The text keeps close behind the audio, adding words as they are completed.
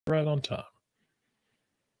right on time.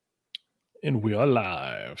 And we are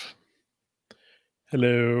live.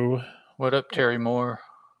 Hello, What up, Terry Moore?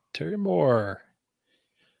 Terry Moore.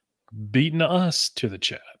 Beating us to the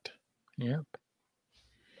chat. Yep.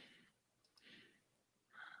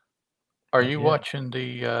 Are you watching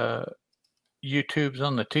the YouTubes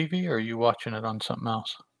on the TV, or are you watching it on something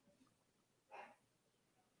else?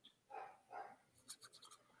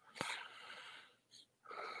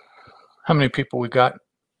 How many people we got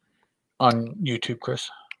on YouTube, Chris?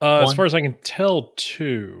 As far as I can tell,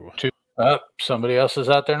 two. Two. Somebody else is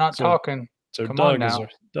out there not talking. So Come Doug on now.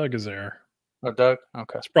 Doug is there. Oh, Doug?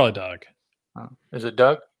 Okay. It's probably Doug. Is it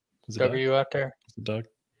Doug? Is it Doug, are you out there? Is it Doug?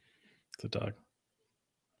 It's a Doug.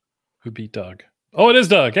 Who beat Doug? Oh, it is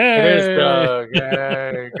Doug. Hey! It is Doug.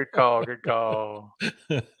 Hey, good call. Good call.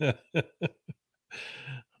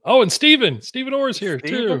 Oh, and Stephen Orr's here too.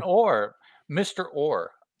 Stephen Orr, Mr.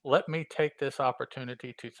 Orr. Let me take this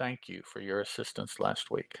opportunity to thank you for your assistance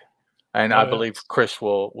last week. And I believe Chris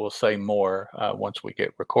will say more once we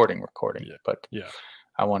get recording. Yeah. But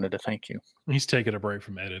I wanted to thank you. He's taking a break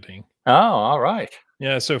from editing. Oh, all right.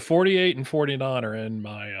 Yeah, so 48 and 49 are in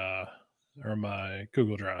my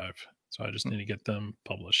Google Drive. So I just need to get them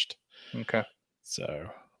published. Okay. So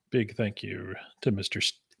big thank you to Mr.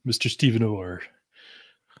 Stephen Orr.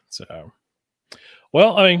 So,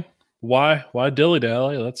 well, I mean, why dilly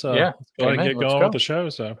dally? Let's go ahead and get going with the show.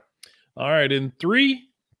 So, all right, in 3,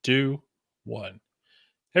 2, 1.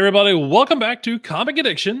 Hey everybody, welcome back to Comic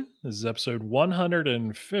Addiction. This is episode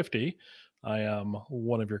 150. I am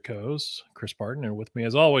one of your co-hosts, Chris Barton, and with me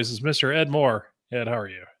as always is Mr. Ed Moore. Ed, how are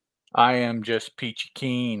you? I am just peachy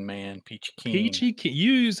keen, man. Peachy keen. Peachy keen.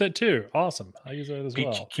 You use that too. Awesome. I use that as peachy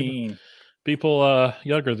well. Keen. People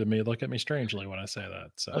younger than me look at me strangely when I say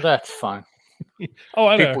that. So that's fine. Oh,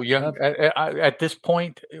 I know. People young at this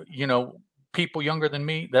point, you know, people younger than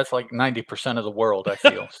me, that's like 90% of the world, I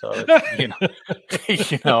feel. So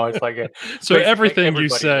it's, you know, it's like so everything you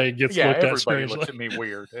say gets looked at strangely. Everybody looks at me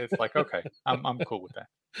weird. It's like, okay, I'm cool with that.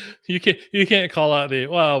 You can't call out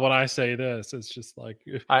when I say this, it's just like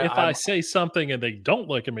if I say something and they don't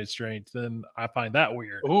look at me strange, then I find that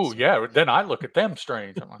weird. Oh, yeah, then I look at them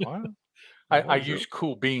strange. I'm like, what? I use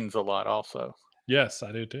cool beans a lot also. Yes,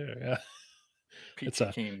 I do too. Yeah. It's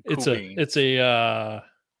a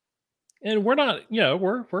and we're not,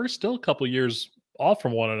 we're still a couple years off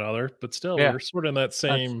from one another, but still we're sort of in that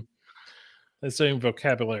same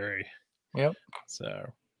vocabulary. Yep. So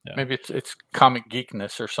maybe it's comic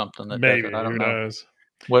geekness or something that does it. I don't know. Knows?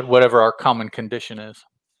 Whatever our common condition is.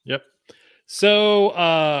 Yep. So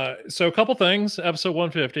a couple things. Episode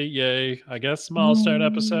 150, yay! I guess milestone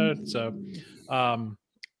episode. So, one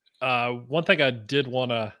thing I did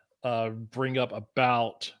want to bring up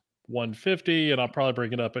about 150, and I'll probably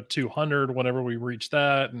bring it up at 200 whenever we reach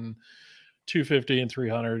that, and 250 and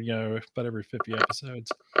 300. About every 50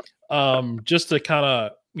 episodes. Just to kind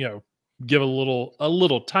of give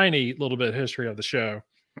a tiny little bit of history of the show.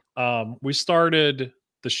 We started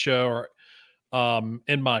the show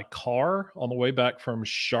in my car on the way back from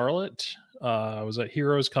Charlotte. I was at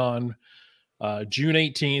Heroes Con June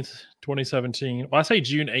 18th, 2017. Well, I say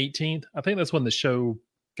June 18th. I think that's when the show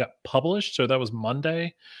got published. So that was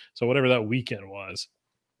Monday. So whatever that weekend was.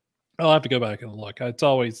 I'll have to go back and look. It's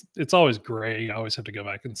always gray. I always have to go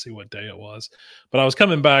back and see what day it was. But I was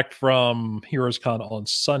coming back from Heroes Con on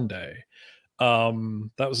Sunday. That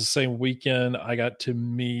was the same weekend I got to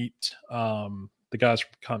meet the guys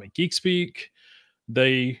from Comic Geek Speak.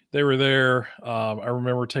 They were there. I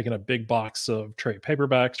remember taking a big box of trade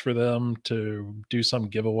paperbacks for them to do some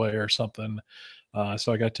giveaway or something.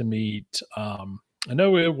 So I got to meet, I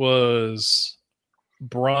know it was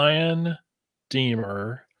Brian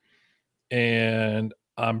Deemer, and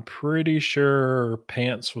I'm pretty sure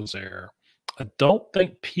Pants was there. I don't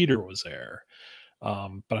think Peter was there,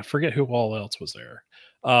 but I forget who all else was there.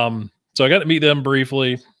 So I got to meet them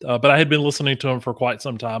briefly, but I had been listening to them for quite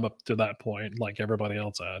some time up to that point, like everybody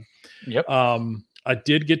else had. Yep. I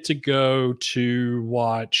did get to go to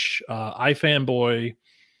watch iFanboy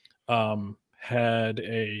had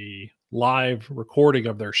a live recording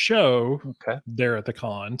of their show there at the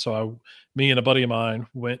con. So me and a buddy of mine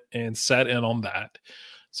went and sat in on that.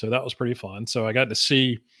 So that was pretty fun. So I got to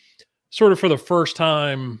see sort of for the first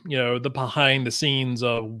time, the behind the scenes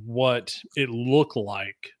of what it looked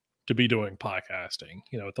like to be doing podcasting,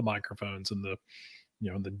 with the microphones and the,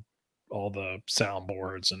 all the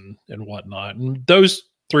soundboards and whatnot. And those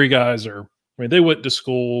three guys they went to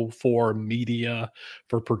school for media,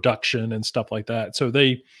 for production and stuff like that. So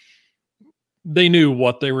they they knew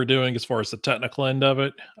what they were doing as far as the technical end of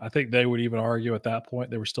it. I think they would even argue at that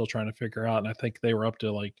point they were still trying to figure out, and I think they were up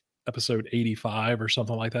to like episode 85 or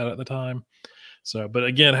something like that at the time. So, but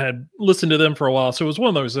again, had listened to them for a while, so it was one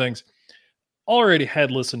of those things. Already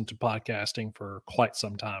had listened to podcasting for quite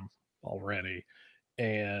some time already,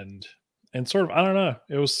 and sort of, I don't know,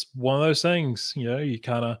 it was one of those things. You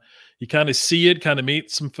kind of see it, kind of meet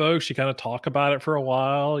some folks, you kind of talk about it for a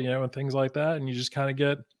while, and things like that, and you just kind of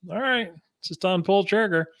get, all right, it's just time to pull the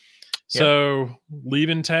trigger. Yeah. So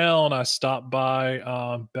leaving town, I stopped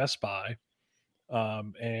by Best Buy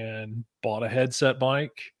and bought a headset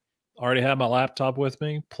mic. Already had my laptop with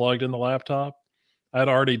me, plugged in the laptop. I'd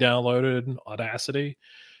already downloaded Audacity,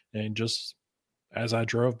 and just as I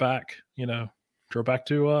drove back,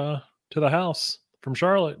 to the house from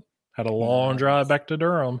Charlotte, had a long drive Nice. back to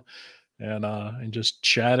Durham, and just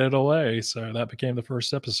chatted away. So that became the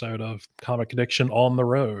first episode of Comic Addiction on the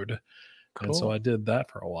road, and so Cool. I did that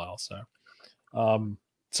for a while. Um,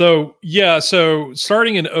 so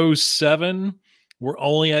starting in '07, we're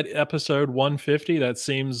only at episode 150. That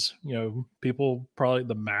seems, people probably,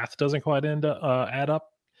 the math doesn't quite add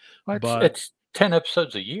up, Well, but it's 10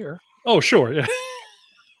 episodes a year. oh, sure, yeah.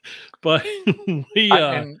 But we,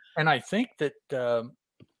 And I think that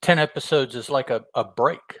 10 episodes is like a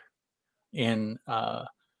break in a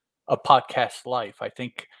podcast life. I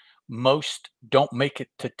think most don't make it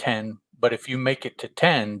to 10, but if you make it to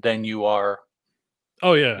 10, then you are,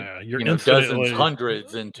 oh yeah, you're dozens, infinitely,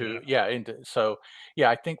 hundreds yeah, so yeah,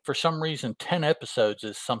 I think for some reason 10 episodes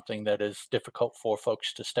is something that is difficult for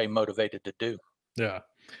folks to stay motivated to do. yeah.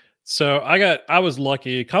 So I was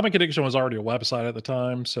lucky. Comic Addiction was already a website at the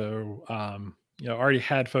time, so I already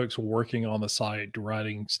had folks working on the site,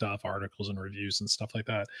 writing stuff, articles and reviews and stuff like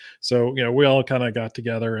that. So we all kind of got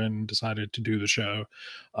together and decided to do the show.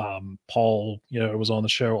 Paul, was on the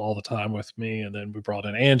show all the time with me, and then we brought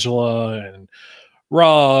in Angela and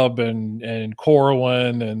Rob and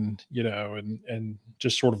Corwin, and and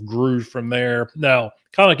just sort of grew from there. Now,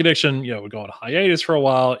 Comic Addiction, would go on hiatus for a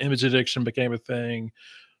while. Image Addiction became a thing.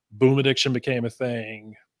 Boom Addiction became a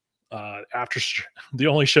thing. The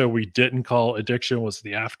only show we didn't call Addiction was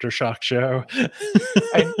the Aftershock show.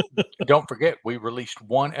 And don't forget, we released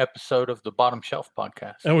one episode of the Bottom Shelf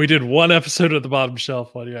podcast. And we did one episode of the Bottom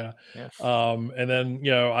Shelf one, yeah. Yes. And then,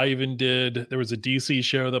 I even there was a DC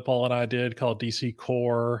show that Paul and I did called DC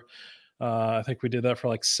Core. I think we did that for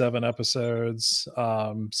like 7 episodes.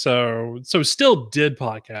 So still did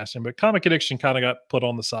podcasting, but Comic Addiction kind of got put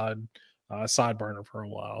on the side burner for a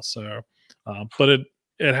while. So, but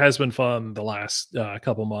it has been fun the last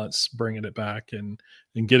couple months bringing it back and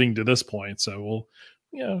getting to this point. So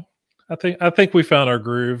we'll, I think we found our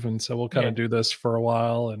groove, and so we'll kind of do this for a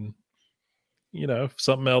while. And if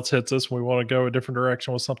something else hits us, we want to go a different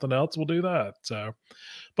direction with something else, we'll do that. So,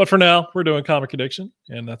 but for now, we're doing Comic Addiction,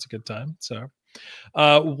 and that's a good time. So,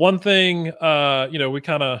 one thing, we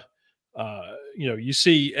kind of, you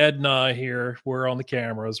see Ed and I here. We're on the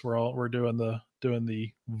cameras. We're doing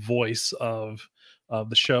the voice of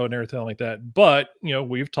the show and everything like that. But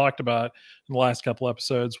we've talked about in the last couple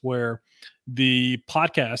episodes where the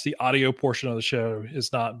podcast, the audio portion of the show,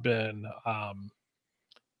 has not been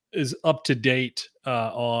is up to date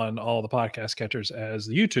on all the podcast catchers as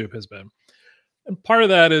the YouTube has been. And part of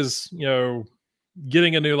that is,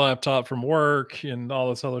 getting a new laptop from work and all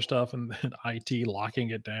this other stuff, and IT locking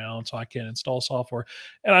it down so I can't install software.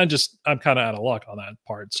 And I'm kind of out of luck on that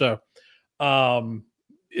part. So,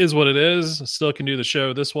 is what it is. I still can do the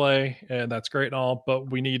show this way, and that's great and all, but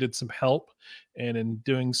we needed some help. And in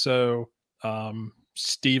doing so,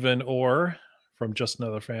 Stephen Orr from Just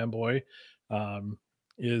Another Fanboy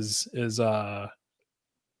is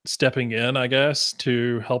stepping in, I guess,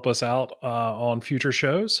 to help us out on future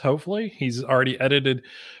shows. Hopefully, he's already edited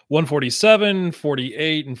 147,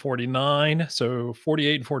 48, and 49. So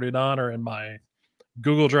 48 and 49 are in my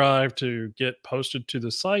Google Drive to get posted to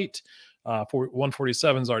the site.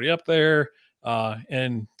 147 is already up there.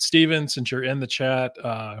 And Steven, since you're in the chat,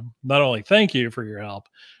 not only thank you for your help,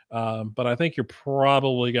 but I think you're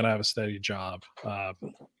probably going to have a steady job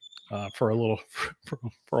for a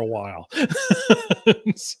while.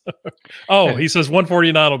 So, he says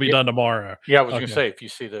 149 will be done tomorrow. Yeah, I was going to say, if you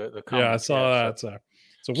see the comments. Yeah, I saw that. So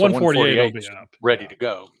 148 will be up, ready to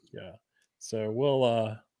go. Yeah. So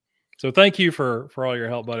we'll so thank you for all your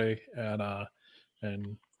help, buddy. And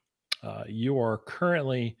you are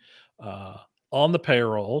currently on the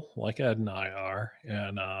payroll like Ed and I are,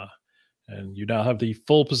 and you now have the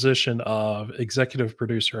full position of executive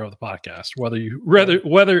producer of the podcast, whether you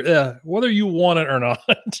Yeah. whether you want it or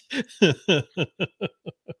not.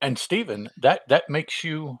 And Stephen, that makes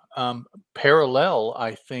you parallel,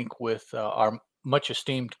 I think, with our much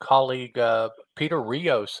esteemed colleague Peter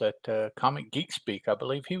Rios at Comic Geek Speak. I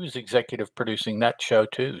believe he was executive producing that show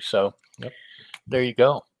too. So Yep. there you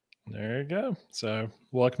go. There you go. So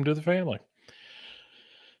welcome to the family.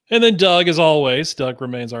 And then Doug, as always, Doug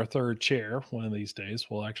remains our third chair. One of these days,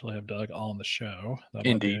 we'll actually have Doug on the show. That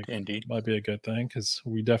Indeed. might be a good thing, because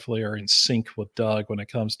we definitely are in sync with Doug when it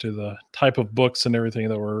comes to the type of books and everything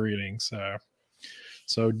that we're reading.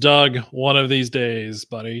 So Doug, one of these days,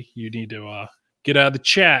 buddy, you need to get out of the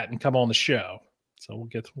chat and come on the show. So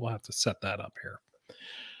we'll have to set that up here.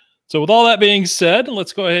 So with all that being said,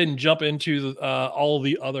 let's go ahead and jump into all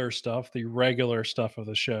the other stuff, the regular stuff of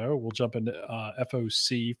the show. We'll jump into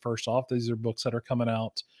FOC first off. These are books that are coming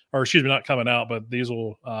out, or excuse me, not coming out, but these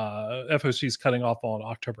will FOC is cutting off on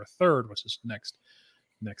October 3rd, which is next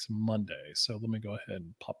Monday. So let me go ahead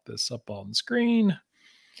and pop this up on the screen,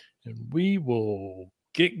 and we will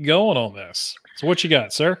get going on this. So what you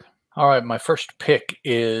got, sir? All right, my first pick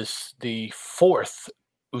is the fourth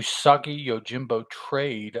Usagi Yojimbo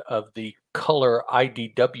trade of the color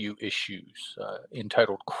IDW issues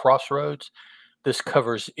entitled Crossroads. This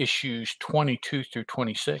covers issues 22 through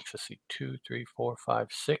 26. Let's see, 2, 3, 4, 5,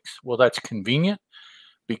 6. Well, that's convenient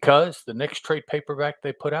because the next trade paperback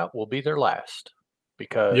they put out will be their last,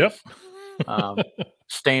 because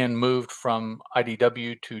Stan moved from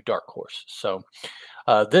IDW to Dark Horse. So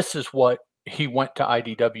this is what he went to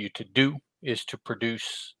IDW to do, is to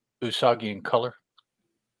produce Usagi in color.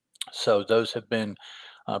 So those have been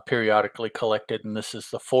periodically collected, and this is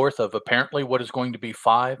the fourth of apparently what is going to be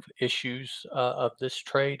 5 issues of this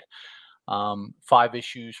trade. 5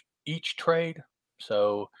 issues each trade.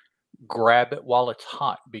 So grab it while it's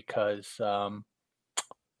hot, because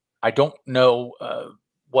I don't know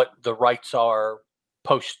what the rights are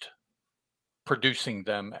post producing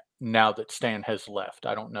them now that Stan has left.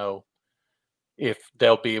 I don't know if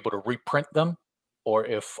they'll be able to reprint them, or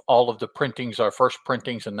if all of the printings are first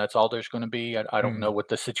printings and that's all there's going to be. I don't know what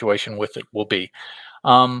the situation with it will be.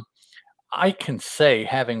 I can say,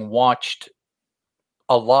 having watched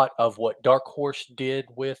a lot of what Dark Horse did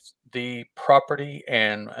with the property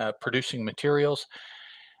and producing materials,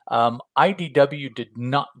 IDW did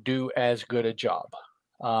not do as good a job.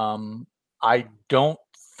 I don't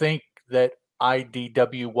think that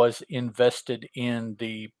IDW was invested in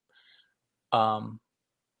the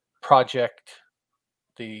project,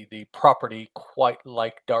 the property, quite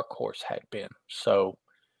like Dark Horse had been. So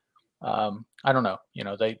I don't know.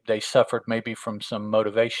 They suffered maybe from some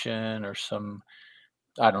motivation or some,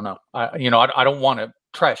 I don't know. I don't want to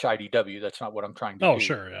trash IDW. That's not what I'm trying to do. Oh,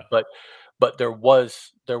 sure, yeah. But there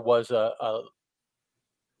was a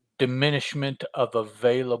diminishment of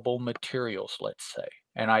available materials, let's say.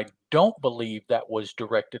 And I don't believe that was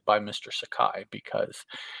directed by Mr. Sakai, because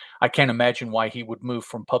I can't imagine why he would move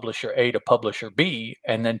from publisher A to publisher B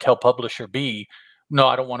and then tell publisher B, no,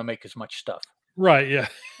 I don't want to make as much stuff. Right, yeah.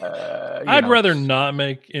 I'd rather not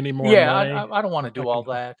make any more money. I don't want to do all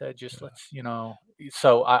that. Let's,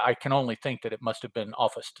 so I can only think that it must have been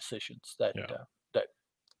office decisions that that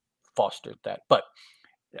fostered that. But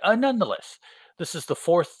nonetheless, this is the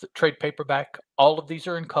fourth trade paperback. All of these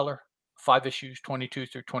are in color, 5 issues, 22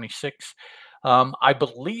 through 26. I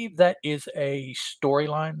believe that is a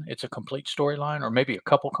storyline. It's a complete storyline, or maybe a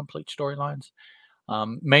couple complete storylines,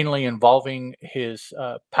 mainly involving his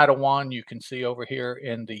Padawan. You can see over here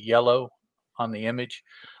in the yellow on the image,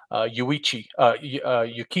 Yukichi.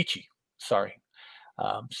 Sorry.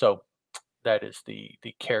 So that is the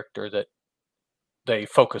character that they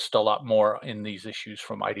focused a lot more in these issues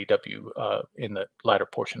from IDW in the latter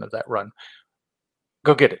portion of that run.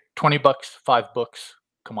 Go get it. $20, 5 books.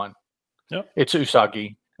 Come on. Yep. It's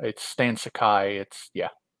Usagi. It's Stan Sakai.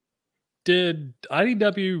 Did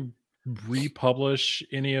IDW republish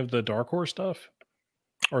any of the Dark Horse stuff?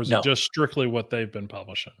 Or is it just strictly what they've been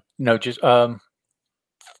publishing? No, just let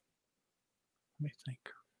me think.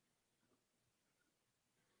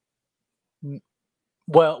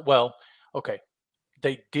 Well, okay.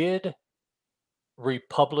 They did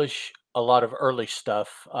republish a lot of early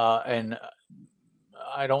stuff, and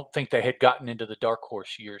I don't think they had gotten into the Dark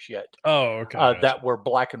Horse years yet. Oh, okay. Gotcha. That were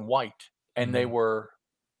black and white, and they were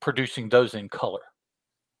producing those in color.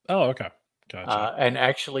 Oh, okay. Gotcha. And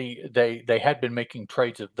actually, they had been making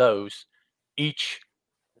trades of those. Each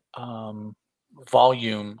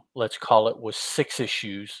volume, let's call it, was 6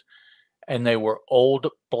 issues, and they were old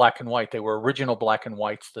black and white. They were original black and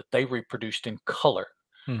whites that they reproduced in color.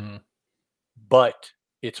 but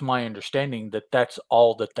it's my understanding that that's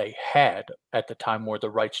all that they had at the time, were the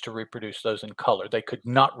rights to reproduce those in color. They could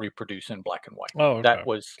not reproduce in black and white. Oh, That okay.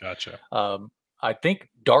 was, Gotcha. I think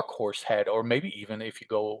Dark Horse had, or maybe even if you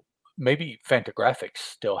go, maybe Fantagraphics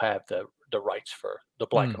still have the rights for the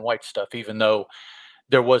black Mm, and white stuff, even though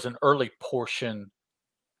there was an early portion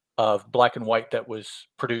of black and white that was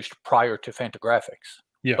produced prior to Fantagraphics.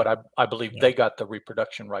 yeah. But I believe Yeah. they got the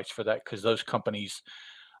reproduction rights for that because those companies,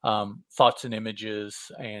 Thoughts and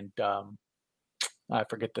Images, and I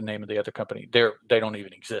forget the name of the other company. They don't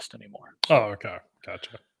even exist anymore. So, Oh, okay.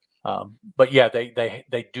 Gotcha. but yeah,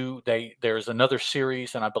 they do. There's another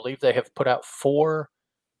series, and I believe they have put out 4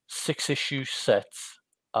 6-issue sets,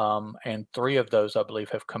 and 3 of those I believe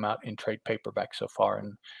have come out in trade paperback so far,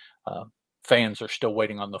 and uh, fans are still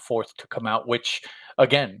waiting on the 4th to come out. Which,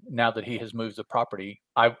 again, now that he has moved the property,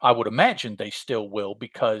 I would imagine they still will,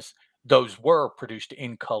 because those were produced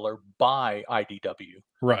in color by IDW.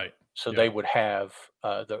 Right. So they Yeah. would have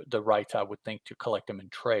the rights, I would think, to collect them in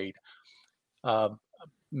trade. Um,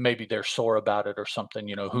 Maybe they're sore about it or something.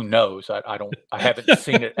 Who knows? I haven't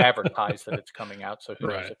seen it advertised that it's coming out, so who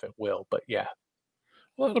knows Right. if it will. But yeah,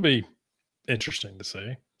 Well, it'll be interesting to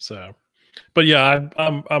see. So, but yeah,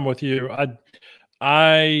 I'm with you.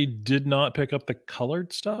 I did not pick up the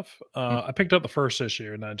colored stuff. Mm. I picked up the first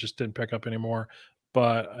issue, and I just didn't pick up anymore.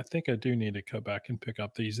 But I think I do need to go back and pick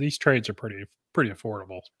up these. These trades are pretty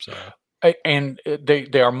affordable. So, And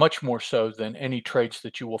they are much more so than any trades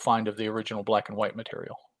that you will find of the original black and white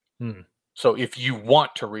material. hmm, So if you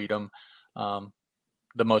want to read them, um,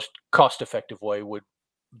 the most cost effective way would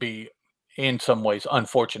be, in some ways,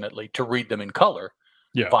 unfortunately, to read them in color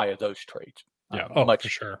yeah, via those trades. yeah. Oh, for Much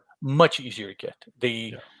sure. much easier to get.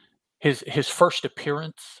 Yeah. His first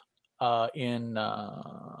appearance in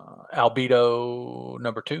Albedo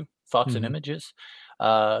 #2, Thoughts and Hmm. Images.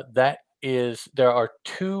 There are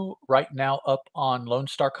 2 right now up on Lone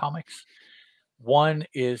Star Comics. One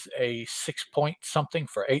is a 6 point something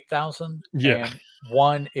for 8,000, Yeah. and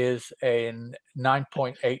one is a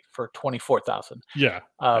 9.8 for 24,000. Yeah.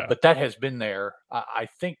 Yeah. But that has been there. I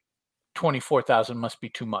think 24,000 must be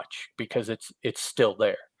too much because it's still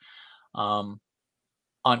there. Um,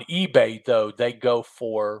 on eBay, though, they go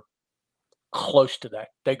for close to that.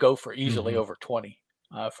 They go for easily Hmm. over 20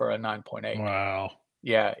 for a 9.8. Wow.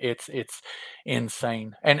 Yeah, it's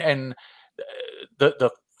insane. And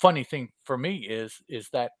the funny thing for me is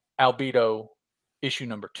that Albedo issue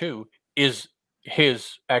 #2 is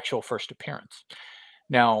his actual first appearance.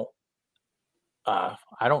 Now,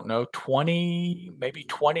 I don't know, 20, maybe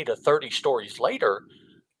 20 to 30 stories later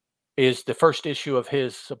is the first issue of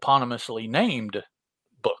his eponymously named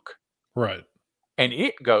book, Right. and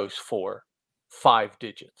it goes for 5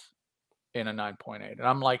 digits in a 9.8. And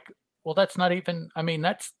I'm like, well, that's not even, I mean,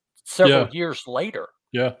 that's several Yeah. years later,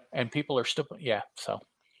 Yeah. and people are still, yeah. So,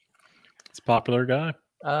 It's a popular guy.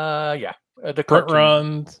 yeah, the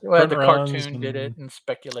cartoon, well, Print the runs, cartoon did it, and and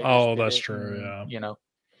speculators oh, did that's it, true. and Yeah.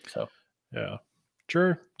 so Yeah.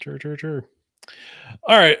 True. True. True. True.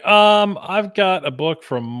 All right. I've got a book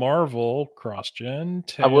from Marvel Cross Gen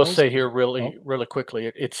I will Tales. say here Oh, really quickly,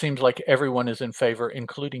 it seems like everyone is in favor,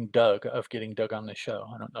 including Doug, of getting Doug on this show.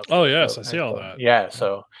 I don't know if oh you yes, know, I see all so that. yeah, Yeah.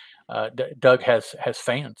 so Doug has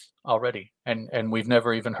fans already, and we've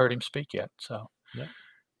never even heard him speak yet. So Yeah.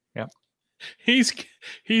 yeah, He's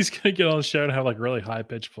he's gonna get on the show and have like really high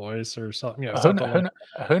pitched voice or something, who something like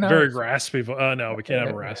who very knows? raspy. Oh no, we can't have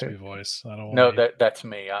a Who- raspy voice. I don't want no, any. that's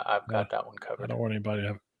me. I've Yeah, got that one I covered. don't want anybody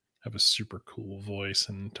to have a super cool voice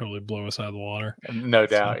and totally blow us out of the water. No So.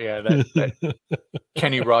 doubt. Yeah, that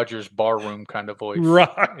Kenny Rogers barroom kind of voice.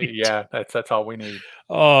 Right. Yeah, that's all we need.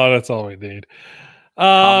 Oh, that's all we need.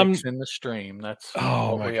 Comics Um. in the stream. That's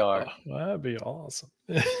Oh what my we god, are. that'd be awesome.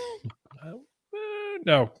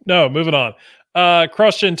 No. Moving on.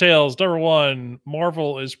 Cross-Gen Tales #1.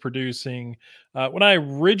 Marvel is producing. When I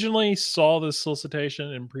originally saw this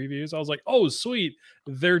solicitation in previews, I was like, "Oh, sweet,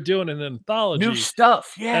 they're doing an New anthology,"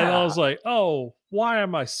 stuff. and I Yeah. was like, "Oh, why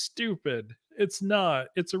am I stupid? It's not.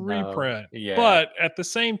 It's a No. reprint." Yeah. But at the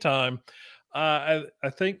same time, I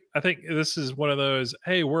think this is one of those.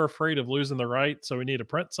 Hey, we're afraid of losing the right, so we need to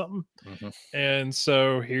print something. Mhm. And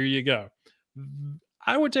so here you go.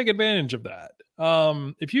 I would take advantage of that.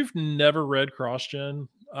 If you've never read CrossGen,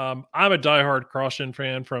 I'm a diehard CrossGen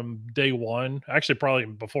fan from day one. Actually, probably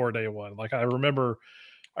before day one. Like I remember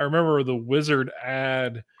the Wizard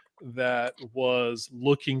ad that was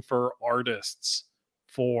looking for artists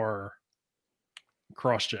for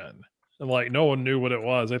CrossGen. And like no one knew what it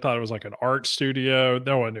was. They thought it was like an art studio.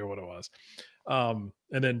 No one knew what it was. And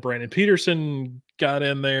then Brandon Peterson got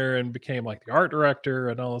in there and became like the art director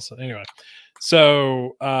and all this. Anyway,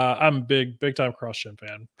 so I'm a big time cross-gen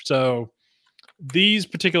fan. So these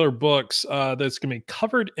particular books that's going to be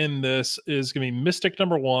covered in this is going to be Mystic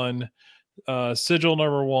 #1, Sigil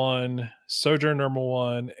 #1, Sojourn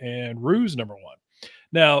 #1, and Ruse #1.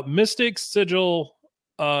 Now, Mystic, Sigil,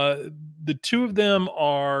 the two of them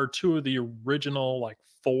are two of the original like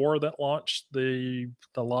four that launched the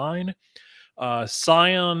line.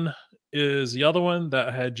 Scion is the other one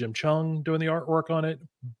that had Jim Chung doing the artwork on it.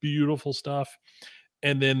 Beautiful stuff.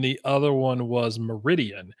 And then the other one was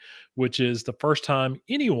Meridian, which is the first time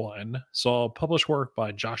anyone saw published work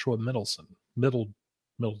by Joshua Middleton,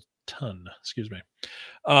 excuse me.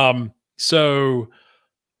 So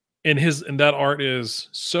and that art is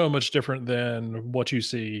so much different than what you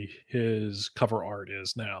see his cover art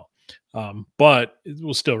is now. But it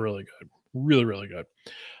was still really good. Really, really good.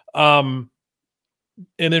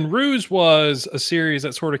 And then Ruse was a series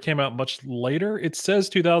that sort of came out much later. It says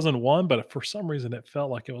 2001, but for some reason it felt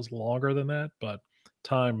like it was longer than that. But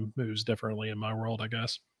time moves differently in my world, I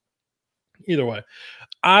guess. Either way,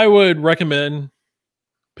 I would recommend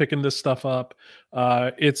picking this stuff up.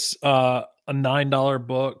 It's a $9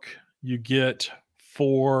 book. You get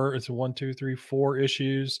it's 1, 2, 3, 4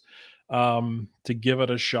 issues to give it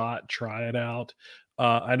a shot, try it out.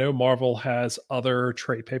 I know Marvel has other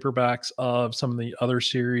trade paperbacks of some of the other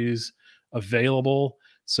series available,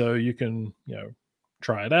 so you can,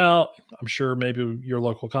 try it out. I'm sure maybe your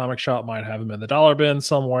local comic shop might have them in the dollar bin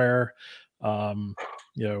somewhere,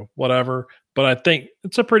 whatever. But I think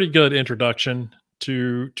it's a pretty good introduction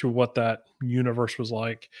to what that universe was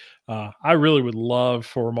like. I really would love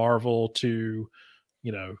for Marvel to,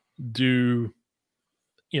 do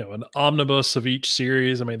an omnibus of each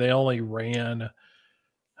series. I mean, they only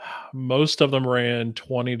most of them ran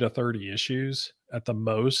 20 to 30 issues at the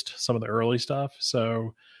most, some of the early stuff.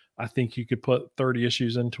 So I think you could put 30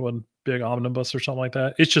 issues into a big omnibus or something like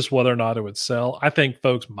that. It's just whether or not it would sell. I think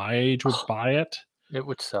folks my age would buy it. It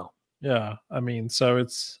would sell. Yeah. I mean, so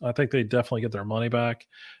I think they definitely get their money back.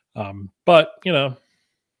 But,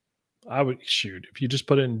 I would shoot if you just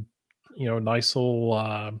put in, nice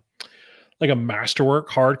little, like a masterwork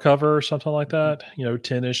hardcover or something like that,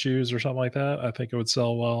 10 issues or something like that. I think it would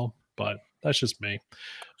sell well, but that's just me.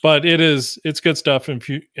 But it's good stuff. And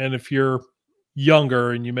if you're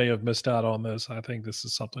younger and you may have missed out on this, I think this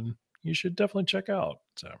is something you should definitely check out.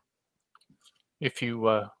 So if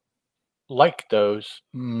you like those,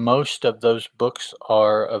 most of those books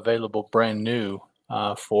are available brand new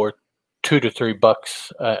for $2 to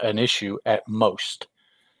 $3 an issue at most.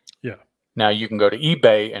 yeah. Now you can go to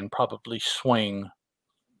eBay and probably swing,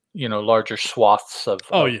 larger swaths of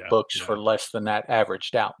books for less than that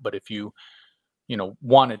averaged out. But if you,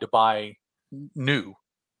 wanted to buy new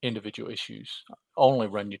individual issues, only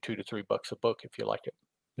run you $2 to $3 a book if you like it.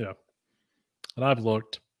 Yeah. And I've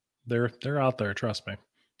looked. They're out there, trust me.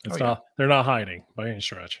 They're not hiding by any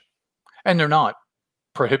stretch. And they're not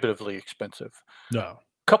prohibitively expensive. No. A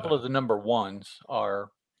couple of the #1s are,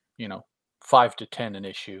 5 to 10 an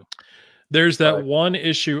issue. There's that one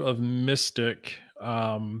issue of Mystic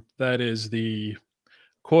that is the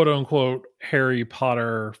quote unquote Harry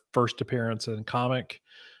Potter first appearance in comic,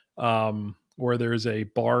 where there's a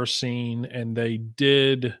bar scene and they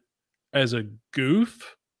did as a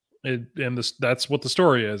goof. That's what the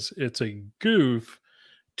story is. It's a goof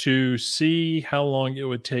to see how long it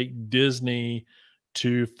would take Disney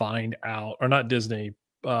to find out, or not Disney,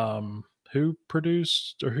 who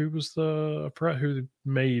produced or who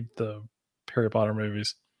made the Harry Potter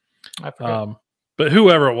movies. I forget. But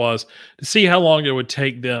whoever it was, to see how long it would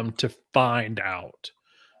take them to find out.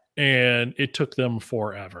 And it took them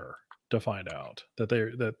forever to find out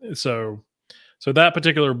so that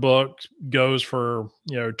particular book goes for,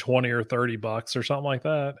 20 or $30 or something like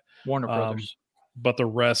that. Warner Brothers. But the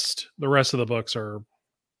rest of the books are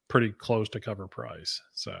pretty close to cover price.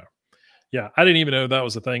 So yeah, I didn't even know that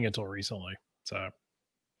was a thing until recently. So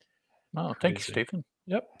thank you, Stephen.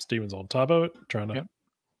 Yep. Stephen's on top of it, trying to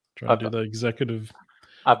do the executive.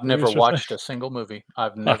 I've never watched a single movie.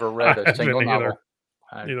 I've never read a single novel.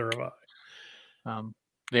 Neither have I.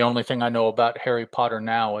 The only thing I know about Harry Potter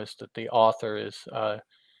now is that the author is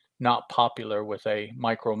not popular with a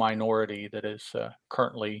micro minority that is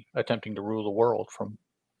currently attempting to rule the world, from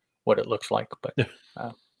what it looks like. But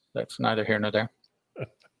that's neither here nor there.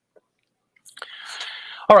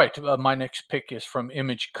 All right, my next pick is from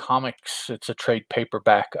Image Comics. It's a trade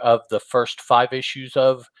paperback of the first 5 issues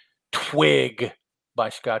of Twig by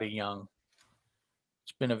Scotty Young.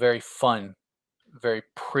 It's been a very fun, very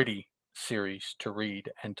pretty series to read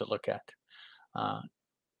and to look at.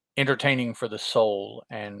 entertaining for the soul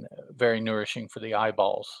and very nourishing for the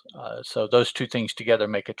eyeballs. So those two things together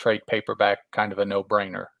make a trade paperback kind of a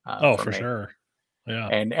no-brainer Oh, for for me. sure. Yeah.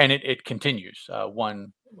 And it continues.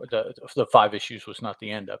 The 5 issues was not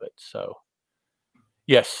the end of it. So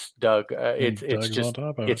yes, Doug, And it's Doug's on just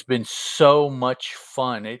top of it. it's been so much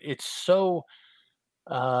fun. It's so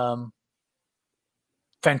um,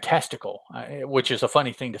 fantastical, which is a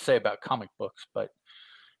funny thing to say about comic books, but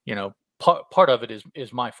part of it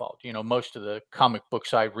is my fault. Most of the comic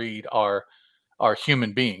books I read are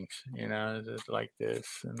human beings, it's like this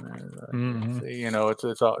and like Mhm. this.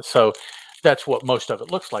 It's all, so that's what most of it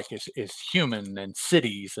looks like is human and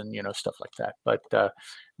cities and stuff like that. But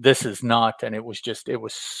this is not, and it was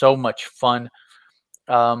so much fun.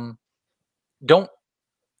 Um, don't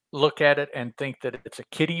look at it and think that it's a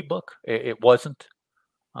kiddie book. It wasn't.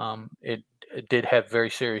 It did have very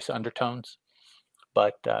serious undertones,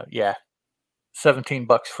 but yeah,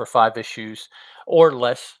 $17 for 5 issues or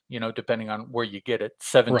less, depending on where you get it. Right.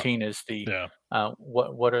 17 is the Yeah.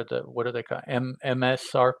 what are they called? The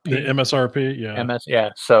MSRP? MSRP, yeah. Yeah.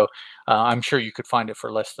 So I'm sure you could find it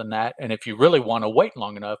for less than that. And if you really want to wait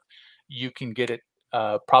long enough, you can get it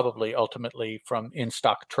probably ultimately from in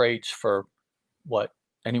stock trades for what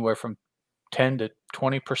anywhere from 10 to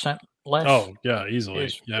 20% less Oh, yeah, easily.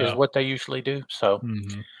 is Yeah. what they usually do. So,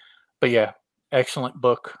 Mhm. but yeah, excellent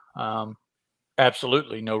book.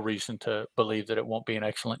 Absolutely no reason to believe that it won't be an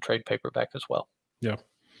excellent trade paperback as well. Yeah.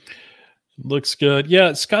 Looks good.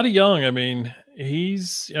 Yeah, Scotty Young, I mean,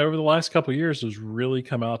 he's over the last couple of years has really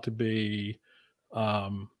come out to be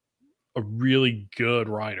um a really good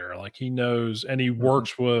writer. Like he knows and he Mhm.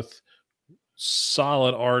 works with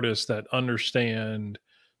solid artists that understand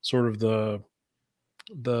sort of the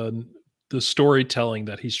the storytelling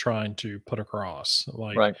that he's trying to put across.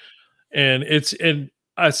 Like Right. and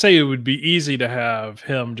I say it would be easy to have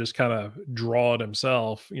him just kind of draw it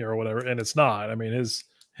himself, or whatever, and it's not. I mean, his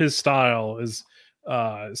style is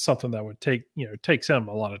something that would takes him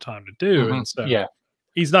a lot of time to do, Hmm. and so Yeah.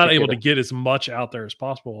 he's not To able get to a get as much out there as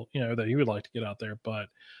possible, that he would like to get out there.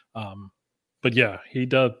 Um, but yeah, he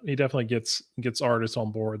does. He definitely gets artists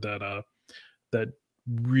on board that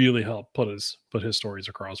really help put his stories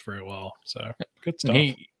across very well. So good and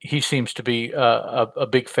stuff. he seems to be a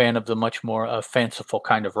big fan of the much more fanciful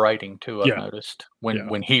kind of writing too. I've Yeah, noticed yeah,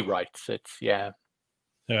 when he writes, it's yeah.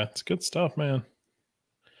 yeah. It's good stuff, man.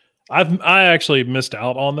 I actually missed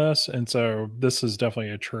out on this, and so this is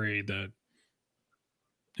definitely a trade that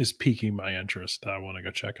is piquing my interest that I want to go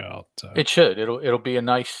check out. So It should. It'll be a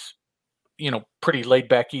nice, pretty laid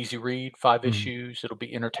back, easy read. 5 mhm, issues. It'll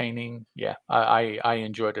be entertaining. Yeah, I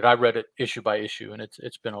enjoyed it. I read it issue by issue, and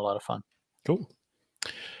it's been a lot of fun. cool.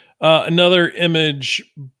 Another image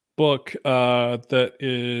book that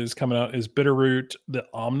is coming out is Bitterroot, the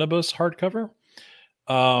omnibus hardcover.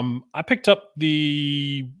 I picked up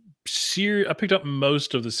the series. I picked up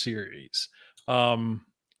most of the series.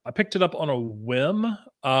 I picked it up on a whim.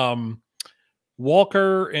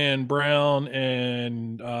 Walker and Brown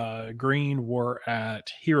and Green were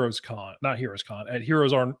at Heroes Con, not Heroes Con, at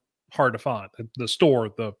Heroes Aren't Hard to Find, the store,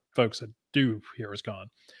 the folks that do Heroes Con.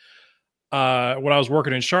 When I was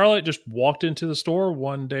working in Charlotte, just walked into the store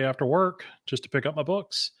one day after work just to pick up my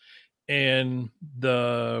books. And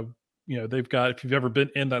they've got, if you've ever been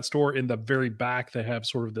in that store, in the very back, they have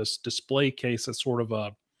sort of this display case that's sort of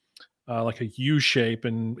a like a U shape,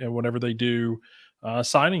 and whenever they do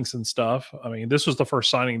signings and stuff, I mean, this was the first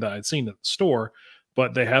signing that I'd seen at the store,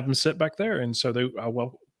 but they have them sit back there, and so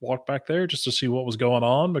walked back there just to see what was going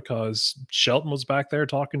on because Shelton was back there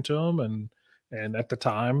talking to him, and at the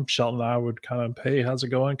time, Shelton and I would kind of, hey, how's it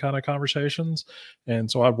going, kind of conversations,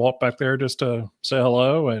 and so I'd walk back there just to say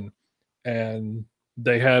hello, and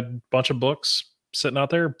they had a bunch of books sitting out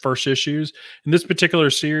there, first issues. In this particular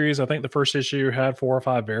series, I think the first issue had 4 or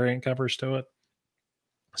 5 variant covers to it.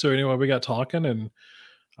 So anyway, we got talking and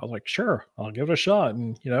I was like, sure, I'll give it a shot.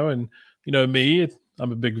 Me,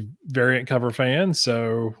 I'm a big variant cover fan.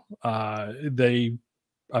 So I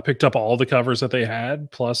picked up all the covers that they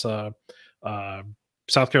had, plus a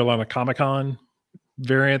South Carolina Comic Con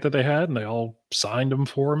variant that they had, and they all signed them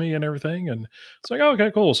for me and everything. And it's like, oh, okay,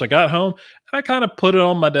 cool. So I got home and I kind of put it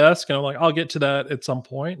on my desk, and I'm like, I'll get to that at some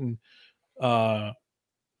point. And uh,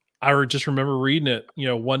 just remember reading it,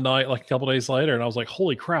 one night, like a couple days later, and I was like,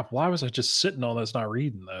 holy crap, why was I just sitting on this, not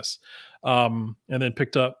reading this? And then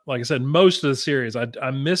picked up, like I said, most of the series.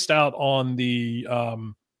 I missed out on the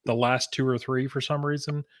last 2 or 3 for some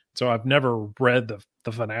reason. So I've never read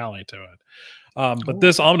the finale to it. But Oh,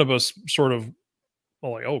 this okay. omnibus sort of,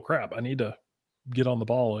 like, oh crap, I need to get on the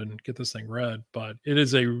ball and get this thing read. But it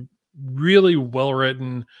is a really well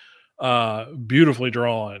written, beautifully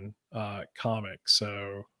drawn comic.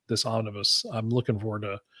 So this omnibus, I'm looking forward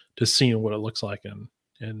to seeing what it looks like,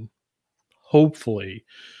 and hopefully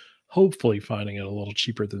finding it a little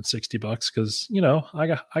cheaper than $60, because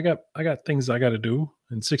I got things I got to do,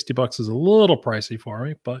 and $60 is a little pricey for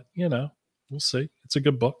me, but we'll see. It's a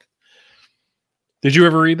good book. Did you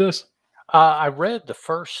ever read this? I read the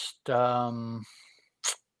first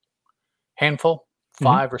handful, Mhm.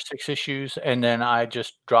 5 or 6 issues, and then I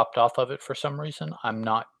just dropped off of it for some reason. I'm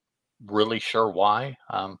not really sure why.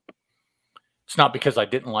 It's not because I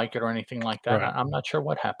didn't like it or anything like that. Right. I'm not sure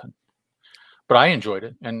what happened, but I enjoyed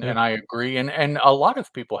it, and Yeah. I agree, and a lot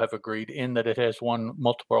of people have agreed in that it has won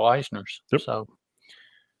multiple Eisners. Yep. So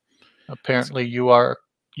apparently, you are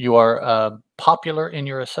popular in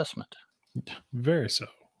your assessment. Very so.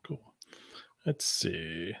 Cool. Let's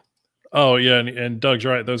see. Oh yeah, and Doug's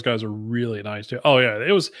right. Those guys are really nice too. Oh yeah,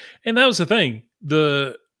 it was, and that was the thing.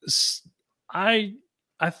 I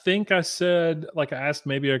I think I said, like, I asked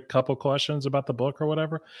maybe a couple questions about the book or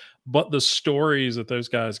whatever, but the stories that those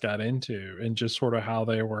guys got into, and just sort of how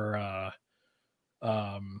they were,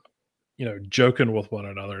 um, joking with one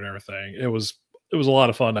another and everything. It was a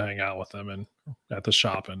lot of fun to hang out with them and at the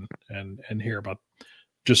shop, and hear about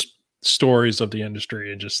just stories of the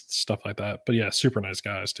industry and just stuff like that. But yeah, super nice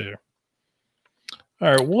guys too. All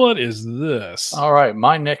right, what is this? All right,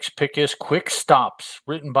 my next pick is Quick Stops,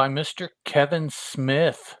 written by Mr. Kevin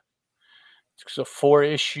Smith. It's a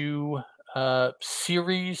 4-issue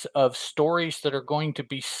series of stories that are going to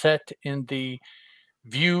be set in the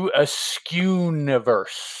View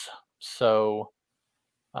Askew-niverse. So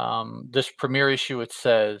this premiere issue, it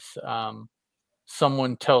says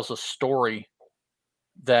someone tells a story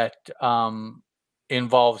that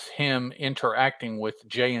involves him interacting with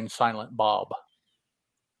Jay and Silent Bob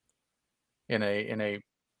in a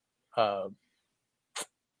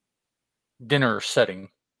dinner setting.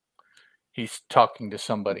 He's talking to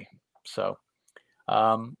somebody. So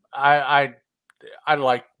I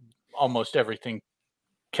like almost everything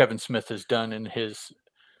Kevin Smith has done in his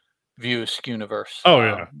View Askew-niverse. Oh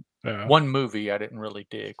yeah, yeah. One movie I didn't really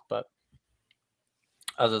dig, but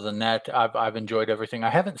other than that, I've enjoyed everything. I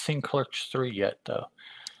haven't seen Clerks 3 yet, though.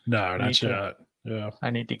 No, I not need to yet. Yeah, I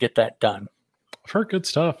need to get that done. I've heard good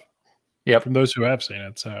stuff Yep. from those who have seen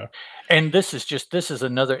it. So And this is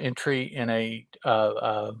another entry in a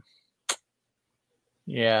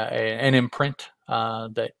an imprint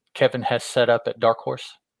that Kevin has set up at Dark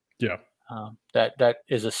Horse. yeah. That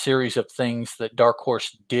is a series of things that Dark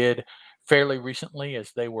Horse did fairly recently,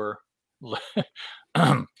 as they were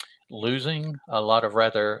losing a lot of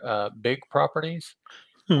rather big properties.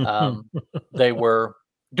 They were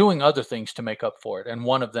doing other things to make up for it, and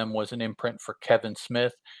one of them was an imprint for Kevin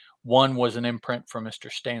Smith. One was an imprint for Mr.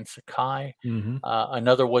 Stan Sakai. Hmm.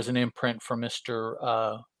 Another was an imprint for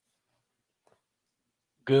Mr.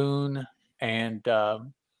 Goon, and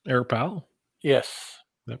Eric Powell. yes,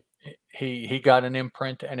 Yep. he got an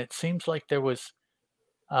imprint, and it seems like there was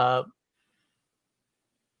uh,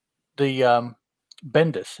 the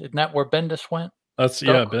Bendis. Isn't that where Bendis went? That's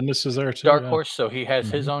Dark Bendis is there too. Dark Yeah. Horse. So he has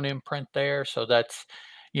his Hmm. own imprint there. So that's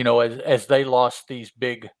as they lost these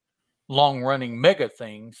big long running mega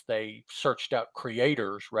things, they searched out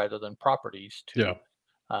creators rather than properties Yeah.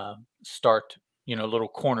 to start little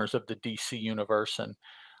corners of the DC universe. And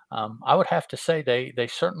I would have to say they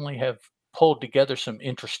certainly have pulled together some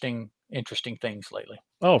interesting things lately.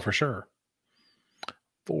 Oh, for sure.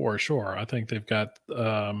 For sure. I think they've got,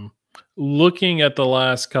 looking at the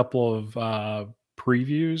last couple of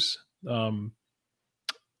previews,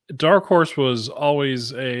 Dark Horse was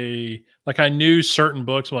always like, I knew certain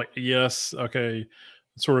books, I'm like, yes, okay,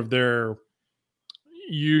 sort of their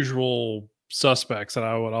usual suspects that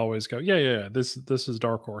I would always go, yeah, yeah, this is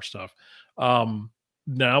Dark Horse stuff.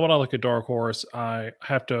 Now when I look at Dark Horse, I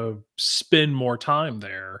have to spend more time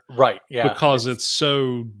there Right? Yeah. because It's it's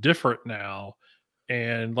so different now.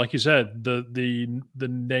 And like you said, the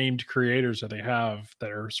named creators that they have that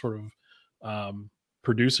are sort of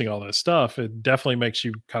producing all this stuff, it definitely makes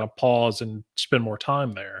you kind of pause and spend more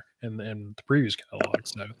time there in the previous catalog.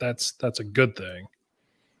 So that's a good thing.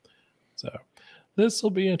 So this will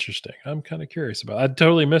be interesting. I'm kind of curious about. I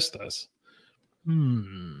totally missed this.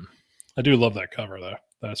 I do love that cover though.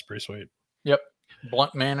 That's pretty sweet. Yep.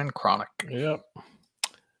 Blunt Man and Chronic. Yep.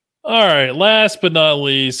 All right. Last but not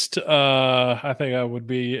least, I think I would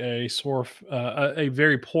be a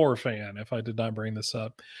very poor fan if I did not bring this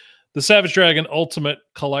up. The Savage Dragon Ultimate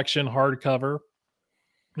Collection hardcover.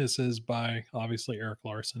 This is by obviously Eric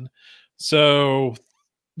Larson. So,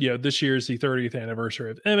 this year is the 30th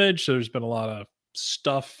anniversary of Image. So there's been a lot of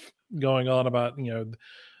stuff going on about,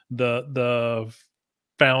 the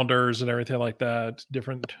founders and everything like that,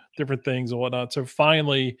 different things and whatnot. So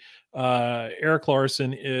finally, Eric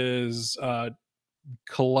Larson is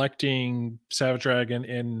collecting Savage Dragon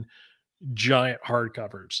in giant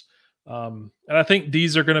hardcovers. And I think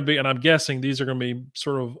these are going to be, and I'm guessing these are going to be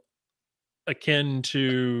sort of akin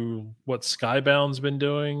to what Skybound's been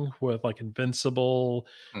doing with like Invincible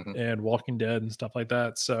Mhm. and Walking Dead and stuff like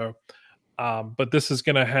that. So, but this is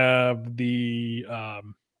going to have the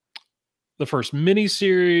first mini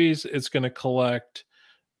series. It's going to collect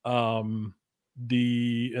and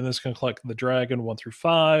this can collect the Dragon 1 through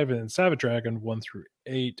 5 and Savage Dragon 1 through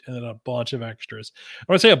 8, and then a bunch of extras.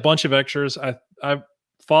 I would say a bunch of extras. I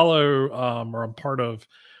follow or I'm part of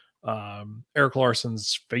Eric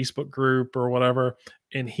Larson's Facebook group or whatever,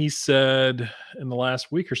 and he said in the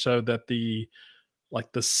last week or so that the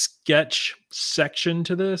sketch section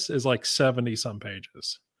to this is like 70 some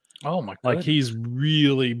pages. Oh my Like goodness. he's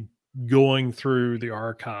really going through the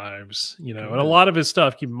archives, and a Good. lot of his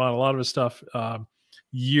stuff, keep in mind, a lot of his stuff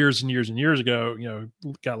years and years and years ago,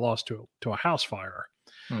 got lost to a house fire.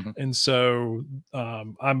 Mhm. And so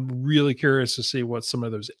I'm really curious to see what some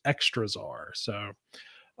of those extras are. So,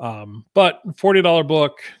 but $40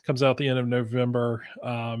 book comes out the end of November,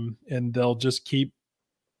 and they'll just keep,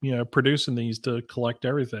 producing these to collect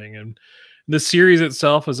everything. And the series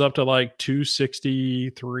itself is up to like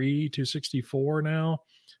 263, 264 now.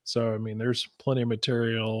 So, I mean, there's plenty of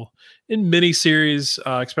material in miniseries,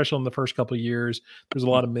 especially in the first couple of years. There's a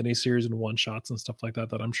lot of miniseries and one shots and stuff like that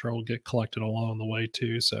that I'm sure will get collected along the way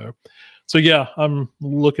too. So yeah, I'm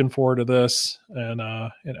looking forward to this and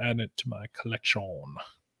adding it to my collection.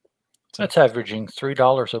 So, That's averaging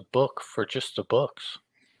 $3 a book for just the books.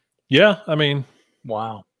 yeah, I mean,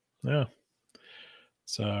 Wow. yeah.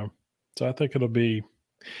 So I think it'll be.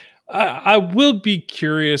 I will be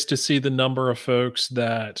curious to see the number of folks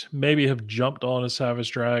that maybe have jumped on a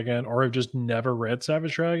Savage Dragon or have just never read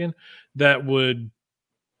Savage Dragon that would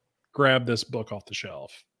grab this book off the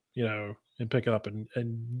shelf, and pick it up and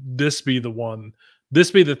this be the one, this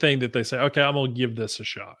be the thing that they say, okay, I'm gonna give this a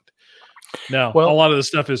shot. Now, a Well, lot of this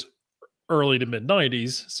stuff is early to mid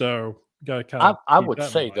 90s, so got to kind of I keep would that in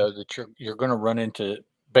say mind. though that you're going to run into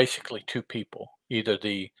basically two people, either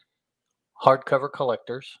the hardcover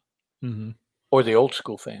collectors Hmm. or the old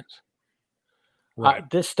school fans. Right.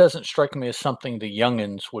 This doesn't strike me as something the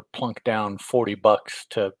youngins would plunk down $40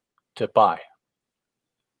 to buy.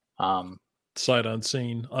 Um, Sight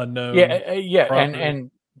unseen, yeah, unknown yeah, property. and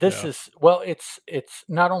this Yeah. is well, it's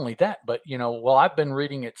not only that, but well, I've been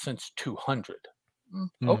reading it since 200. Mhm.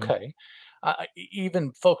 Okay,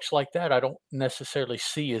 even folks like that, I don't necessarily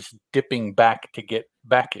see as dipping back to get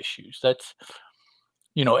back issues. That's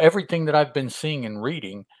everything that I've been seeing and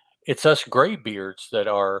reading. It's us graybeards that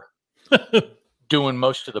are doing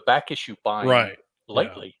most of the back issue buying Right. Yeah.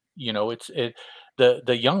 lately.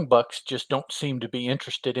 The young bucks just don't seem to be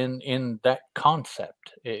interested in that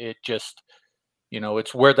concept. It just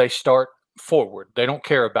it's where they start forward. They don't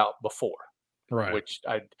care about before, Right. which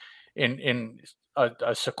I in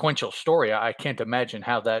a sequential story, I can't imagine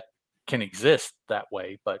how that can exist that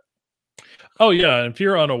way. But Oh, yeah, and if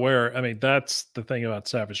you're unaware, I mean, that's the thing about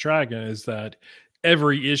Savage Dragon is that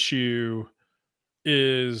every issue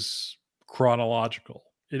is chronological.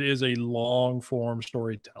 It is a long form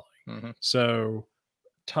storytelling. mhm, So,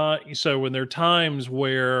 when there are times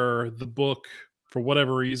where the book, for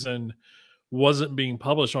whatever reason, wasn't being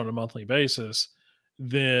published on a monthly basis,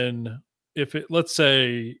 then if it, let's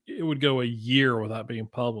say it would go a year without being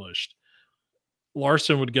published,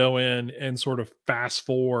 Larson would go in and sort of fast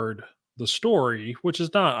forward the story, which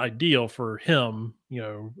is not ideal for him,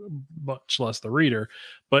 much less the reader.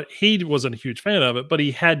 But he wasn't a huge fan of it, but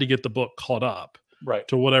he had to get the book caught up right,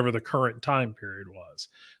 to whatever the current time period was.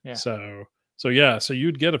 yeah, So, yeah, so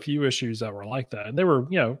you'd get a few issues that were like that. And they were,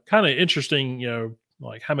 kind of interesting,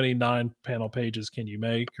 like how many 9-panel pages can you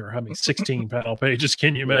make or how many 16-panel pages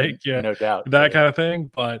can you yeah, make? Yeah, no doubt, that yeah, kind of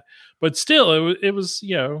thing. But still, it was,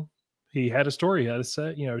 he had a story he had to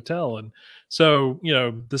say, tell. And so,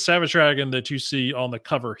 the Savage Dragon that you see on the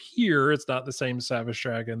cover here, it's not the same Savage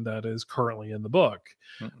Dragon that is currently in the book.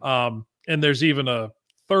 mhm, And there's even a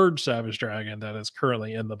third Savage Dragon that is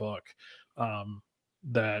currently in the book.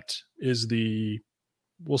 That is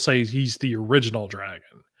we'll say he's the original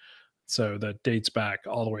dragon. So that dates back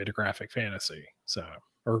all the way to graphic fantasy. So,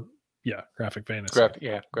 or Yeah, graphic fantasy.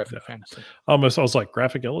 Graphic fantasy. I was like,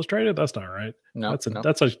 graphic illustrated? That's not right. No,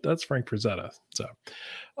 That's Frank Frazetta. So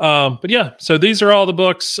but yeah, so these are all the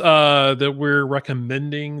books that we're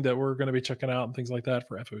recommending that we're going to be checking out and things like that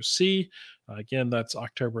for FOC. Again, that's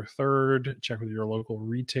October 3rd. Check with your local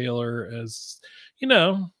retailer as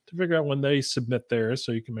to figure out when they submit theirs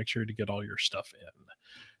so you can make sure to get all your stuff in.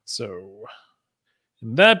 So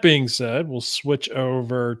that being said, we'll switch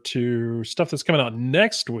over to stuff that's coming out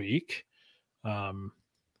next week.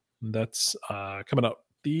 That's coming out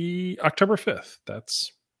the October 5th.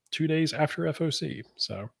 That's 2 days after FOC.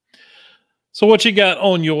 So what you got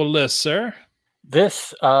on your list, sir?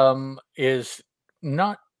 This is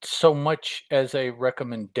not so much as a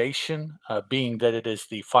recommendation, being that it is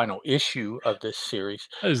the final issue of this series.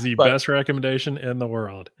 That is the best recommendation in the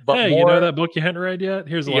world. But hey, you know that book you hadn't read yet?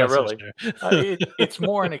 Here's the last issue. It's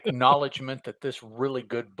more an acknowledgement that this really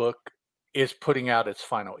good book is putting out its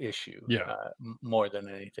final issue, more than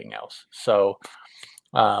anything else. So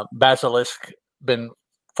Basilisk, been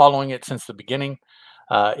following it since the beginning.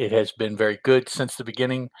 It has been very good since the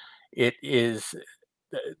beginning.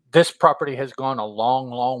 This property has gone a long,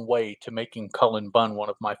 long way to making Cullen Bunn one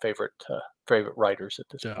of my favorite writers at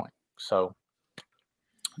this point. So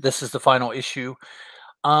this is the final issue.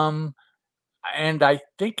 And I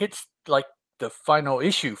think it's like the final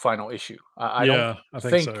issue. I don't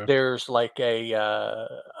think so. There's like a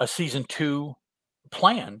season 2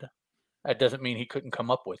 planned. That doesn't mean he couldn't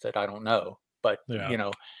come up with it. I don't know, but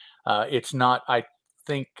it's not, I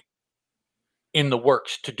think, in the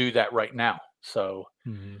works to do that right now. So,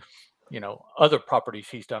 other properties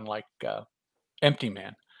he's done, like Empty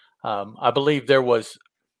Man. I believe there was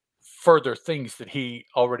further things that he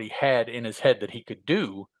already had in his head that he could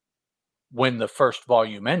do when the first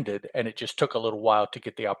volume ended, and it just took a little while to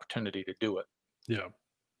get the opportunity to do it. Yeah.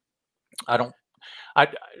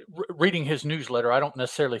 Reading his newsletter, I don't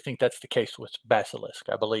necessarily think that's the case with Basilisk.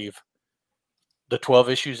 I believe the 12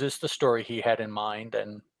 issues is the story he had in mind,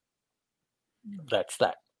 and that's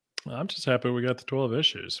that. I'm just happy we got the 12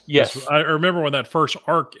 issues. Yes. I remember when that first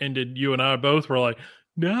arc ended, you and I both were like,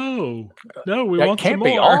 no, we want some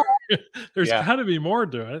more. There's got to be more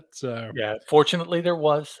to it. So yeah, fortunately there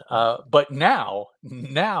was. But now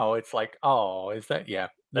it's like, oh, is that? Yeah,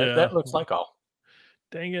 that looks like all.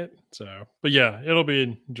 Dang it. So, but yeah, it'll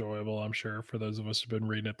be enjoyable, I'm sure, for those of us who've been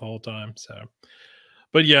reading it the whole time. So,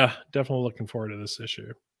 but yeah, definitely looking forward to this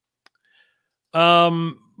issue.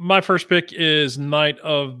 My first pick is Night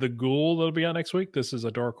of the Ghoul that'll be out next week. This is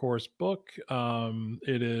a Dark Horse book.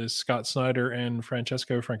 It is Scott Snyder and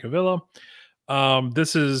Francesco Francavilla.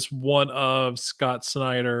 This is one of Scott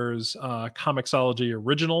Snyder's Comixology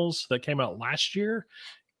originals that came out last year.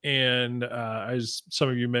 And as some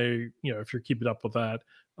of you may, if you're keeping up with that,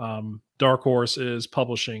 Dark Horse is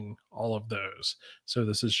publishing all of those. So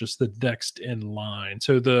this is just the next in line.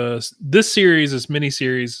 So this series, this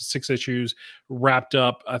mini-series, 6 issues, wrapped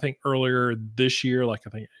up, I think, earlier this year, like I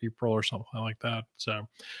think April or something like that. So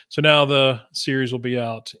now the series will be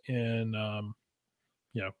out in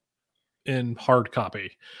in hard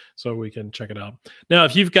copy, so we can check it out. Now,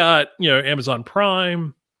 if you've got Amazon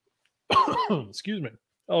Prime, excuse me, it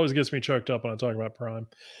always gets me choked up when I talk about Prime.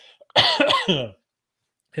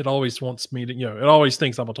 It always wants me to, it always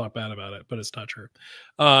thinks I'm gonna talk bad about it, but it's not true.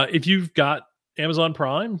 If you've got Amazon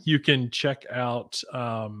Prime, you can check out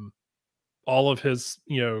all of his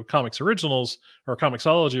comics originals or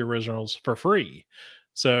Comixology originals for free.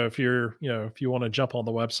 So if you're if you want to jump on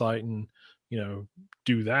the website and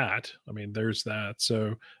do that, I mean, there's that.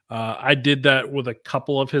 So I did that with a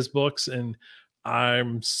couple of his books, and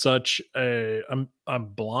I'm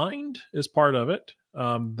blind is part of it.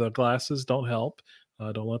 The glasses don't help.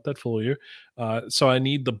 Don't let that fool you. So I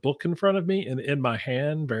need the book in front of me and in my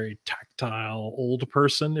hand, very tactile, old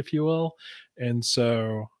person, if you will. And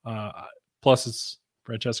so, plus it's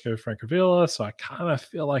Francesco Francavilla, so I kind of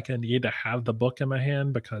feel like I need to have the book in my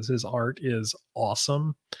hand because his art is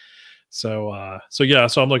awesome. So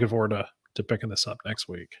I'm looking forward to picking this up next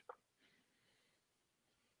week.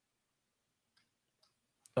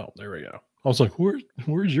 Oh, there we go. I was like,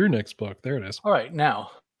 where's your next book? There it is. All right, now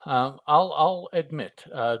I'll admit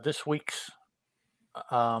this week's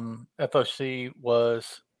FOC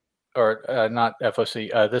was, or not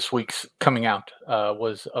FOC. This week's coming out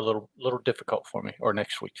was a little difficult for me, or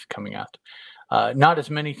next week's coming out. Not as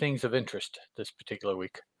many things of interest this particular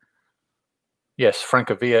week. Yes,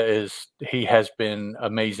 Francavilla he has been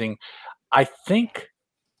amazing. I think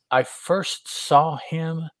I first saw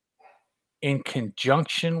him in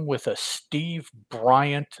conjunction with a Steve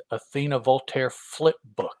Bryant, Athena Voltaire flip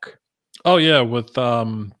book. Oh yeah, with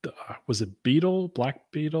was it Beetle, Black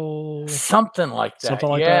Beetle, Something like something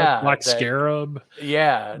that. like that, Yeah, Black Scarab.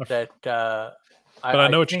 yeah, I f- that But I I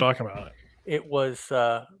know what you're think talking about. it was.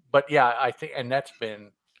 But yeah, I think, and that's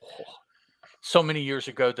been so many years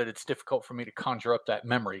ago that it's difficult for me to conjure up that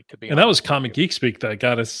memory. To be And that was honest with Comic you. Geek speak that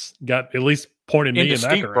got at least pointed me Into in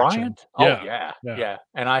that Steve direction. Bryant? Oh Yeah, yeah, yeah, yeah.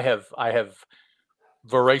 And I have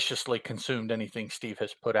voraciously consumed anything Steve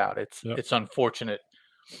has put out. yep. It's unfortunate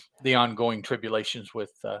the ongoing tribulations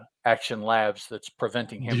with Action Labs that's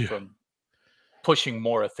preventing him Yeah. from pushing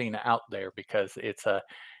more Athena out there because it's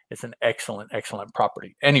an excellent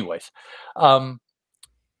property. Anyways, um,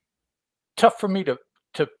 tough for me to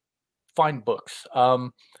find books.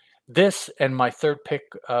 This and my third pick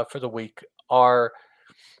for the week are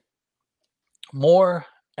more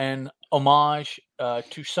an homage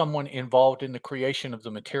to someone involved in the creation of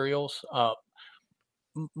the materials,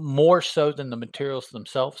 more so than the materials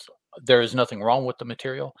themselves. There is nothing wrong with the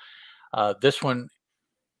material. This one,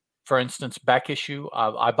 for instance, back issue,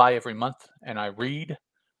 I buy every month and I read.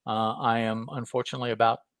 I am unfortunately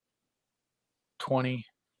about 20,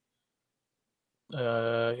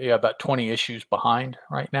 yeah, about 20 issues behind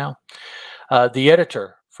right now. The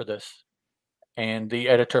editor for this and the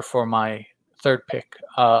editor for my third pick,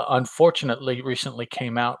 unfortunately, recently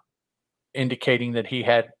came out indicating that he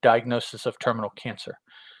had diagnosis of terminal cancer.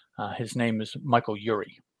 His name is Michael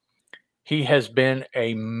Urey. He has been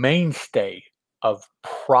a mainstay of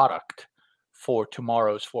product for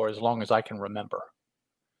Tomorrow's for as long as I can remember.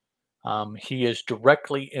 He is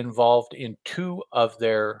directly involved in two of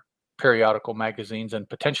their periodical magazines and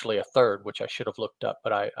potentially a third, which I should have looked up,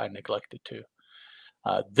 but I neglected to.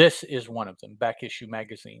 This is one of them, Back Issue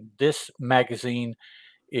Magazine. This magazine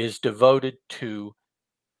is devoted to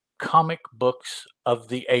comic books of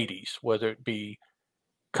the 80s, whether it be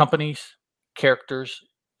companies, characters,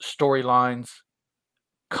 storylines,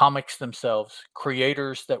 comics themselves,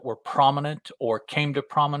 creators that were prominent or came to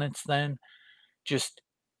prominence then, just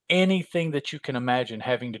anything that you can imagine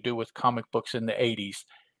having to do with comic books in the 80s.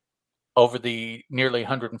 Over the nearly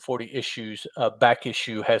 140 issues, back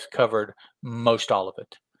issue has covered most all of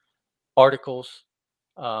it. Articles,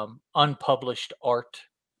 unpublished art,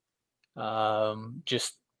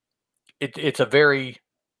 just it's a very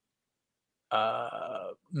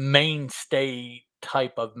mainstay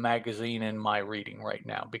type of magazine in my reading right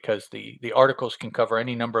now because the articles can cover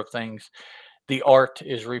any number of things. The art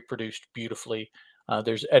is reproduced beautifully.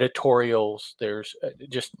 There's editorials. There's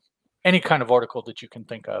just any kind of article that you can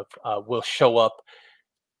think of will show up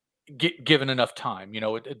given enough time.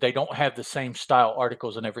 They don't have the same style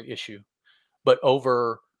articles in every issue, but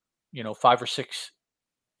over 5 or 6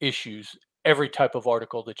 issues, every type of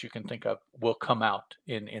article that you can think of will come out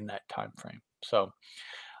in that time frame. So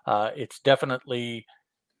it's definitely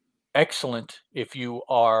excellent if you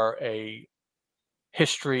are a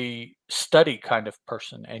history study kind of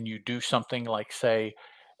person and you do something like, say,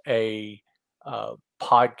 a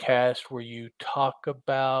podcast where you talk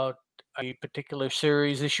about a particular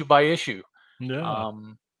series issue by issue. Yeah,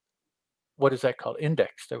 Um, what is that called?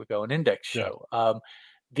 Index. There we go, an index yeah. show.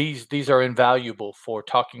 These are invaluable for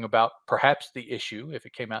talking about perhaps the issue if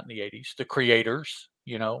it came out in the 80s, the creators,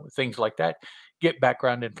 things like that. Get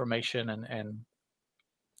background information and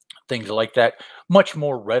things like that much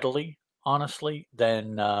more readily, honestly,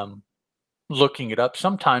 than looking it up.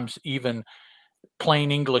 Sometimes even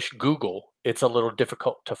plain English Google, it's a little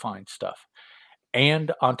difficult to find stuff.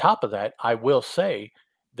 And on top of that, I will say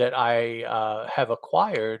that I have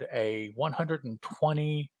acquired a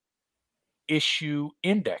 120 issue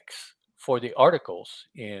index for the articles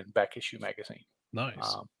in Back Issue Magazine. Nice.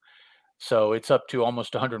 Um, so it's up to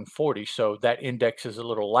almost 140. So that index is a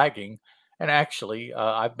little lagging. And actually,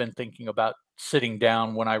 I've been thinking about sitting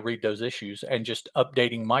down when I read those issues and just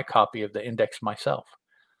updating my copy of the index myself.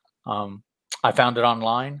 I found it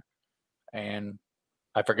online, and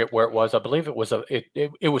I forget where it was. I believe it was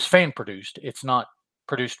it was fan produced. It's not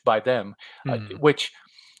produced by them, Mhm. which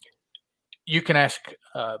you can ask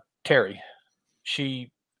Terry.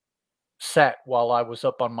 She sat while I was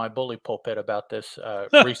up on my bully pulpit about this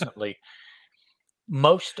recently.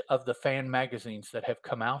 Most of the fan magazines that have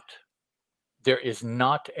come out, there is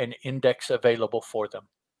not an index available for them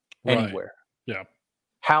Right. anywhere. Yeah.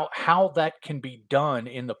 How that can be done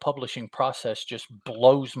in the publishing process just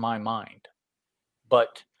blows my mind.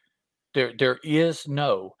 But there is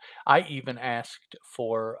no. I even asked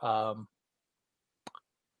for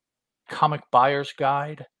comic buyer's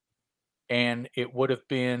guide, and it would have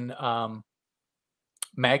been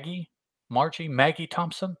Maggie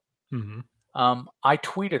Thompson. Mhm. I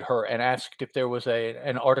tweeted her and asked if there was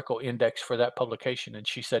an article index for that publication, and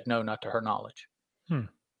she said no, not to her knowledge. Hmm.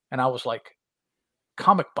 And I was like,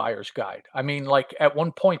 Comic Buyer's Guide. I mean, like at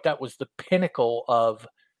one point that was the pinnacle of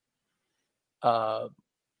uh,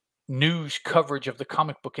 news coverage of the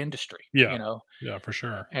comic book industry. Yeah. You know, Yeah, for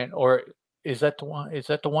sure. and or is that the one? Is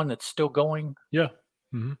that the one that's still going? Yeah.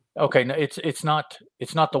 Hmm. Okay, no, it's not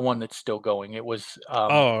the one that's still going. It was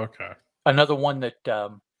Oh, okay. another one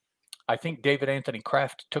that I think David Anthony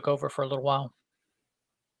Kraft took over for a little while.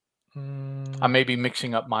 I may be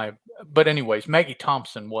mixing up but anyways, Maggie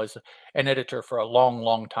Thompson was an editor for a long,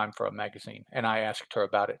 long time for a magazine, and I asked her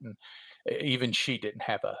about it, and even she didn't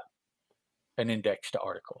have an index to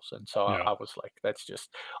articles, and so Yeah. I was like, that's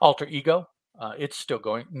just alter ego. It's still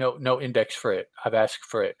going. No index for it. I've asked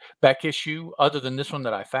for it. Back issue, other than this one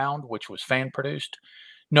that I found, which was fan produced,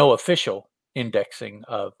 no official indexing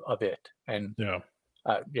of it. And Yeah.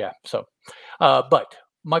 yeah, so but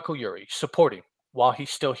Michael Urey, support him while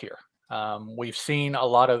he's still here. We've seen a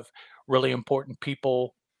lot of really important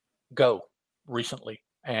people go recently,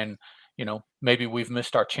 and maybe we've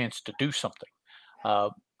missed our chance to do something.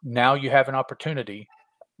 Now you have an opportunity,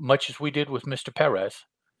 much as we did with Mr. Perez.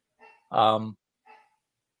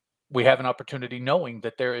 We have an opportunity knowing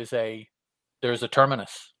that there's a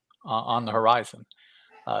terminus on the horizon.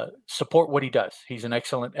 Support what he does. He's an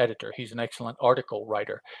excellent editor. He's an excellent article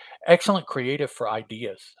writer, excellent creative for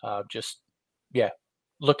ideas. Yeah,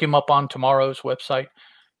 look him up on tomorrow's website.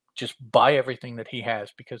 Just buy everything that he has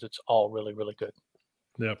because it's all really, really good.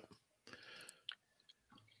 Yep.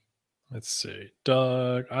 Let's see.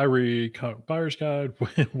 Doug, I read Comic Buyer's Guide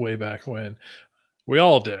way back when. We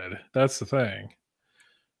all did. That's the thing.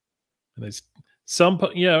 And there's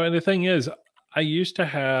and the thing is, I used to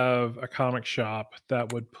have a comic shop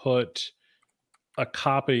that would put a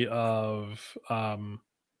copy of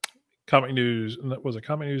Comic News. Was it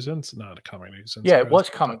Comic News? Not a Comic News. Yeah, it was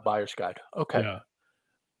Comic Buyer's Guide. Okay. Yeah.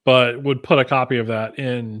 But would put a copy of that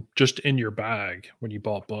in your bag when you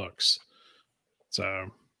bought books. So.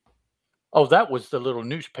 Oh, that was the little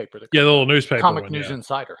newspaper. The little newspaper. Comic News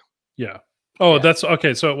Insider. Yeah. Oh, that's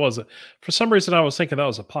okay. So it was. For some reason, I was thinking that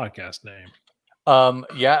was a podcast name.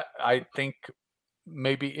 Yeah, I think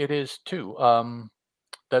maybe it is too.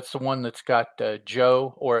 That's the one that's got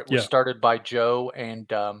Joe, or it was started by Joe and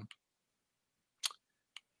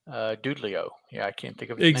Doodleo. Yeah, I can't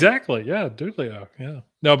think of his name. Exactly. Yeah, Doodleo. Yeah.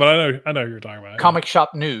 No, but I know who you're talking about. Comic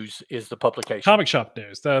Shop News is the publication. Comic Shop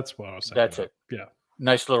News. That's what I was saying. That's it. Yeah.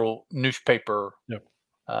 Nice little newspaper. Yep.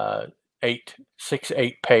 8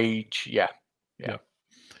 page. Yeah.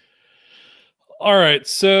 All right.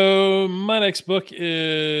 So my next book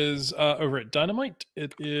is over at Dynamite.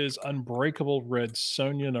 It is Unbreakable Red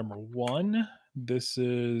Sonja #1. This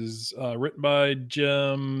is written by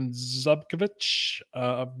Jim Zubkovich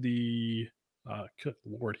of the. Good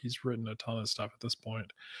Lord, he's written a ton of stuff at this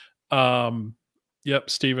point. Yep,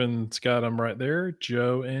 Steven's got them right there.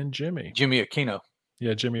 Joe and Jimmy. Jimmy Aquino.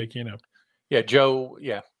 Yeah, Jimmy Aquino. Yeah, Joe.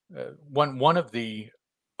 Yeah, one of the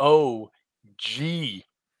OG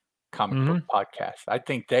comic book podcasts. I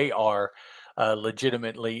think they are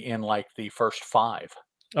legitimately in like the first 5.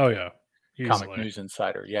 Oh yeah, easily. Comic News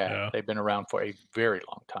Insider. Yeah, they've been around for a very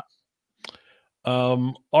long time.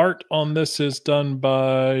 Art on this is done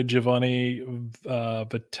by Giovanni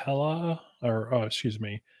Vitella,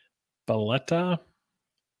 Valletta,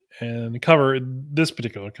 and this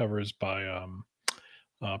particular cover is by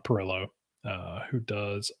Perillo, who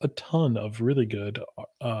does a ton of really good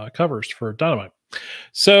covers for Dynamite.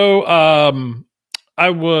 So I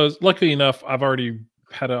was lucky enough, I've already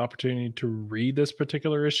had an opportunity to read this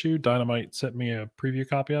particular issue. Dynamite sent me a preview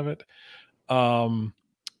copy of it.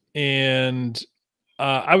 And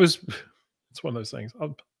it's one of those things.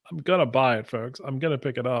 I'm gonna buy it, folks. I'm gonna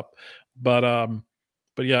pick it up. But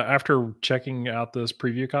yeah, after checking out this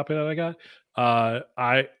preview copy that I got,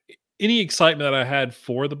 any excitement that I had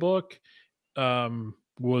for the book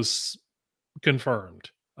was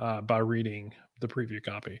confirmed by reading the preview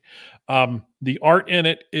copy. The art in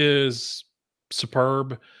it is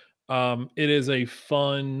superb. It is a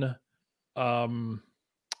fun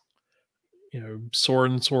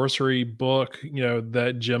sword and sorcery book,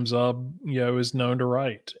 that Jim Zub, is known to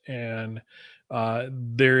write. And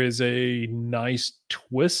there is a nice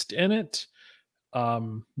twist in it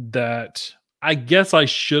that I guess I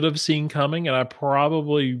should have seen coming, and I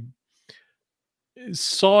probably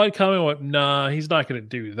saw it coming and went, nah, he's not going to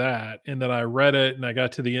do that. And then I read it and I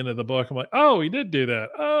got to the end of the book. I'm like, oh, he did do that.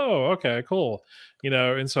 Oh, okay, cool.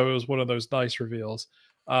 And so it was one of those nice reveals.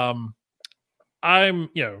 I'm,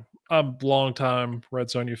 I'm a long time Red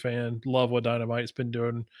Sonja fan. Love what Dynamite's been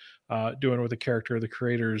doing with the character, the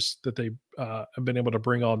creators that they have been able to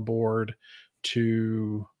bring on board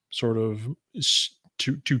to sort of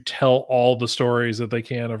to tell all the stories that they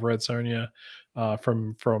can of Red Sonja,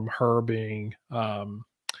 from her being a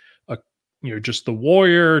just the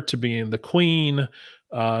warrior to being the queen,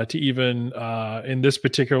 to even in this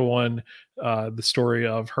particular one, the story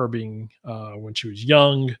of her being when she was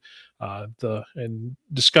young, the and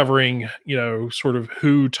discovering sort of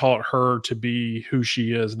who taught her to be who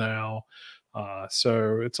she is now.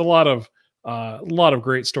 So it's a lot of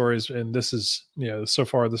great stories, and this is so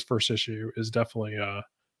far this first issue is definitely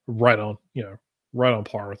right on right on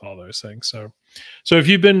par with all those things. So if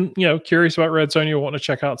you've been curious about Red Sonja, want to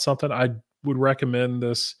check out something, I would recommend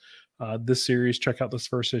this series. Check out this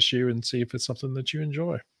first issue and see if it's something that you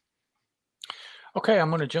enjoy. Okay, I'm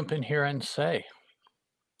going to jump in here and say,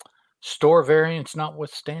 store variants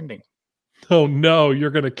notwithstanding, Oh no, you're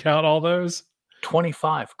going to count all those?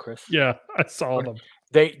 25, Chris. Yeah, I saw them.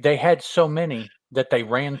 They had so many that they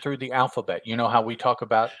ran through the alphabet. You know how we talk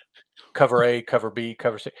about cover A, cover B,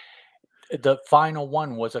 cover C. The final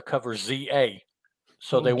one was a cover ZA.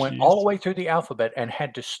 So Oh they went all the geez. way through the alphabet and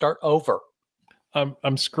had to start over, I'm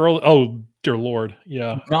scrolling. Oh dear Lord.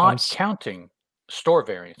 Yeah. not counting store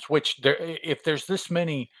variants, which if there's this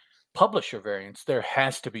many publisher variants, there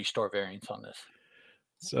has to be store variants on this.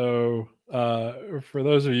 So for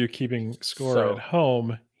those of you keeping score at So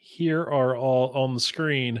home, here are all on the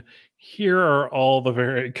screen. Here are all the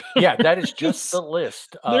variant yeah, that is just covers. the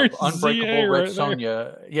list of There's ZA Unbreakable Red right there.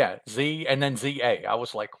 Sonja. Yeah, Z and then ZA. I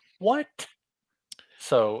was like, what?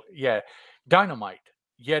 So yeah, Dynamite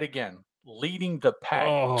yet again leading the pack,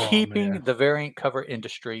 Oh keeping man. the variant cover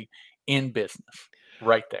industry in business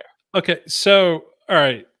right there. Okay, so all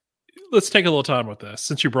right, let's take a little time with this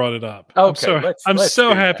since you brought it up. Okay, I'm let's so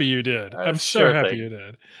do happy that. you did. I'm so Sure happy thing. you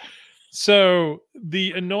did. So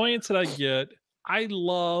the annoyance that I get, I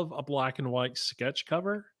love a black and white sketch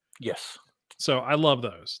cover. Yes. So I love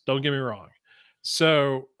those. Don't get me wrong.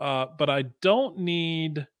 So but I don't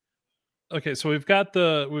need okay, so we've got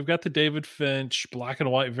the David Finch black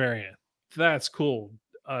and white variant. That's cool.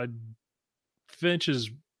 Finch is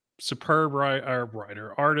superb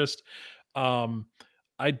writer, artist. Um,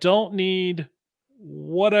 I don't need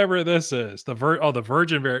whatever this is. The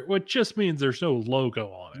Virgin variant, which just means there's no logo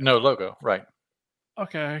on No it. logo, right.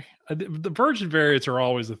 Okay. The Virgin variants are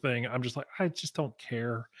always the thing. I'm just like, I just don't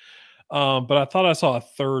care. But I thought I saw a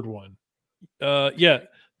third one. Yeah,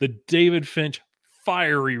 the David Finch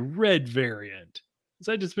fiery red variant. Does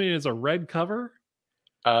that just mean it's a red cover?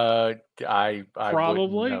 Uh, I wouldn't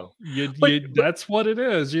Probably. know. But You but that's what it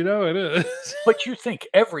is. It is. but you think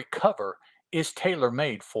every cover is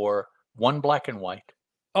tailor-made for one black and white,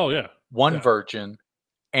 Oh yeah. one Yeah. virgin,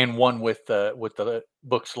 and one with the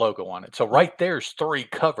book's logo on it. So Yep. right there's 3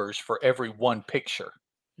 covers for every one picture.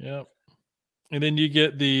 Yep. And then you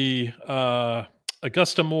get the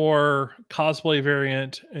Augusta Moore cosplay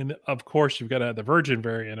variant, and of course you've got to have the Virgin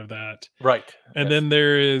variant of that. Right. And That's then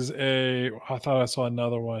there is I thought I saw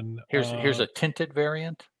another one. here's a tinted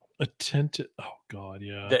variant. A tinted. Oh God,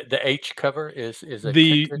 yeah. The H cover is a tinted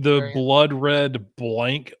The variant. blood red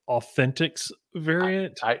blank authentics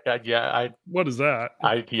variant. Yeah, What is that?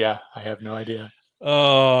 I have no idea.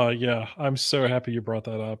 Oh yeah, I'm so happy you brought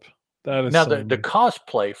that up. That is Now the some.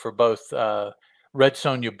 cosplay for both, Red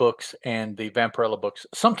Sonja books and the Vampirella books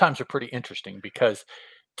sometimes are pretty interesting because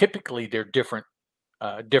typically they're different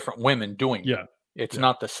women doing Yeah, them. It's yeah,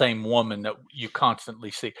 not the same woman that you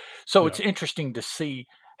constantly see. So yeah. it's interesting to see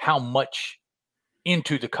how much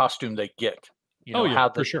into the costume they get. You Oh know, yeah, how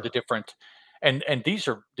for the sure. different and these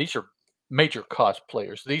are major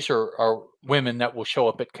cosplayers. These are women that will show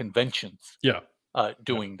up at conventions Yeah, yeah,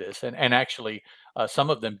 doing this, and actually, some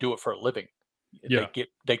of them do it for a living. yeah.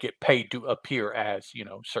 They get paid to appear as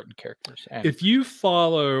certain characters, and If you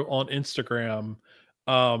follow on Instagram,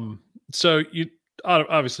 um, so you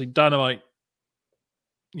obviously Dynamite,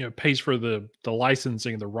 pays for the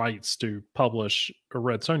licensing, the rights to publish a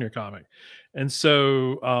Red Sonja comic, and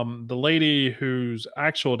so the lady whose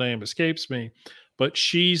actual name escapes me, but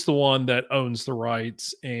she's the one that owns the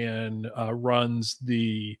rights and runs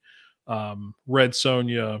the Red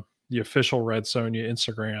Sonja, the official Red Sonja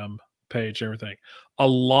Instagram page and everything. A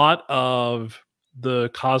lot of the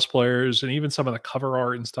cosplayers and even some of the cover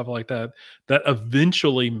art and stuff like that that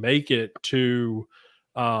eventually make it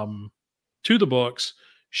um to the books,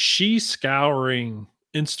 she's scouring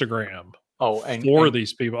Instagram oh, for and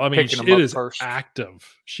these people. I mean, picking them it up is first. active.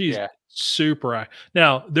 She's Yeah. super active.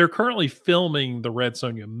 Now, they're currently filming the Red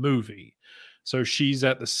Sonja movie. So she's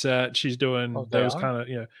at the set. She's doing Oh, they those are? kind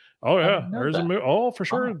of, Oh I yeah, didn't know there's a that. movie. Oh, for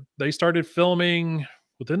sure. They started filming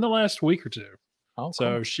within the last week or two. Oh, cool.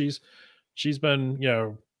 So she's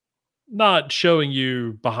been, not showing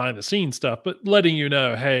you behind the scenes stuff, but letting you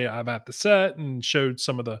know, hey, I'm at the set, and showed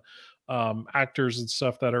some of the actors and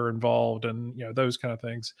stuff that are involved, and those kind of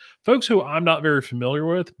things. Folks who I'm not very familiar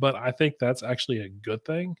with, but I think that's actually a good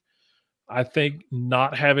thing. I think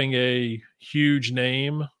not having a huge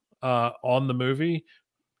name on the movie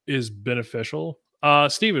is beneficial.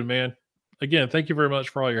 Steven, man, again, thank you very much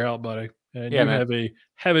for all your help, buddy. And Yeah, you man.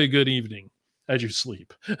 have a good evening as you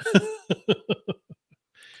sleep.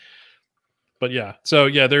 But yeah, so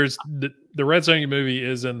yeah, there's the Red Sonja movie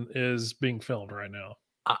is being filmed right now.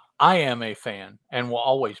 I am a fan and will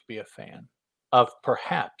always be a fan of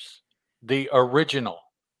perhaps the original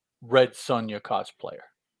Red Sonja cosplayer,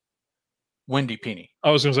 Wendy Pini.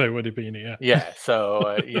 I was going to say Wendy Pini, yeah. Yeah,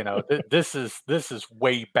 so this is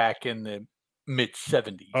way back in the mid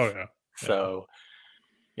 '70s. Oh yeah. So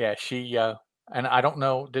yeah, she and I don't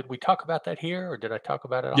know, did we talk about that here or did I talk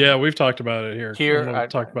about it on Yeah, we've talked about it here. here? And I we've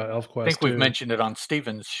talked about ElfQuest think we've too. mentioned it on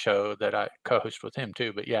Steven's show that I co-host with him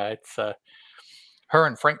too. But yeah, it's her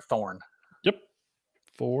and Frank Thorne. Yep,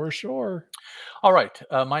 for sure. All right,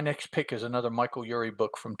 my next pick is another Michael Urie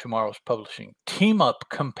book from Tomorrow's Publishing, Team Up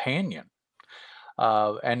Companion.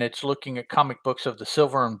 And it's looking at comic books of the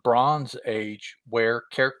Silver and Bronze Age where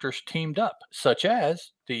characters teamed up, such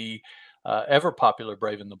as the ever popular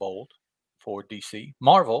Brave and the Bold for DC.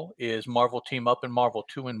 Marvel is Marvel Team Up and Marvel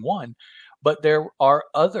 2-in-1, but there are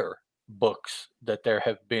other books that there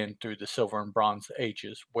have been through the Silver and Bronze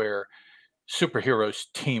Ages where superheroes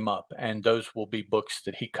team up, and those will be books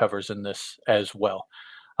that he covers in this as well.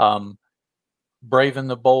 Brave and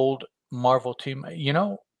the Bold, Marvel Team,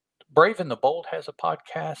 Brave and the Bold has a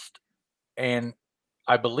podcast, and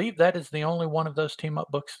I believe that is the only one of those team up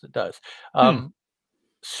books that does.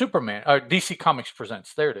 Superman, DC Comics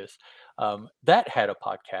Presents, there it is. That had a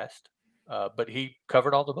podcast, but he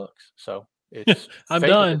covered all the books, so it's I'm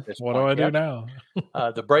faded done. at this What point. do I do Yep. now?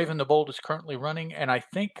 The Brave and the Bold is currently running, and I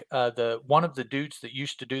think the one of the dudes that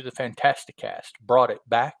used to do the Fantasticast brought it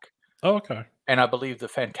back. Oh, okay. And I believe the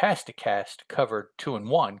Fantasticast covered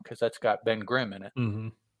 2-in-1 because that's got Ben Grimm in it. Mm-hmm.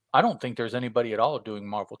 I don't think there's anybody at all doing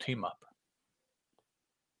Marvel Team Up.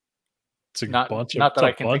 It's a Not bunch that I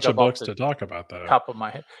of can think bunch of of off books the to talk about, though. top of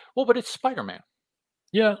my head. Well, but it's Spider-Man.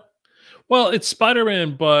 Yeah. Well, it's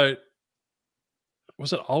Spider-Man, but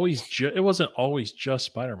was it always? It wasn't always just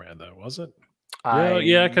Spider-Man, though, was it?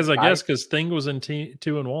 Yeah, because I guess because Thing was in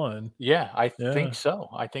 2-in-1. Yeah, I think so.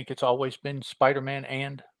 I think it's always been Spider-Man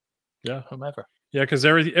and whomever. Yeah, because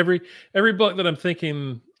every book that I'm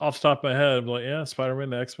thinking off the top of my head, I'm like, yeah, Spider-Man,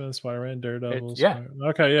 the X-Men, Spider-Man, Daredevil.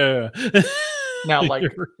 Okay, yeah. Now, like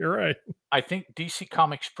you're right. I think DC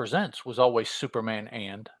Comics Presents was always Superman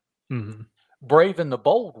and Mm-hmm. Brave and the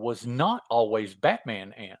Bold was not always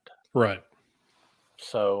Batman and Right.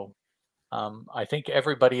 So I think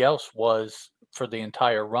everybody else was for the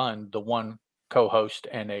entire run the one co-host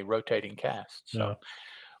and a rotating cast. So,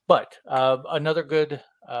 but another good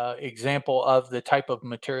example of the type of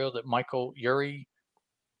material that Michael Urie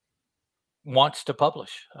wants to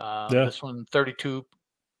publish. This one, $32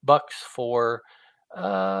 for.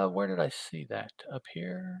 Where did I see that? Up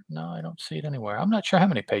here? No, I don't see it anywhere. I'm not sure how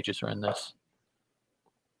many pages are in this.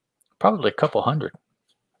 Probably a couple hundred.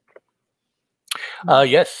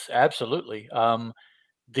 Yes, absolutely. The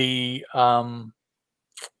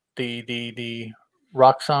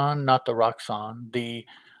Roxxon, not the Roxxon, the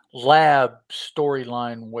lab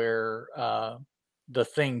storyline where the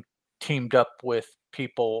Thing teamed up with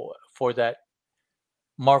people for that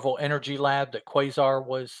Marvel Energy Lab that Quasar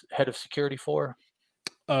was head of security for.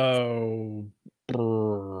 Oh,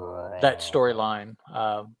 that storyline.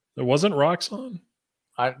 It wasn't Roxxon?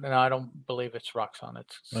 I don't believe it's Roxxon.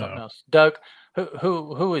 It's something else. Doug,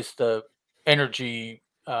 who is the energy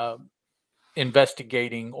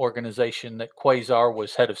investigating organization that Quasar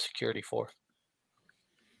was head of security for?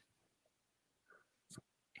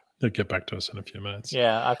 They'll get back to us in a few minutes.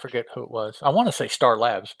 Yeah, I forget who it was. I want to say Star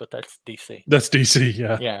Labs, but that's DC. That's DC,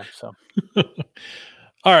 yeah. Yeah, so.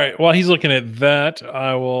 All right. While he's looking at that,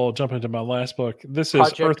 I will jump into my last book. This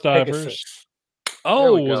is Earth Divers. Pegasus.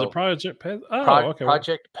 Oh, was it Project Pegasus? Oh, okay.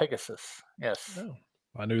 Project Pegasus. Yes. Oh,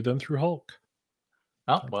 I knew them through Hulk.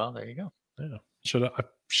 Oh, well, there you go. Yeah. I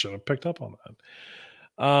should have picked up on that.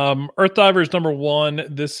 Earth Divers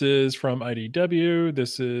 #1. This is from IDW.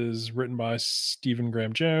 This is written by Stephen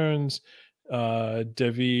Graham Jones,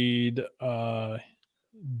 David Gianfelice.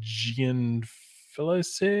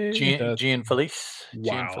 Gianfelice.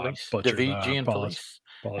 Wow, David Gianfelice.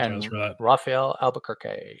 Apologize for that. Raphael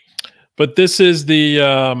Albuquerque. But this is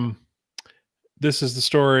the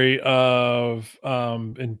story of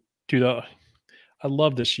in 2000. I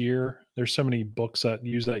love this year. There's so many books that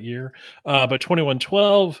use that year. But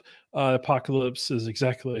 2112, apocalypse is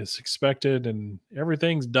exactly as expected, and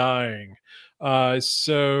everything's dying.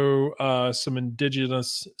 So some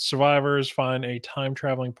indigenous survivors find a time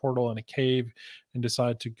traveling portal in a cave and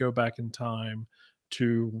decide to go back in time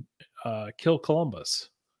to kill Columbus.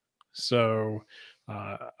 So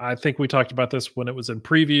I think we talked about this when it was in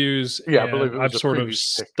previews. Yeah, I believe it was I've sort of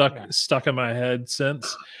stuck in my head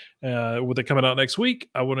since. With it coming out next week,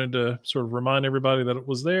 I wanted to sort of remind everybody that it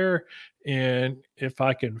was there. And if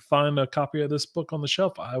I can find a copy of this book on the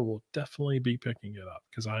shelf, I will definitely be picking it up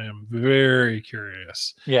because I am very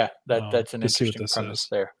curious. Yeah, that's an interesting premise is.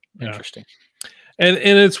 There. Yeah. Interesting. And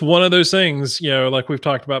it's one of those things, like we've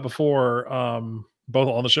talked about before, both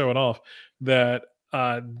on the show and off, that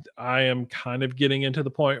I am kind of getting into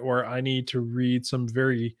the point where I need to read some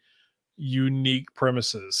very unique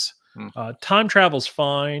premises. Time travel's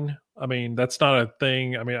fine. I mean, that's not a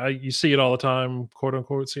thing. I mean, you see it all the time, quote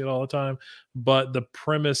unquote, see it all the time. But the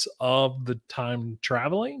premise of the time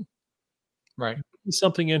traveling, right, is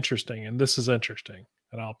something interesting, and this is interesting,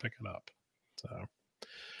 and I'll pick it up. So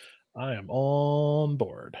I am on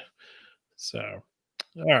board. So,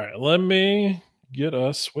 all right, let me get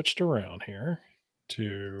us switched around here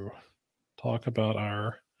to talk about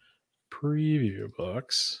our preview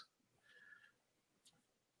books.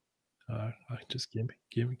 Just give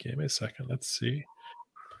me a second. Let's see.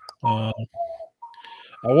 I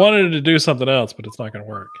wanted to do something else, but it's not going to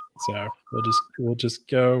work. So we'll just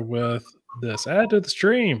go with this. Add to the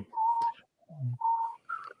stream.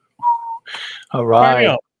 All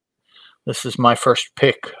right. This is my first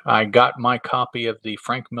pick. I got my copy of the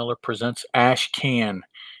Frank Miller Presents Ash Can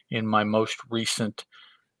in my most recent,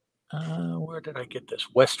 where did I get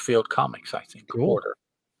this? Westfield Comics, I think, order.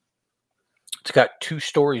 It's got 2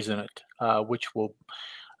 stories in it, which will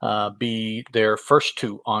be their first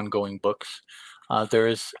 2 ongoing books. There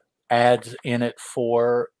is ads in it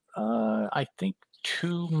for, I think,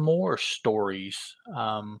 2 more stories,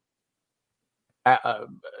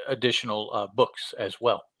 additional books as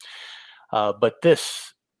well. But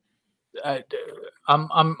this,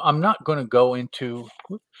 I'm not going to go into.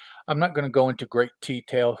 I'm not going to go into great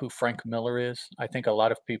detail who Frank Miller is. I think a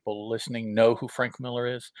lot of people listening know who Frank Miller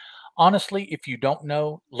is. Honestly, if you don't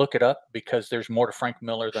know, look it up because there's more to Frank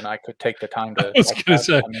Miller than I could take the time to. I was going to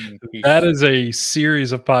say, that is a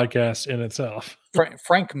series of podcasts in itself.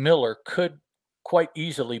 Frank Miller could quite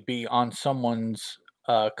easily be on someone's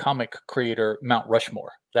comic creator Mount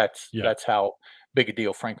Rushmore. That's how big a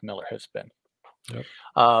deal Frank Miller has been. Yep.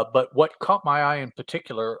 But what caught my eye in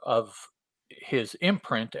particular of his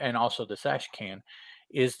imprint and also this Ash Can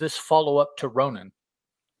is this follow-up to Ronin,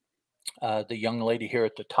 the young lady here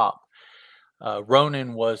at the top.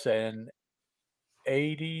 Ronin was an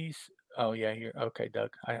 80s. Oh yeah, here. Okay, Doug.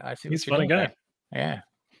 I see. He's a funny guy. Yeah.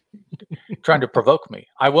 Trying to provoke me.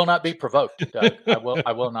 I will not be provoked, Doug. I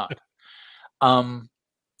will not. One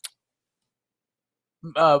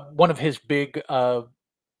of his big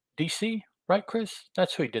DC, right, Chris?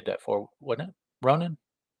 That's who he did that for, wasn't it? Ronin?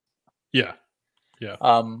 Yeah.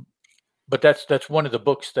 But that's one of the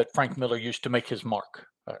books that Frank Miller used to make his mark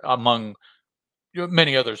among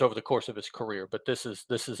many others over the course of his career. But this is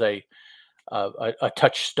a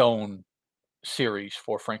touchstone series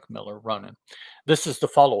for Frank Miller, Ronin. This is the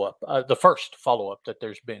follow-up, the first follow-up that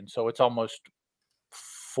there's been. So it's almost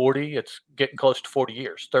 40. It's getting close to 40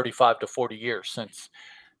 years, 35 to 40 years since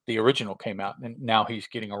the original came out, and now he's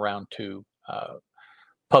getting around to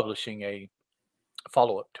publishing a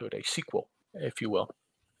follow-up to it, a sequel, if you will.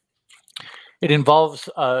 It involves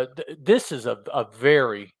this is a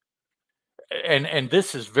very and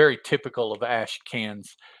this is very typical of Ash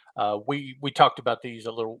Cans. We talked about these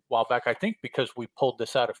a little while back, I think, because we pulled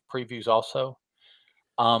this out of previews also.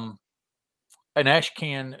 An Ash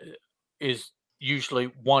Can is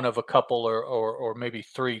usually one of a couple or maybe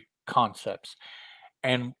 3 concepts,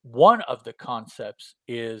 and one of the concepts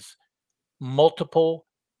is multiple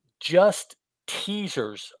just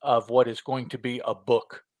teasers of what is going to be a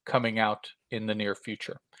book coming out in the near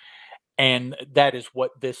future. And that is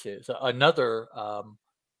what this is. Another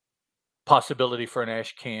possibility for an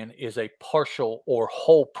Ash Can is a partial or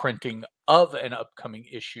whole printing of an upcoming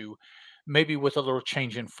issue, maybe with a little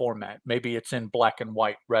change in format. Maybe it's in black and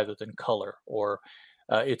white rather than color, or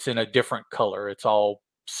it's in a different color. It's all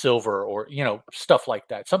silver, or stuff like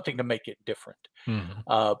that, something to make it different.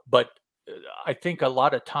 Mm-hmm. But I think a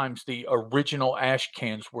lot of times the original ash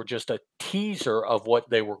cans were just a teaser of what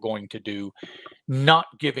they were going to do, not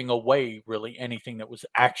giving away really anything that was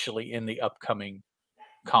actually in the upcoming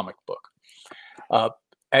comic book.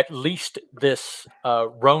 At least this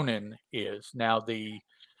Ronin is. Now the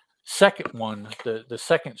second one, the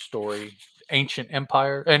second story, Ancient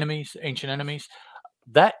Enemies,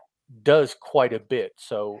 that does quite a bit.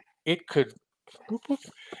 So it could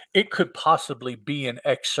possibly be an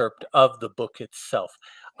excerpt of the book itself.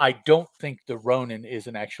 I don't think the Ronin is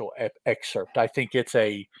an actual excerpt. I think it's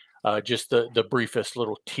a just the briefest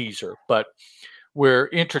little teaser. But we're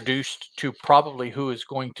introduced to probably who is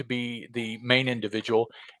going to be the main individual,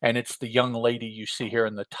 and it's the young lady you see here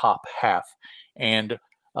in the top half, and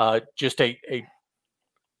just a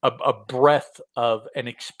breath of an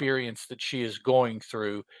experience that she is going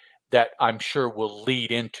through that I'm sure will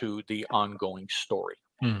lead into the ongoing story.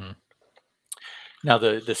 Mhm. Now,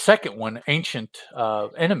 the second one, Ancient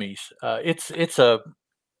Enemies, it's a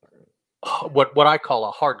what I call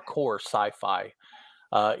a hardcore sci-fi.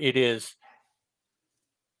 It is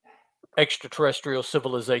extraterrestrial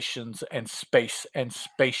civilizations and space and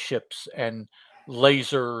spaceships and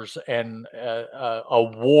lasers and a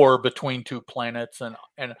war between two planets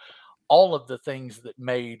and all of the things that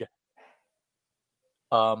made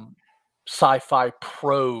um, sci-fi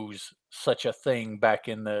prose such a thing back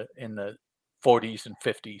in the 40s and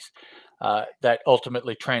 50s, that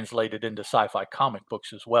ultimately translated into sci-fi comic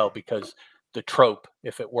books as well, because the trope,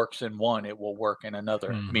 if it works in one, it will work in another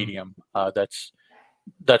Mhm. medium.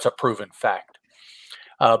 That's a proven fact.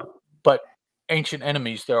 Uh, but Ancient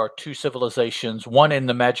Enemies, there are two civilizations, one in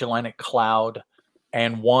the Magellanic Cloud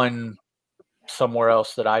and one somewhere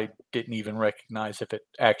else that I didn't even recognize if it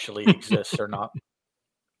actually exists or not.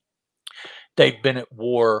 They've been at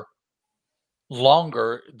war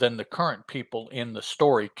longer than the current people in the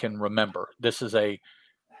story can remember. This is a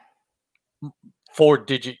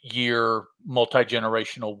 4-digit year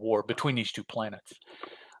multi-generational war between these two planets.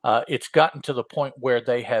 It's gotten to the point where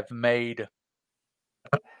they have made,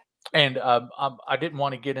 and I didn't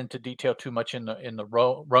want to get into detail too much in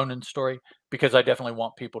the Ronin story, because I definitely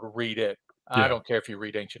want people to read it. I Yeah. don't care if you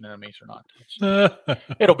read Ancient Enemies or not.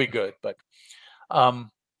 It'll be good, but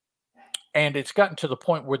um, and it's gotten to the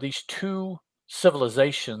point where these two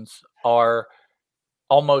civilizations are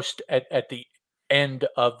almost at the end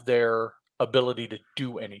of their ability to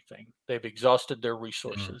do anything. They've exhausted their Mhm.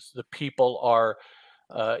 resources. The people are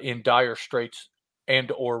in dire straits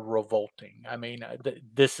and or revolting. I mean,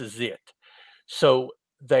 this is it. So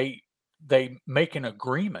they make an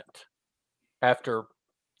agreement after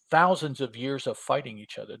thousands of years of fighting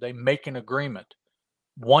each other. They make an agreement.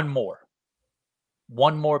 One more,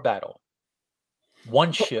 one more battle,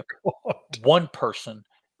 one ship, one person.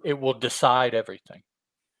 It will decide everything.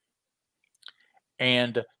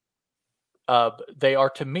 And they are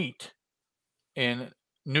to meet in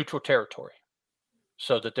neutral territory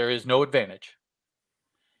so that there is no advantage.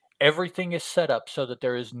 Everything is set up so that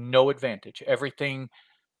there is no advantage. Everything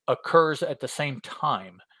occurs at the same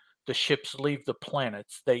time. The ships leave the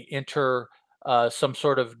planets. They enter some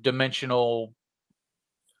sort of dimensional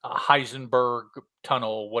Heisenberg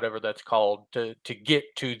tunnel, whatever that's called, to get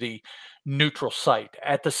to the neutral site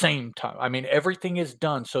at the same time. I mean, everything is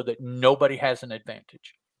done so that nobody has an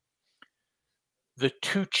advantage. The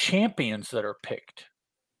two champions that are picked,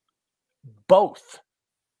 both,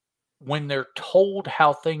 when they're told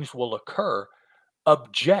how things will occur,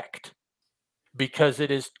 object, because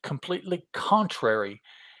it is completely contrary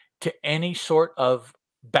to any sort of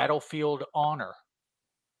battlefield honor.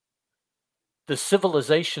 The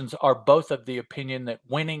civilizations are both of the opinion that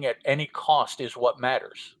winning at any cost is what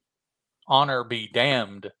matters. Honor be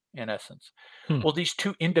damned, in essence. Hmm. Well, these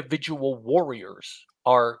two individual warriors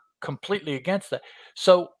are completely against that.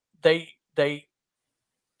 So they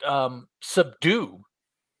subdue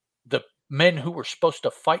the men who were supposed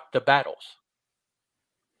to fight the battles.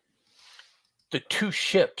 The two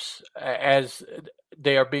ships, as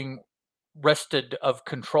they are being wrested of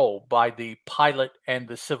control by the pilot and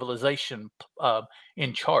the civilization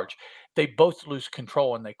in charge, they both lose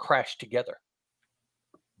control and they crash together.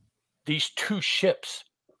 These two ships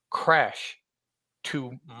crash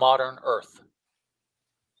to modern Earth.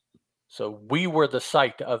 So we were the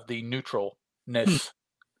site of the Hmm. neutralness.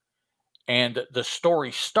 And the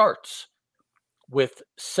story starts with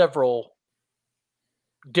several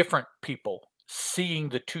different people seeing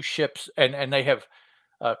the two ships, and they have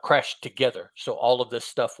crashed together. So all of this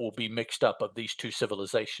stuff will be mixed up of these two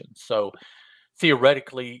civilizations. So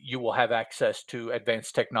theoretically, you will have access to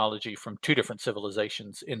advanced technology from two different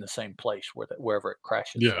civilizations in the same place, wherever it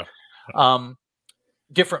crashes. Yeah. Um,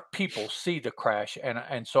 different people see the crash,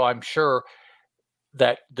 and so I'm sure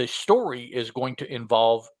that the story is going to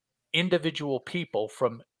involve individual people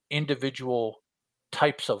from individual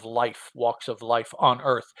types of life, walks of life on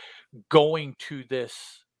Earth, going to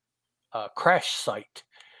this crash site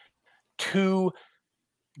to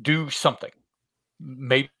do something.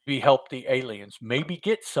 Maybe help the aliens, maybe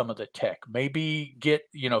get some of the tech, maybe get,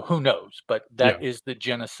 who knows? But Yeah. that is the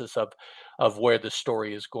genesis of where the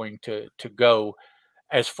story is going to go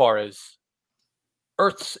as far as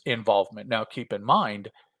Earth's involvement. Now, keep in mind,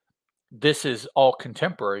 this is all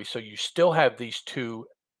contemporary, so you still have these two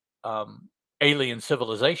um, alien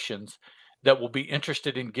civilizations that will be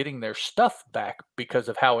interested in getting their stuff back because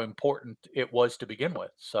of how important it was to begin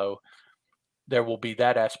with. So there will be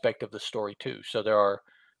that aspect of the story too. So there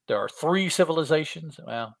are three civilizations.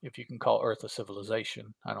 Well, if you can call Earth a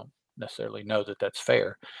civilization, I don't necessarily know that that's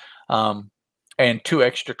fair. Um, and two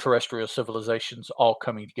extraterrestrial civilizations all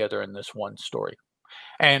coming together in this one story.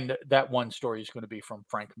 And that one story is going to be from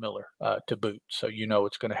Frank Miller to boot. So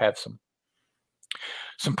it's going to have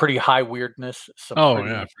some pretty high weirdness, some Oh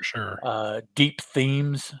yeah, pretty for sure. deep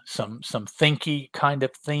themes, some thinky kind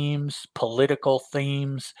of themes, political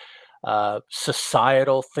themes,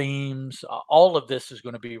 societal themes. All of this is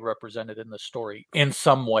going to be represented in the story in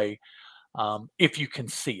some way. If you can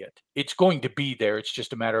see it, it's going to be there. It's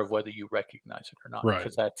just a matter of whether you recognize it or not, Right.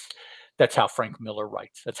 because that's how Frank Miller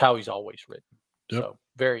writes. That's how he's always written. Yep. So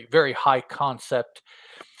very, very high concept,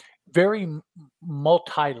 very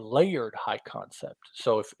multi-layered high concept.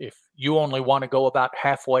 So if you only want to go about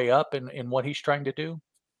halfway up in what he's trying to do,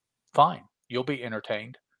 fine, you'll be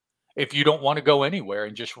entertained. If you don't want to go anywhere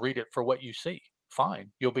and just read it for what you see,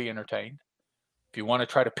 fine, you'll be entertained. If you want to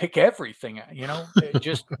try to pick everything,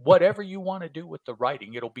 just whatever you want to do with the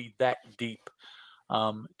writing, it'll be that deep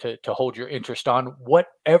to hold your interest on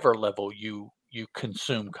whatever level you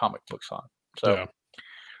consume comic books on. So Yeah.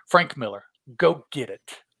 Frank Miller, go get it.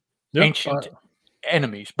 Yep. Ancient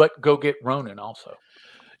Enemies, but go get Ronin also.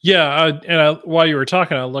 Yeah, while you were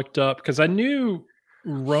talking, I looked up because I knew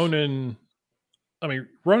Ronin. I mean,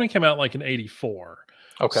 Ronin came out like in '84.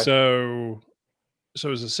 Okay. So it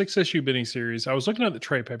was a 6-issue mini series. I was looking at the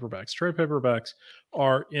trade paperbacks. Trade paperbacks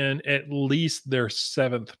are in at least their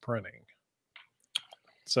 7th printing.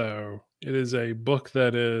 So it is a book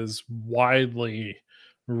that is widely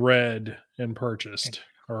read and purchased,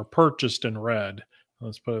 or purchased and read.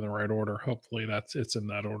 Let's put it in the right order. Hopefully it's in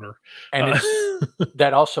that order. And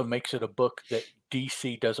that also makes it a book that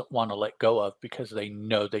DC doesn't want to let go of because they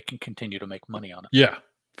know they can continue to make money on it. Yeah,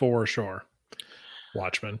 for sure.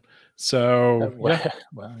 Watchmen. So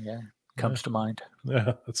Comes to mind.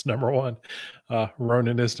 Yeah, that's number 1.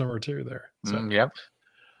 Ronin is number 2 there. So Yep.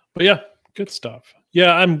 But yeah, good stuff.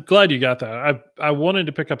 Yeah, I'm glad you got that. I wanted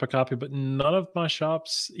to pick up a copy, but none of my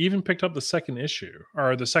shops even picked up the second issue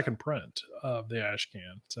or the second print of the Ash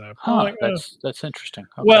Can. So that's interesting.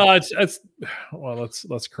 Okay. Well,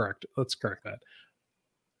 let's correct that.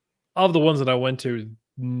 Of the ones that I went to,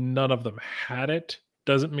 none of them had it.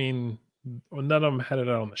 Doesn't mean none of them had it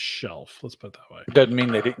out on the shelf. Let's put it that way. Doesn't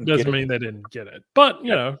mean they didn't. Doesn't mean they didn't get it. But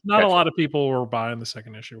not Gotcha. a lot of people were buying the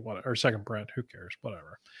second issue, or second print. Who cares?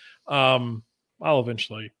 Whatever. I'll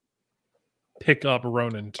eventually pick up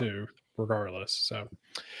Ronin too, regardless. So,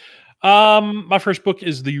 my first book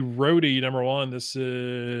is The Roadie, number 1. This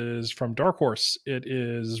is from Dark Horse. It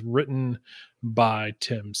is written by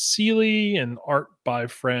Tim Seeley and art by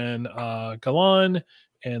Fran Galan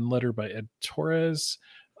and letter by Ed Torres.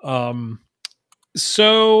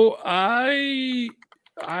 So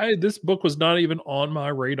this book was not even on my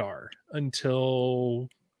radar until,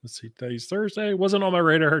 let's see, today's Thursday. It wasn't on my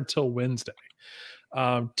radar until Wednesday.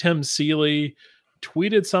 Tim Seeley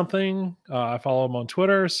tweeted something. I follow him on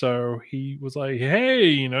Twitter. So he was like,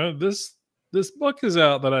 hey, this book is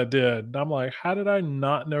out that I did. And I'm like, how did I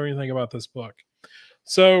not know anything about this book?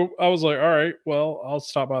 So I was like, all right, well, I'll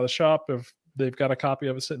stop by the shop. If they've got a copy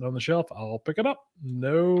of it sitting on the shelf, I'll pick it up.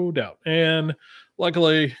 No doubt. And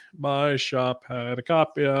luckily my shop had a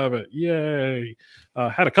copy of it. Yay.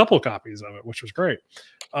 Had a couple of copies of it, which was great.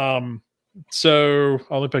 So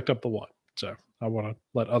I only picked up the one. So I want to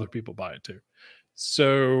let other people buy it too.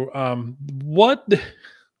 So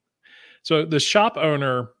so the shop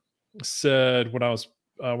owner said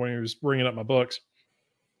when he was bringing up my books,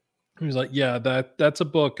 he was like, yeah, that's a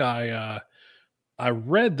book I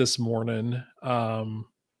read this morning,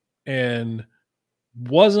 and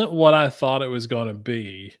wasn't what I thought it was going to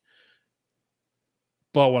be.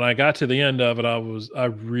 But when I got to the end of it, I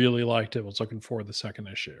really liked it. I was looking forward to the second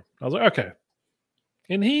issue. I was like, okay.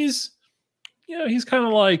 And he's kind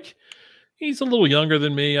of like, he's a little younger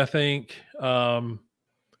than me, I think.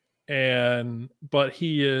 but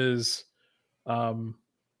he is, um,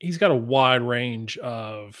 he's got a wide range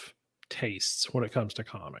of tastes when it comes to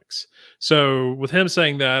comics. So with him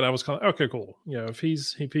saying that, I was kind of okay, cool. You know, if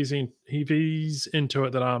he's into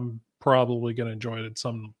it, then I'm probably going to enjoy it at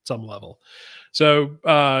some level. So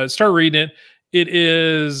start reading it. It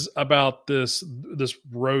is about this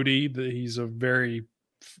roadie that he's a very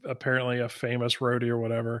apparently a famous roadie or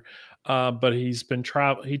whatever. But he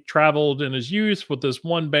traveled in his youth with this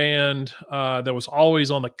one band that was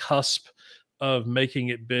always on the cusp of making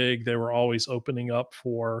it big. They were always opening up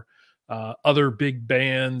for other big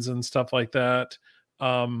bands and stuff like that.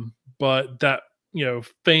 But that, you know,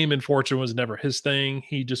 fame and fortune was never his thing.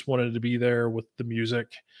 He just wanted to be there with the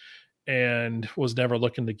music and was never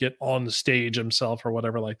looking to get on the stage himself or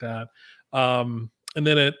whatever like that. And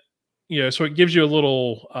then so it gives you a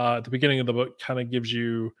little, at the beginning of the book, kind of gives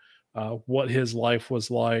you what his life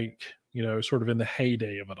was like, you know, sort of in the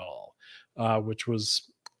heyday of it all, which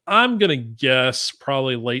was, I'm going to guess,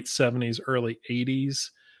 probably late 70s, early 80s.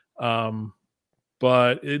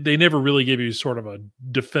 They never really give you sort of a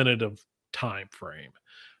definitive time frame,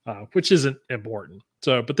 which isn't important.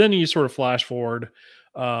 So, but then you sort of flash forward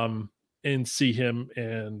and see him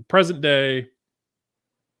in present day,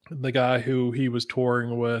 the guy who he was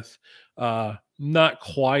touring with, not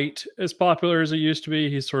quite as popular as he used to be.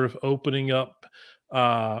 He's sort of opening up,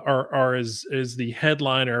 or is the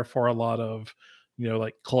headliner for a lot of, you know,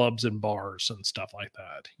 like clubs and bars and stuff like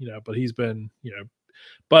that. You know, but he's been, you know,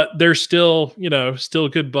 but they're still, you know, still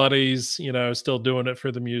good buddies. You know, still doing it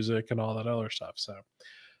for the music and all that other stuff. So,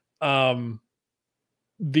 um,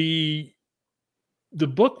 the the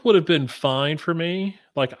book would have been fine for me.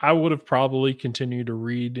 Like, I would have probably continued to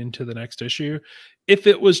read into the next issue if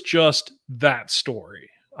it was just that story.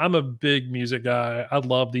 I'm a big music guy. I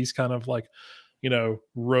love these kind of like, you know,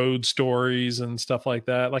 road stories and stuff like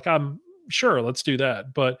that. Like, I'm sure, let's do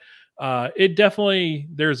that. But it definitely,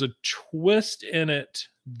 there's a twist in it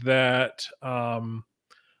that, I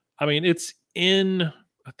mean,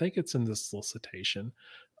 I think it's in the solicitation.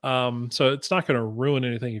 So it's not going to ruin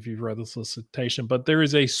anything if you've read the solicitation, but there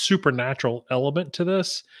is a supernatural element to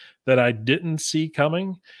this that I didn't see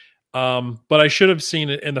coming. But I should have seen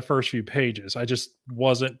it in the first few pages. I just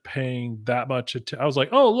wasn't paying that much attention. I was like,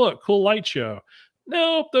 oh, look, cool light show.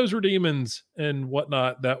 No, those were demons and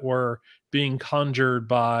whatnot that were being conjured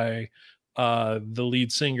by the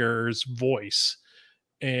lead singer's voice,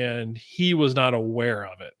 and he was not aware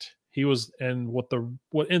of it. He was, and what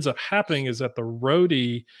ends up happening is that the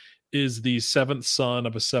roadie is the seventh son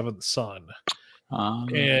of a seventh son,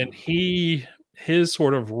 and his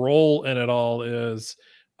sort of role in it all is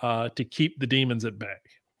to keep the demons at bay.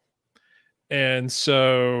 And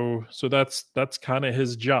so that's kind of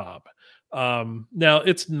his job. Now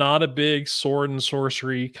it's not a big sword and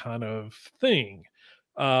sorcery kind of thing.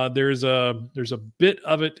 There's a bit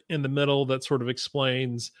of it in the middle that sort of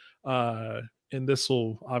explains, and this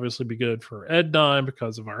will obviously be good for Ed and I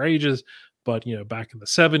because of our ages. But you know, back in the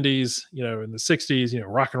 70s, you know, in the 60s, you know,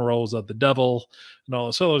 rock and roll is of the devil and all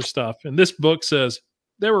this other stuff. And this book says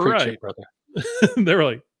they were Preach right. it, brother. They were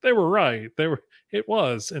like, they were right. It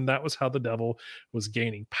was. And that was how the devil was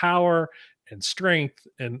gaining power and strength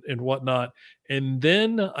and whatnot. And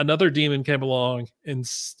then another demon came along and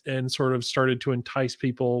sort of started to entice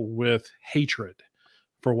people with hatred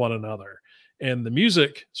for one another. And the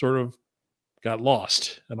music sort of got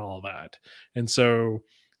lost and all that. And so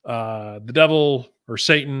the devil or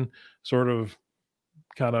Satan sort of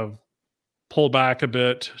kind of pulled back a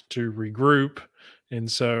bit to regroup.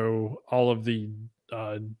 And so all of the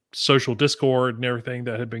social discord and everything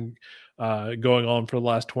that had been going on for the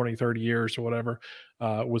last 20, 30 years or whatever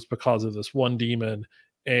was because of this one demon.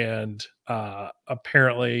 And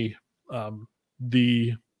apparently,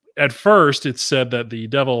 the at first it's said that the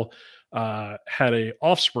devil had a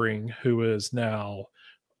offspring who is now,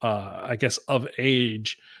 I guess, of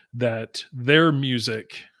age, that their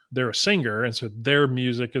music, they're a singer, and so their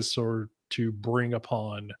music is sort of to bring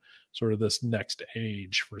upon sort of this next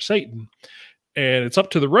age for Satan. And it's up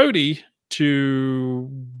to the roadie to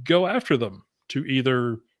go after them, to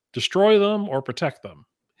either destroy them or protect them,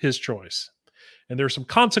 his choice. And there's some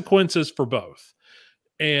consequences for both.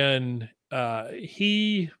 And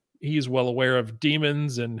he's well aware of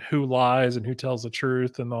demons and who lies and who tells the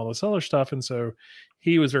truth and all this other stuff. And so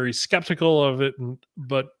he was very skeptical of it.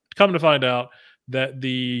 But come to find out that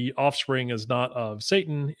the offspring is not of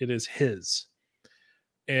Satan, it is his.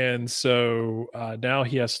 And so now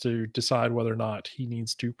he has to decide whether or not he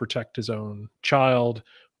needs to protect his own child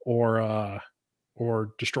or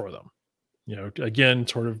destroy them. You know, again,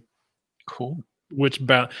 sort of Cool. which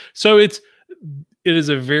bound. So it's it is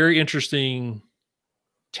a very interesting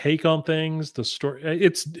take on things. The story,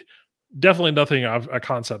 it's definitely nothing a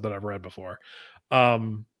concept that I've read before.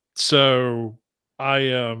 So I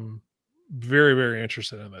am very, very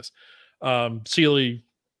interested in this. Seeley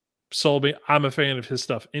sold me. I'm a fan of his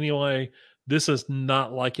stuff anyway. This is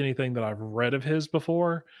not like anything that I've read of his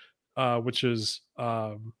before, which is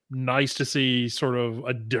nice to see sort of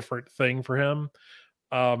a different thing for him.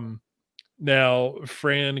 Um, Now,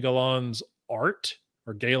 Fran Galan's art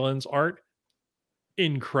or Galen's art,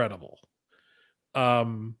 incredible.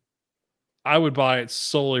 Um, I would buy it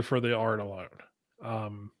solely for the art alone.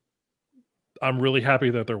 Um, I'm really happy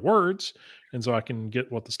that they're words, and so I can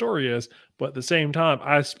get what the story is. But at the same time,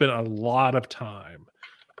 I spent a lot of time,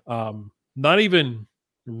 not even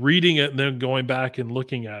reading it and then going back and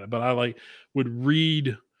looking at it, but I like would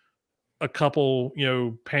read a couple,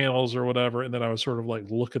 panels or whatever, and then I would sort of like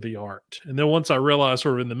look at the art. And then once I realized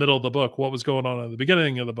sort of in the middle of the book what was going on at the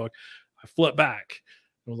beginning of the book, I flipped back.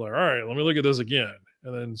 I was like, all right, let me look at this again.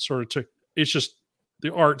 And then sort of took it's just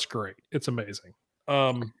the art's great. It's amazing.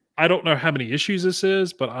 I don't know how many issues this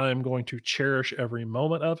is, but I am going to cherish every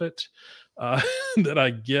moment of it uh, that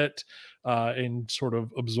I get and sort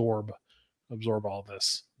of absorb all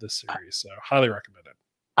this series. So highly recommend it.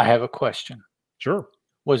 I have a question. Sure.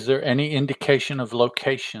 Was there any indication of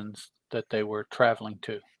locations that they were traveling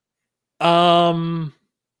to?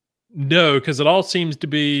 No, because it all seems to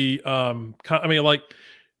be I mean, like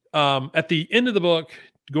at the end of the book,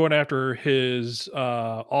 going after his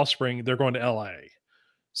offspring, they're going to LA.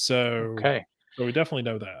 So Okay. so we definitely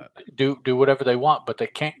know that. Do whatever they want, but they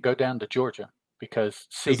can't go down to Georgia because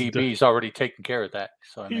 'Cause CDB's already taken care of that.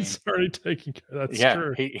 So I mean, he's already taking care. That's yeah,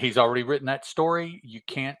 true. he's already written that story. You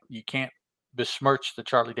can't besmirch the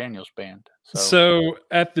Charlie Daniels band. So So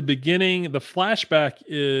at the beginning, the flashback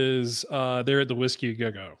is they're at the Whiskey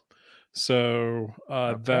Go Go. So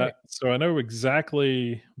okay, I know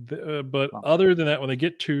exactly, but well, other than that, when they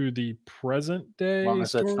get to the present as long day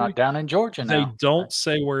as that's not story, down in Georgia they now. don't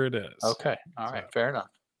say where it is. Okay, all So, right, fair enough.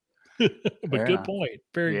 but Fair good enough. point.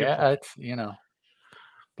 Very good Yeah, point. it's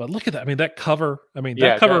But look at that. I mean, that cover. I mean,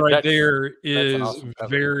 that yeah, cover right there that's an is awesome cover.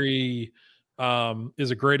 very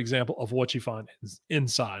is a great example of what you find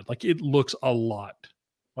inside. Like it looks a lot.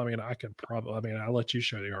 I mean, I let you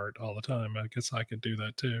show the art all the time. I guess I could do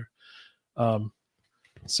that too. Um,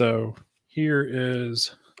 so here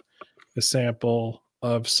is a sample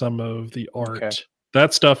of some of the Okay, art.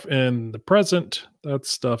 That stuff in the present, that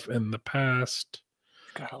stuff in the past.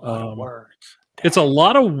 it's got a lot of Um, words. it's a Dang.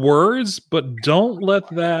 lot of words, but don't let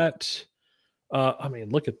that I mean,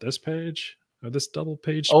 look at this page, or this double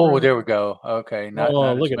page Oh, spread. there we go. Okay, Oh,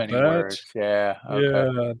 not as look at many that. words. Yeah. Okay.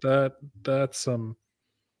 Yeah, that's some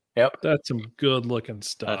Yep. good looking That's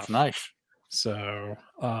stuff. nice. So,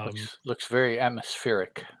 Looks very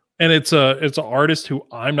atmospheric. and it's an artist who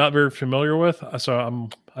I'm not very familiar with, so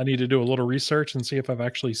I need to do a little research and see if I've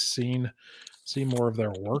actually seen more of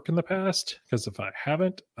their work in the past. Because if I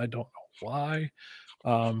haven't, I don't know why.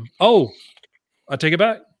 Oh, I take it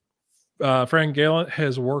back. Frank Gallant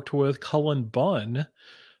has worked with Cullen Bunn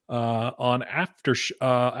on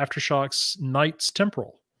Aftershocks Knights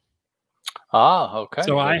Temporal. Ah, okay.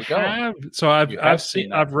 There we go. You have seen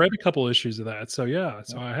that. I've read a couple issues of that. So yeah,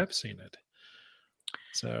 so Yep. I have seen it.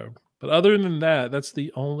 So, but other than that, that's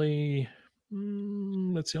the only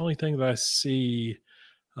thing that I see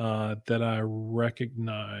that I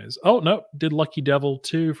recognize. Oh no, did Lucky Devil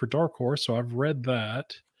 2 for Dark Horse, so I've read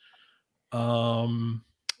that.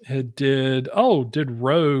 It did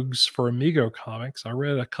Rogues for Amigo Comics. I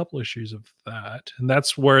read a couple issues of that, and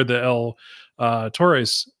that's where the El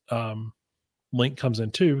Torres link comes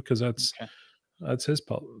in too, because Okay. that's his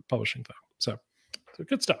publishing thing. So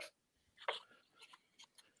good stuff.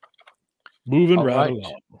 Moving All right right.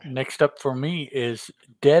 along. Next up for me is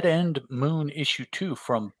Dead End Moon issue 2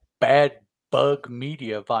 from Bad Bug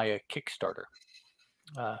Media via Kickstarter.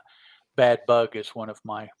 Bad Bug is one of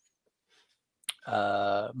my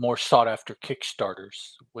more sought after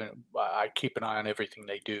Kickstarters. When I keep an eye on everything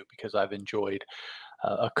they do because I've enjoyed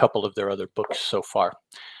a couple of their other books so far.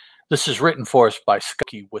 This is written for us by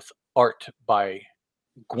Skunky with art by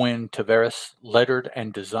Gwen Tavares, lettered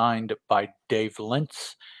and designed by Dave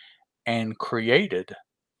Lentz, and created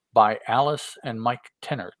by Alice and Mike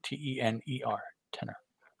Tenner, Tener, Tenner.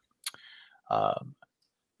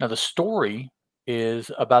 Now, the story is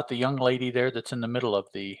about the young lady there that's in the middle of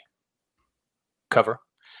the cover.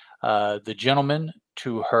 The gentleman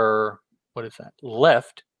to her, what is that,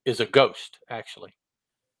 left is a ghost, actually.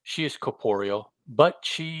 She is corporeal, but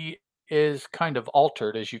she is kind of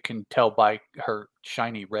altered, as you can tell by her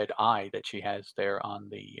shiny red eye that she has there on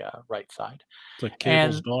the right side. It's like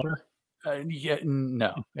Cable's And daughter. yeah,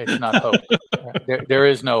 no, it's not Hope. There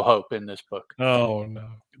is no Hope in this book, Oh no.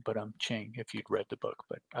 but Ching, if you'd read the book.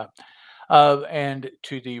 But and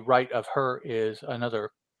to the right of her is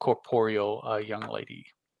another corporeal young lady.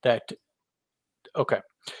 That okay.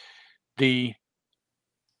 The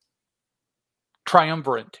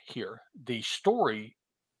triumvirate here. The story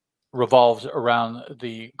revolves around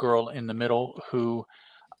the girl in the middle who,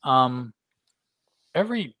 um,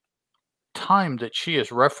 every time that she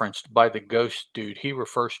is referenced by the ghost dude, he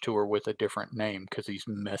refers to her with a different name because he's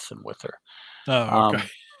messing with her. Oh, okay. Um,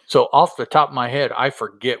 so off the top of my head, I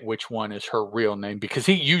forget which one is her real name because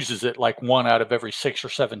he uses it like one out of every 6 or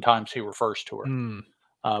 7 times he refers to her, Hmm.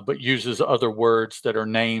 but uses other words that are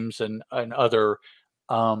names and other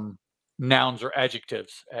um, nouns or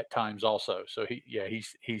adjectives at times also. So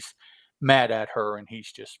he's mad at her and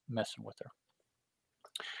he's just messing with her.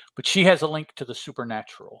 But she has a link to the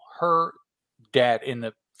supernatural. Her dad in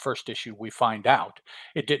the first issue, we find out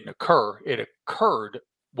it didn't occur. It occurred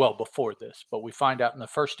well before this, but we find out in the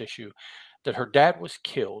first issue that her dad was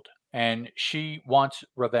killed and she wants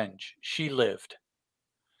revenge. She lived.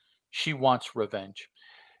 She wants revenge.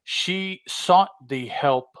 She sought the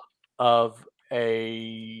help of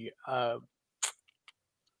a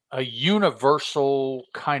universal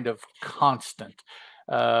kind of constant,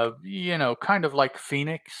 kind of like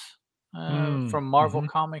Phoenix Mm. from Marvel Hmm.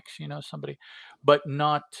 Comics, somebody, but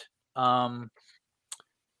not. Um,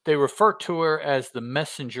 they refer to her as the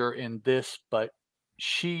messenger in this, but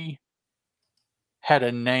she had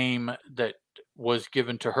a name that was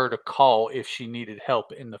given to her to call if she needed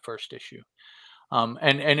help in the first issue.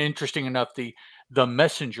 And interesting enough, the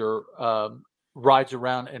messenger rides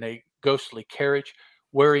around in a ghostly carriage,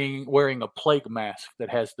 wearing a plague mask that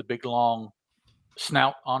has the big long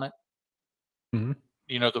snout on it. Hmm.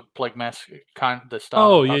 You know the plague mask kind, the style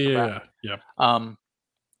I'm Oh, yeah, talking yeah, about. yeah, yeah. Um,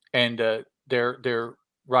 and they're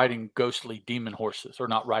riding ghostly demon horses, or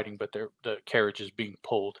not riding, but the carriage is being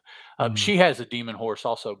pulled. Mm. She has a demon horse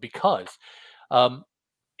also because um,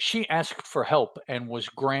 she asked for help and was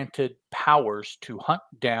granted powers to hunt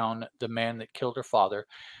down the man that killed her father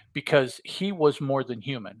because he was more than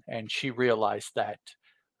human. And she realized that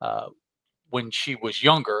uh, when she was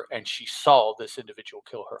younger and she saw this individual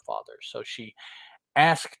kill her father. So she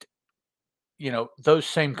asked, those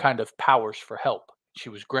same kind of powers for help. She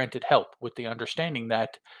was granted help with the understanding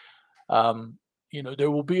that um, there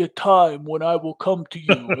will be a time when I will come to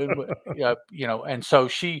you, and yeah, and so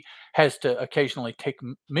she has to occasionally take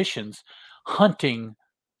missions hunting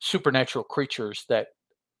supernatural creatures that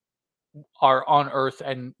are on Earth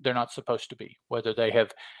and they're not supposed to be, whether they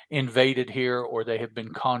have invaded here or they have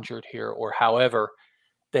been conjured here, or however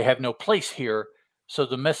they have no place here. So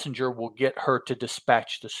the messenger will get her to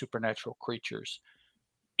dispatch the supernatural creatures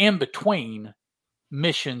in between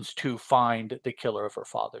missions to find the killer of her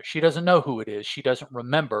father. She doesn't know who it is. She doesn't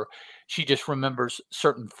remember. She just remembers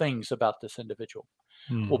certain things about this individual.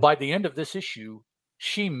 Well, Mm. by the end of this issue,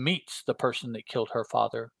 she meets the person that killed her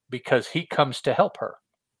father because he comes to help her,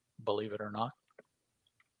 believe it or not.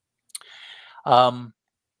 Um,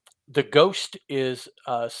 the ghost is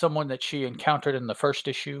someone that she encountered in the first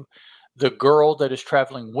issue. The girl that is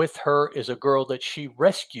traveling with her is a girl that she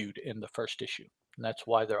rescued in the first issue. And that's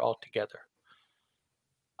why they're all together.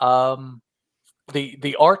 Um,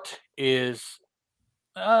 the art is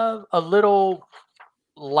a little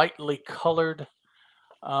lightly colored,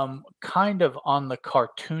 kind of on the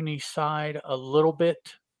cartoony side a little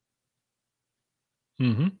bit.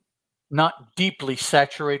 Hmm. Not deeply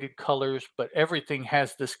saturated colors, but everything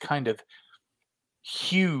has this kind of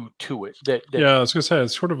hue to it that Yeah, I was gonna say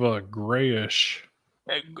it's sort of a grayish,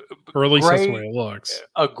 uh, or at least that's the way gray, it looks.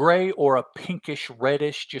 a gray or a pinkish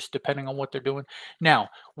reddish, just depending on what they're doing. Now,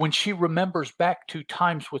 when she remembers back to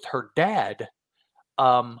times with her dad,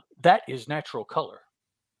 that is natural color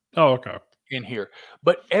Oh, okay. in here,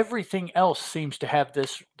 but everything else seems to have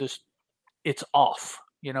this it's off.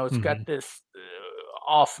 It's got Hmm. this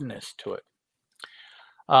offness to it.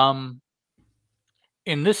 Um,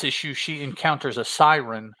 in this issue, she encounters a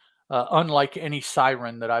siren, unlike any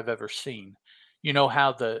siren that I've ever seen. You know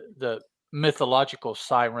how the mythological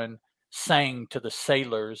siren sang to the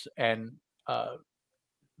sailors and uh,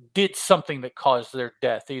 did something that caused their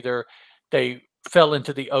death. Either they fell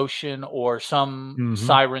into the ocean, or some Hmm.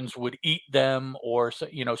 sirens would eat them, or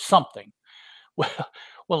something. Well,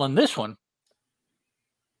 well, in this one,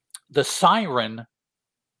 the siren,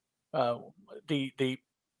 uh, the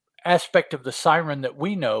aspect of the siren that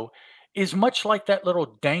we know is much like that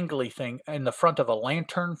little dangly thing in the front of a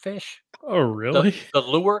lanternfish. Oh, really? The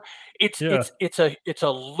lure. It's Yeah. it's it's a it's a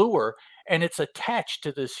lure, and it's attached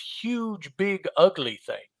to this huge, big, ugly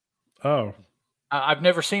thing. Oh, I've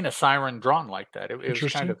never seen a siren drawn like that. It was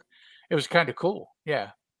interesting. cool. Yeah.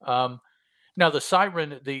 Now the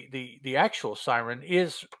siren, the actual siren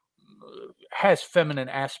has feminine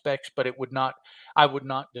aspects, but I would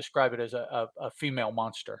not describe it as a female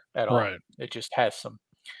monster at all. Right. It just has some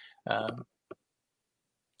um,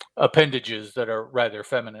 appendages that are rather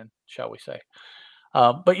feminine, shall we say?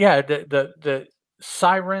 But yeah, the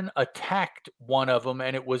siren attacked one of them,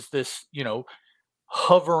 and it was this,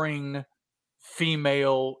 hovering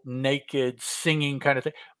female naked singing kind of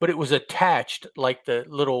thing, but it was attached like the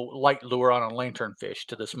little light lure on a lanternfish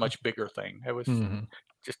to this much bigger thing. It was Mhm.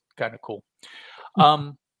 just kind of cool.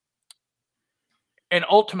 Um, and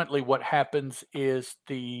ultimately, what happens is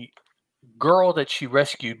the girl that she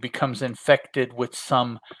rescued becomes infected with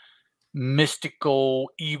some mystical,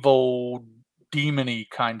 evil, demony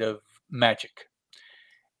kind of magic.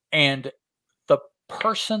 And the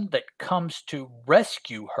person that comes to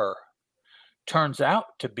rescue her turns out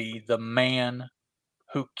to be the man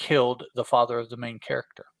who killed the father of the main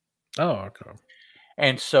character. Oh, okay.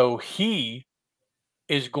 And so he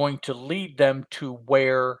is going to lead them to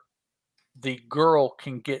where the girl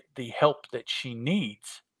can get the help that she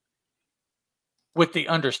needs, with the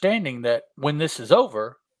understanding that when this is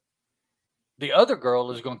over, the other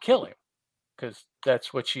girl is going to kill him because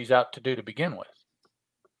that's what she's out to do to begin with.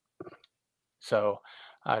 So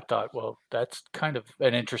I thought, well, that's kind of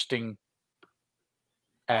an interesting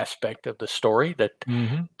aspect of the story, that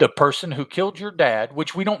Mhm. the person who killed your dad,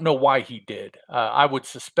 which we don't know why he did, I would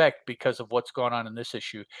suspect because of what's going on in this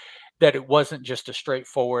issue, that it wasn't just a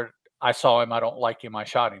straightforward, I saw him, I don't like him, I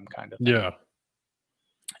shot him kind of thing. Yeah.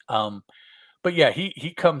 Um, but yeah,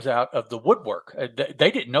 he comes out of the woodwork.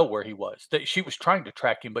 They didn't know where he was. She was trying to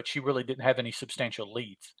track him, but she really didn't have any substantial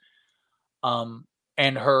leads. Um,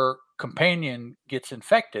 and her companion gets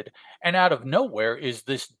infected, and out of nowhere is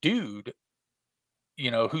this dude,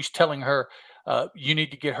 who's telling her, "You need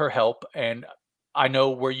to get her help, and I know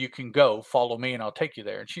where you can go. Follow me, and I'll take you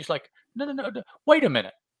there." And she's like, "No, no, no, no. Wait a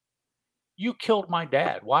minute. You killed my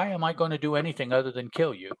dad. Why am I going to do anything other than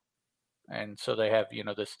kill you?" And so they have,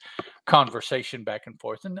 this conversation back and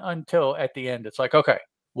forth, and until at the end, it's like, "Okay,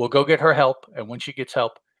 we'll go get her help, and when she gets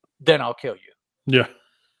help, then I'll kill you." Yeah.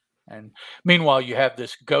 And meanwhile, you have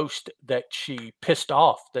this ghost that she pissed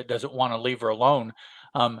off that doesn't want to leave her alone,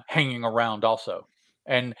 hanging around also.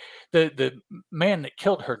 And the man that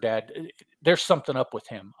killed her dad, there's something up with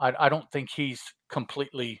him. I don't think he's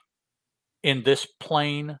completely in this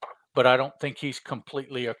plane, but I don't think he's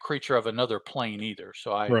completely a creature of another plane either.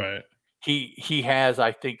 So Right. he has,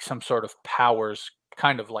 I think, some sort of powers,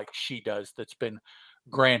 kind of like she does, that's been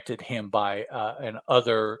granted him by an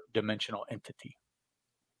other dimensional entity.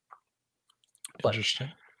 But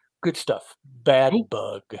Interesting. good stuff. Cool. Bad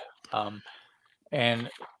Bug. Um, and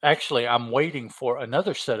actually, I'm waiting for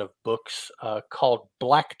another set of books called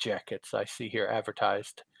Black Jackets. I see here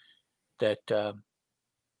advertised that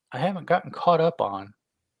I haven't gotten caught up on.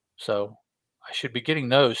 So I should be getting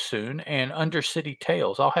those soon. And Undercity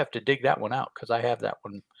Tales. I'll have to dig that one out because I have that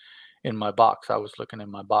one in my box. I was looking in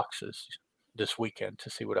my boxes this weekend to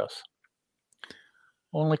see what else.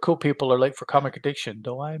 Only cool people are late for Comic Addiction,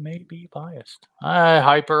 though I may be biased. Hi,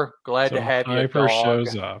 Hyper. Glad to So have you, Hyper dog.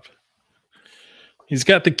 shows up. He's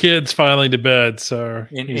got the kids finally to bed, so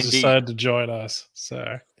he's Indeed, decided to join us.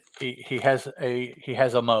 So he has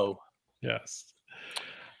a mo. yes.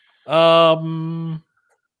 Um.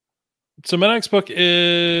 So my next book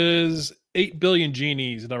is 8 Billion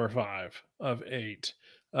Genies, number 5 of 8.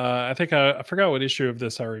 I think I forgot what issue of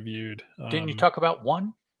this I reviewed. Didn't you talk about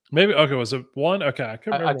one? Maybe okay. Was it one? Okay, I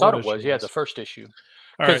couldn't I remember thought what it issue was. it Yeah, the was. first issue,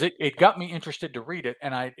 All because right. it got me interested to read it,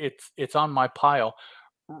 and it's on my pile,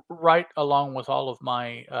 right along with all of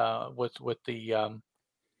my with the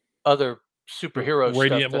other superhero stuff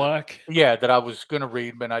Radiant that Black. that I was going to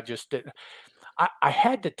read, but I just didn't. I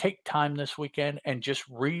had to take time this weekend and just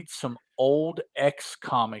read some old X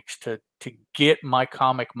comics to get my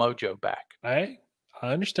comic mojo back, Hey, I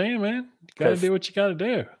understand, man. You got to because do what you got to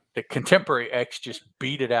do. the contemporary X just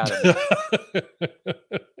beat it out of me.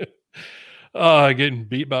 Getting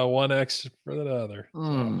beat by one X for the other. So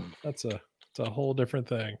Mm. it's a whole different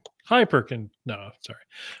thing. Hyper can no, sorry.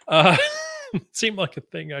 Uh, seemed like a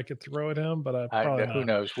thing I could throw at him, but I probably Who not.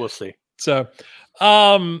 knows? We'll see. So,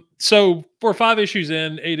 so we're 5 issues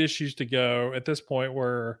in, 8 issues to go. At this point,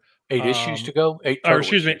 we're 8 issues to go. Eight or total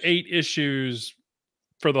excuse me, issues. 8 issues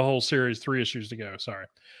for the whole series. 3 issues to go. Sorry.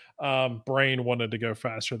 brain wanted to go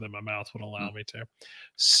faster than my mouth would allow me to.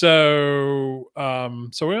 So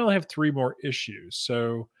we only have 3 more issues.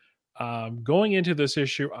 So going into this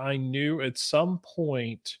issue, I knew at some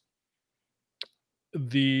point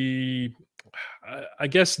the I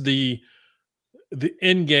guess the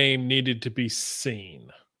end game needed to be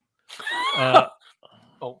seen. Uh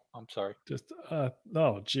Oh, I'm sorry. just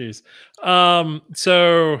oh geez.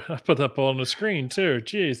 So I put that on the screen too.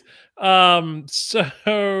 Jeez.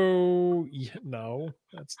 So yeah, no,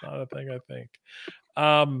 that's not a thing I think.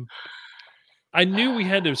 Um I knew we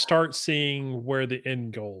had to start seeing where the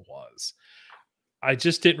end goal was. I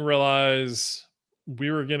just didn't realize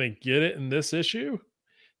we were going to get it in this issue.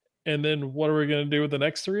 And then what are we going to do with the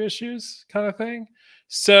next 3 issues kind of thing?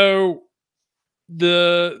 So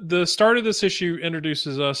the start of this issue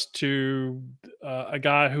introduces us to a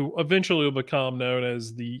guy who eventually will become known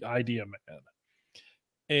as the Idea Man.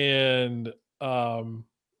 And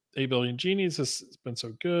 8 Billion Genies has been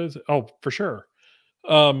so good. Oh, for sure.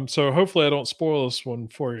 So hopefully I don't spoil this one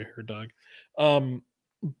for you here, Doug.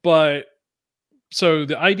 But so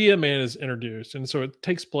the Idea Man is introduced, and so it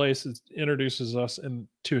takes place. It introduces us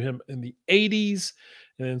to him in the '80s,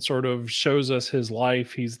 and then sort of shows us his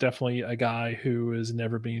life. He's definitely a guy who is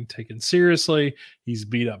never being taken seriously. He's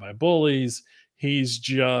beat up by bullies. He's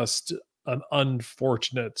just an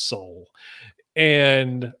unfortunate soul.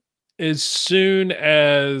 And as soon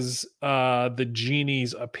as the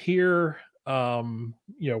genies appear,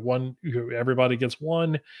 everybody gets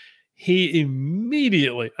one. He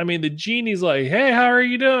immediately, I mean, the genie's like, "Hey, how are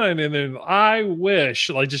you doing?" And then I wish,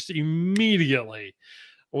 like, just immediately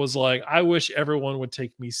was like, "I wish everyone would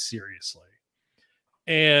take me seriously."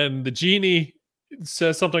 And the genie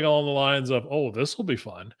says something along the lines of, "Oh, this will be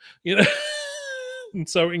fun," you know. And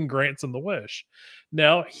so and grants him the wish.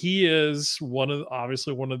 Now he is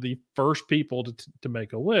obviously one of the first people to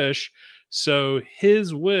make a wish. So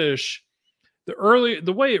his wish,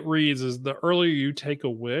 the way it reads is the earlier you take a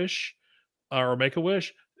wish or make a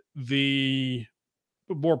wish, the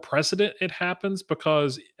more precedent it happens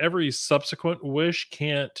because every subsequent wish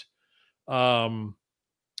can't um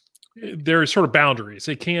there are sort of boundaries.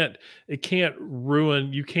 It can't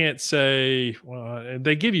ruin. You can't say, well, and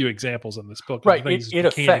they give you examples in this book of Right. things you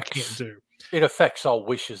can and can't do. It affects all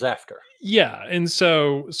wishes after. Yeah, and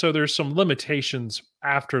so there's some limitations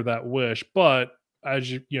after that wish, but as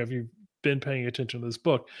if you've been paying attention to this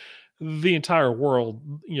book, the entire world,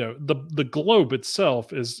 the globe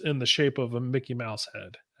itself is in the shape of a Mickey Mouse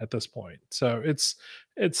head at this point. So it's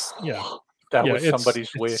That yeah, was somebody's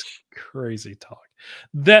it's wish. crazy talk.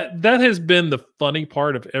 That has been the funny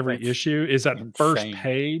part of every That's issue is that first insane.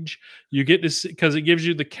 page you get to see because it gives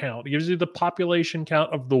you the count, it gives you the population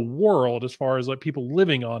count of the world as far as like people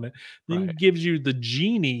living on it, then Right. gives you the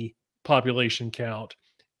genie population count,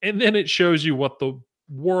 and then it shows you what the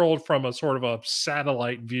world from a sort of a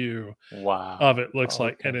satellite view of Wow. it looks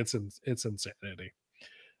like, and Okay. it's insanity.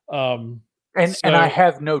 Um, And I so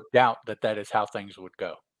have no doubt that that is how things would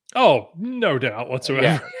go. oh, no doubt whatsoever.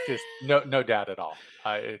 Yeah, just no doubt at all.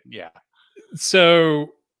 Yeah.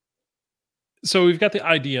 So we've got the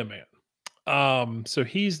Idea Man. So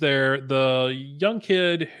he's there. The young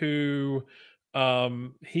kid who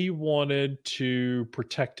he wanted to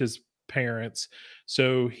protect his parents.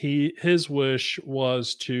 So his wish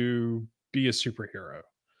was to be a superhero.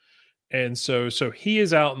 And so he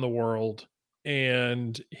is out in the world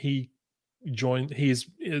and he's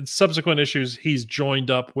in subsequent issues, he's joined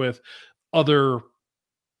up with other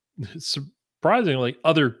surprisingly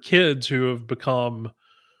other kids who have become,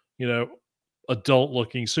 you know, adult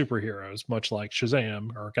looking superheroes, much like Shazam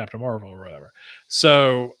or Captain Marvel or whatever.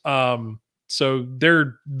 So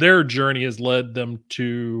their journey has led them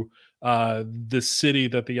to the city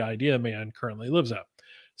that the Idea Man currently lives at.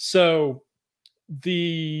 So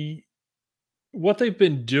the what they've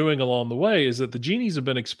been doing along the way is that the genies have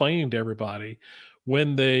been explaining to everybody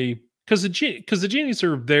when they because the genies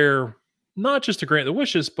are there not just to grant the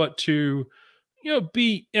wishes, but to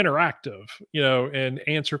be interactive, and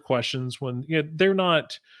answer questions when they're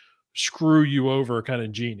not screw you over kind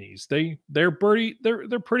of genies. They're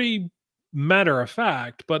pretty matter of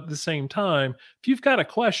fact, but at the same time, if you've got a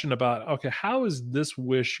question about okay, how is this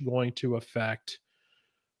wish going to affect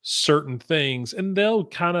certain things, and they'll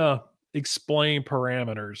kind of explain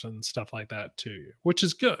parameters and stuff like that to you, which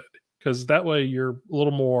is good because that way you're a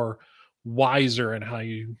little more wiser in how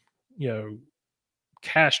you know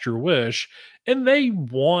cast your wish, and they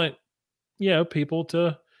want people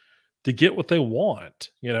to get what they want,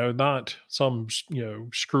 not some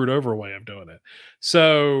screwed over way of doing it.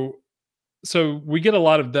 So we get a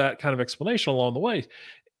lot of that kind of explanation along the way,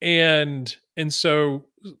 And so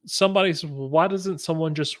somebody says, well, why doesn't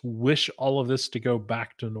someone just wish all of this to go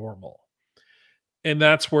back to normal? And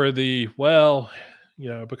that's where because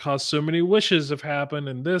so many wishes have happened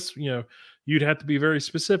and this, you'd have to be very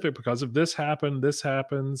specific because if this happened, this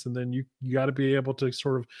happens. And then you got to be able to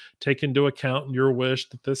sort of take into account your wish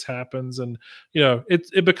that this happens. And,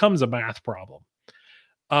 it becomes a math problem.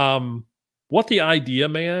 What the idea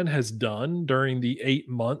man has done during the 8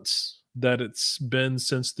 months that it's been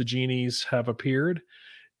since the genies have appeared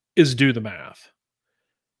is do the math.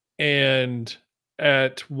 And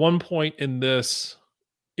at one point in this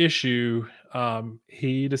issue,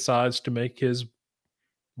 he decides to make his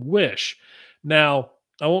wish. Now,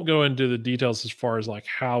 I won't go into the details as far as like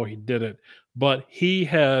how he did it, but he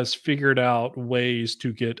has figured out ways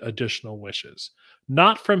to get additional wishes,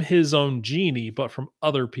 not from his own genie, but from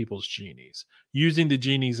other people's genies, using the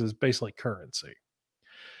genies as basically currency.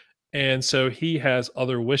 And so he has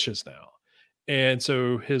other wishes now. And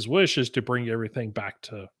so his wish is to bring everything back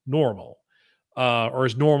to normal, or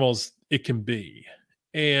as normal as it can be.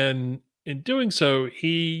 And in doing so,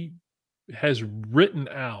 he has written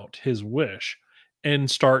out his wish and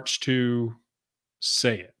starts to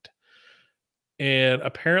say it. And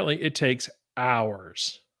apparently, it takes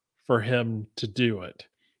hours for him to do it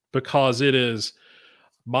because it is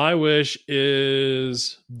my wish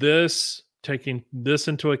is this, taking this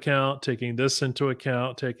into account, taking this into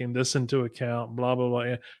account, taking this into account, blah, blah,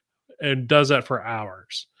 blah. And does that for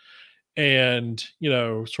hours. And,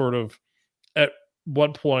 sort of at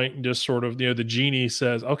one point, just sort of, the genie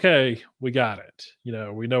says, okay, we got it.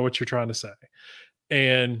 We know what you're trying to say.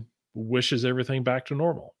 And wishes everything back to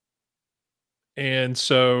normal. And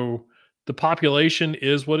so the population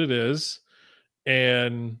is what it is.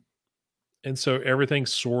 And so everything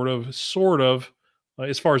sort of,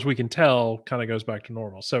 as far as we can tell, kind of goes back to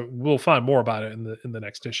normal. So we'll find more about it in the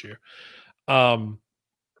next issue. Um,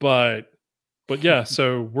 but yeah,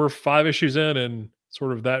 so we're 5 issues in, and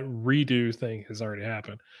sort of that redo thing has already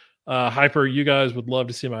happened. Hyper, you guys would love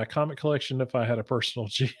to see my comic collection if I had a personal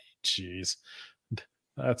Jeez.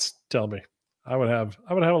 That's tell me. I would have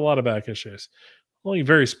a lot of back issues. Only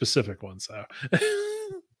very specific ones though.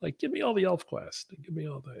 Like give me all the Elf Quest. Give me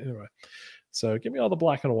all the anyway. So give me all the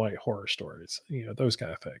black and white horror stories, those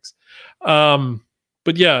kind of things.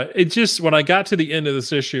 But yeah, it just when I got to the end of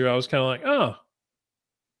this issue, I was kind of like, oh,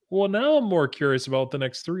 well, now I'm more curious about what the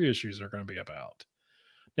next 3 issues are going to be about.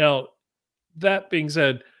 Now, that being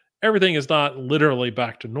said, everything is not literally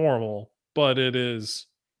back to normal, but it is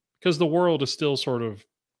because the world is still sort of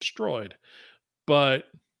destroyed. But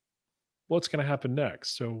what's going to happen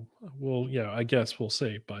next? So I guess we'll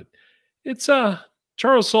see. But it's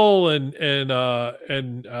Charles Soule and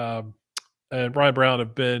Ryan Brown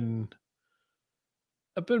have been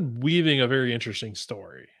weaving a very interesting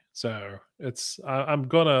story. So I'm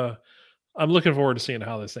looking forward to seeing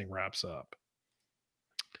how this thing wraps up.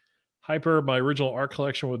 Hyper, my original art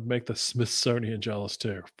collection would make the Smithsonian jealous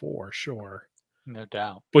too, for sure. No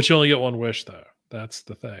doubt. But you only get one wish though. That's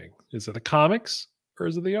the thing. Is it the comics or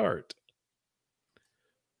is it the art?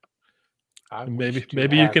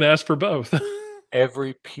 Maybe you can ask for both.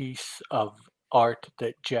 Every piece of art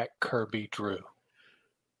that Jack Kirby drew.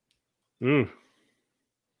 Ooh.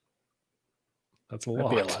 That's a lot.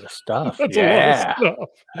 That'd be a lot of stuff. That's a lot of stuff.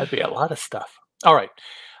 That'd be a lot of stuff. All right.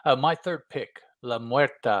 My third pick, La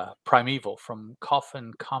Muerta Primeval from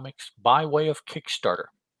Coffin Comics by way of Kickstarter.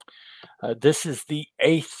 This is the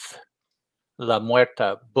 8th La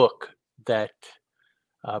Muerta book that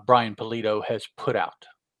Brian Pulido has put out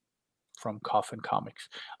from Coffin Comics.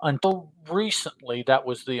 Until recently, that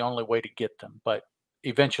was the only way to get them, but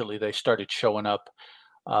eventually they started showing up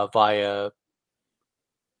via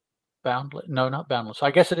Boundless. No, not Boundless. I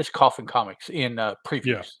guess it is Coffin Comics in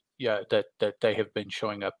previews. Yeah, that they have been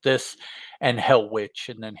showing up. This and Hell Witch,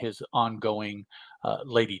 and then his ongoing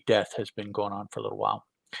Lady Death has been going on for a little while.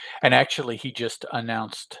 And actually, he just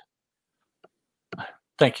announced.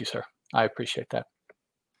 Thank you, sir. I appreciate that.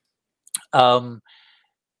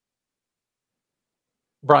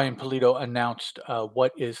 Brian Pulido announced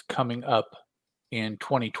what is coming up in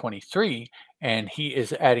 2023, and he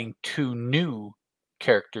is adding 2 new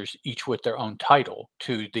characters, each with their own title,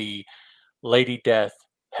 to the Lady Death,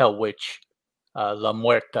 Hell Witch, La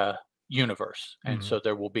Muerta universe. And so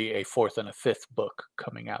there will be a 4th and a 5th book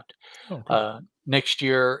coming out. Oh, cool. Next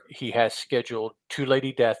year, he has scheduled 2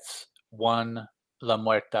 Lady Deaths, 1 La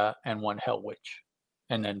Muerta, and 1 Hell Witch.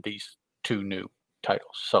 And then these 2 new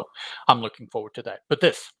titles. So I'm looking forward to that. But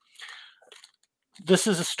this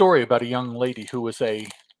is a story about a young lady who was a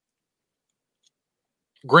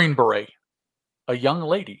Green Beret. A young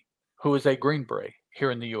lady who is a Green Beret.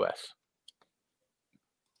 here in the U.S.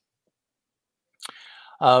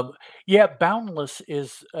 Yeah, Boundless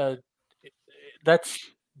is that's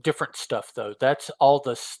different stuff though. That's all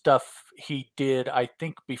the stuff he did, I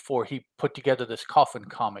think, before he put together this Coffin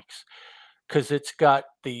Comics, because it's got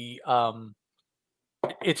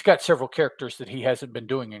several characters that he hasn't been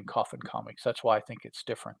doing in Coffin Comics. That's why I think it's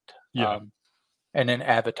different. Yeah. And then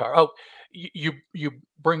Avatar. Oh, you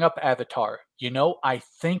bring up Avatar. I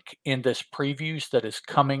think in this previews that is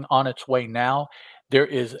coming on its way now, there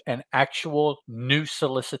is an actual new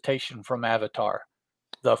solicitation from Avatar,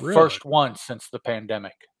 the Really? first one since the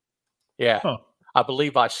pandemic. Yeah, Huh. I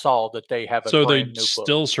believe I saw that they have a So they brand new book.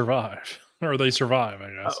 still survive, or they survive,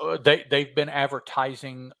 I guess. They've been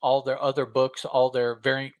advertising all their other books, all their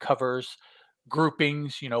variant covers,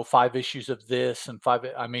 groupings. 5 issues of this and five.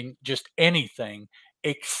 I mean, just anything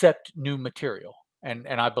except new material. And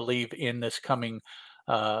I believe in this coming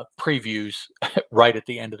previews right at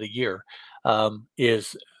the end of the year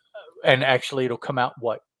is, and actually it'll come out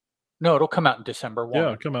what? No, it'll come out in December, won't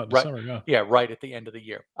Yeah, it? come out in Right. December. Yeah. Yeah, right at the end of the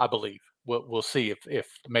year, I believe. We'll see if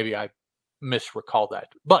maybe I misrecall that.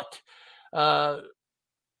 But uh,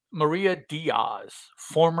 Maria Diaz,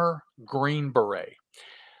 former Green Beret,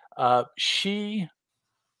 she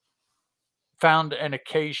found an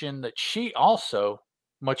occasion that she also,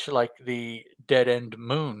 much like the Dead End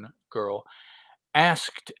Moon girl,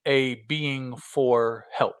 asked a being for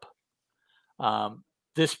help.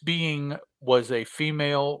 This being was a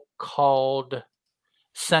female called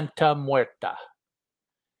Santa Muerta,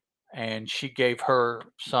 and she gave her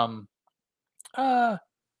some uh,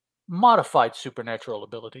 modified supernatural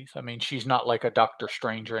abilities. I mean, she's not like a Doctor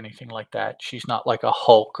Strange or anything like that. She's not like a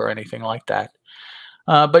Hulk or anything like that.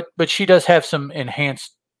 But she does have some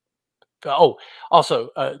enhanced. Oh, also,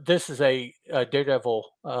 this is a Daredevil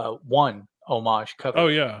 1 homage Oh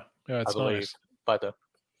cover, yeah, yeah. I It's believe. nice. By the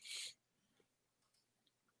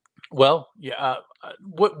Well, yeah,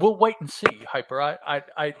 we'll wait and see. Hyper.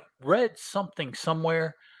 I read something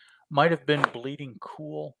somewhere, might have been Bleeding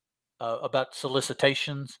Cool, about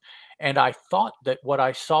solicitations, and I thought that what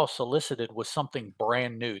I saw solicited was something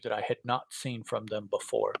brand new that I had not seen from them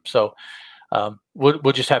before. So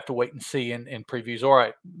we'll just have to wait and see in previews,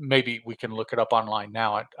 or maybe we can look it up online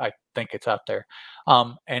now. I think it's out there,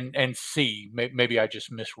 and see. Maybe I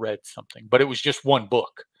just misread something, but it was just one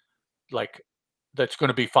book, like that's going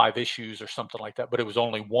to be 5 issues or something like that. But it was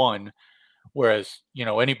only one. Whereas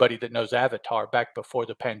anybody that knows Avatar back before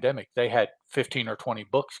the pandemic, they had 15 or 20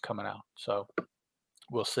 books coming out. So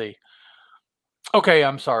we'll see. Okay,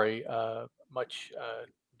 I'm sorry. Much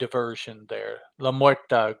diversion there. La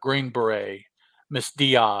Muerta, Green Beret, Miss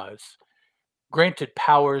Diaz, granted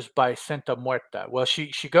powers by Santa Muerta. Well,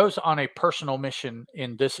 she goes on a personal mission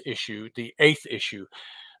in this issue, the 8th issue.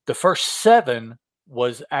 The first 7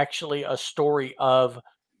 was actually a story of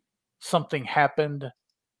something happened.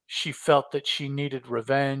 She felt that she needed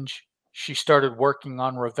revenge. She started working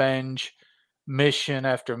on revenge, mission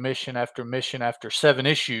after mission after mission. After 7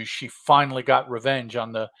 issues, she finally got revenge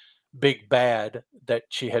on the big bad that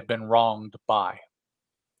she had been wronged by.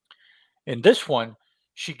 In this one,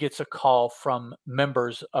 she gets a call from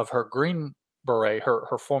members of her Green Beret,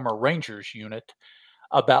 her former Rangers unit,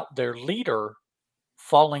 about their leader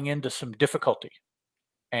falling into some difficulty.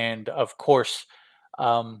 And of course,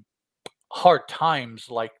 um, hard times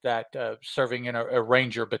like that, serving in a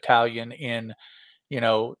Ranger battalion in,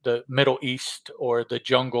 the Middle East or the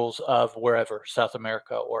jungles of wherever, South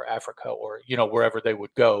America or Africa or, wherever they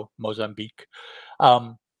would go, Mozambique.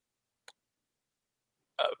 Um,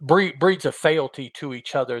 breeds a fealty to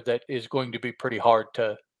each other that is going to be pretty hard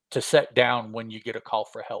to set down when you get a call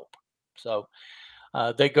for help. So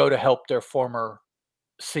they go to help their former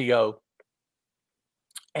CO,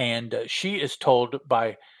 and she is told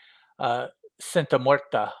by Santa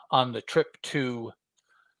Muerta on the trip to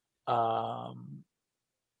um,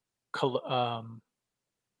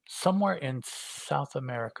 somewhere in South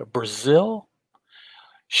America, Brazil.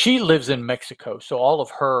 She lives in Mexico, so all of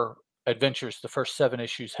her adventures, the first 7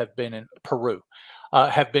 issues, have been in Peru,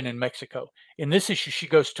 have been in Mexico. In this issue, she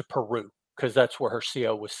goes to Peru because that's where her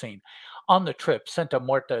CO was seen. On the trip, Santa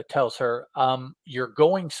Muerta tells her, "You're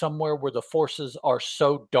going somewhere where the forces are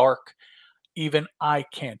so dark, even I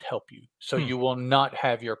can't help you, so Hmm. you will not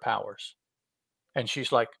have your powers." And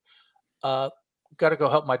she's like, uh, "Got to go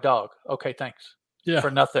help my dog." Okay, thanks. Yeah.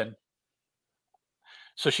 For nothing.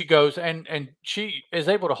 So she goes, and she is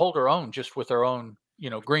able to hold her own just with her own,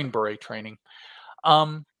 Green Beret training.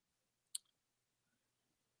 Um,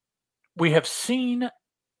 we have seen,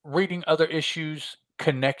 reading other issues,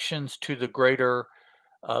 connections to the greater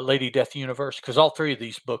Lady Death universe, because all 3 of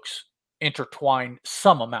these books intertwine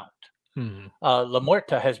some amount. Hmm. La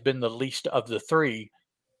Muerta has been the least of the three,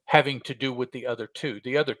 having to do with the other two.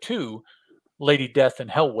 The other two, Lady Death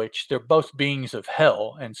and Hell Witch, they're both beings of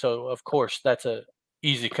hell, and so of course that's a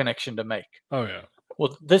easy connection to make. Oh yeah.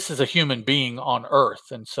 Well, this is a human being on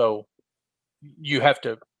Earth, and so you have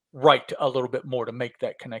to write a little bit more to make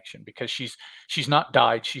that connection, because she's not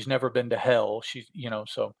died, she's never been to hell, she's, you know.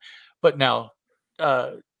 So, but now,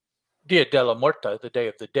 Dia de la Muerta, the Day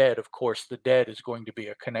of the Dead, of course, the dead is going to be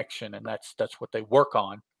a connection, and that's what they work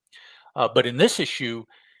on. But in this issue,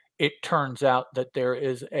 it turns out that there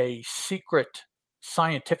is a secret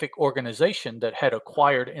scientific organization that had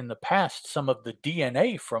acquired in the past some of the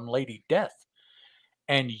DNA from Lady Death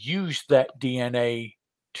and used that DNA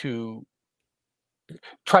to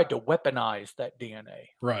tried to weaponize that DNA.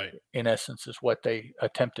 Right. In essence, is what they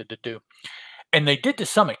attempted to do, and they did to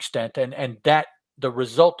some extent. And that the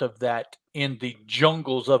result of that in the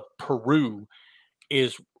jungles of Peru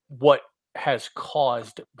is what has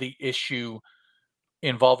caused the issue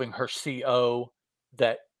involving her CO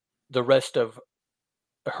that the rest of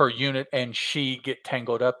her unit and she get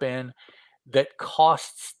tangled up in, that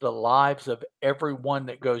costs the lives of everyone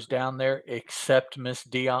that goes down there except Miss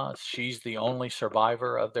Diaz. She's the only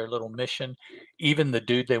survivor of their little mission. Even the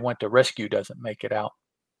dude they went to rescue doesn't make it out.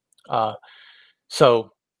 So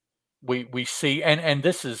we see, and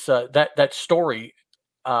this is that story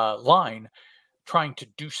line trying to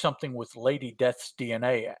do something with Lady Death's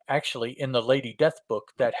DNA. Actually, in the Lady Death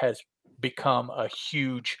book, that has become a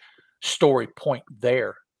huge story point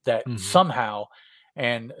there. That somehow,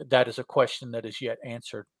 and that is a question that is yet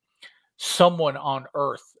answered, someone on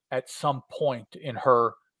Earth at some point in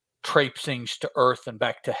her traipsings to Earth and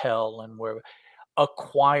back to hell and where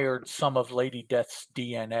acquired some of Lady Death's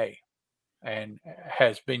DNA and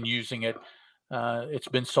has been using it. It's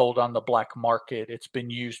been sold on the black market. It's been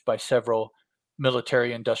used by several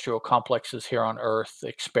military industrial complexes here on Earth,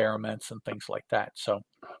 experiments and things like that. So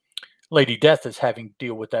Lady Death is having to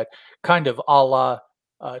deal with that, kind of a la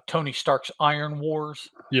Tony Stark's Iron Wars.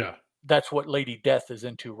 Yeah. That's what Lady Death is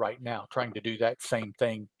into right now, trying to do that same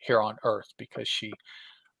thing here on Earth, because she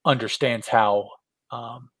understands how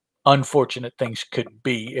unfortunate things could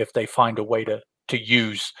be if they find a way to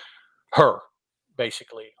use her,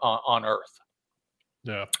 basically, on Earth.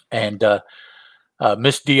 Yeah. And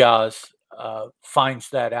Miss Diaz finds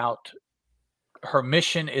that out. Her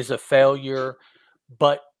mission is a failure,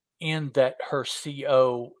 but in that her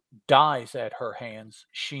CO dies at her hands,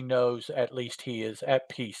 she knows at least he is at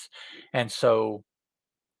peace. And so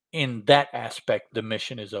in that aspect, the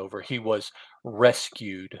mission is over. He was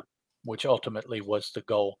rescued, which ultimately was the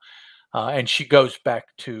goal. And she goes back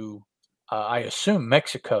to, I assume,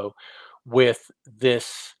 Mexico with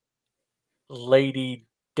this Lady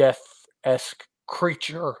Death-esque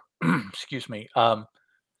creature, excuse me,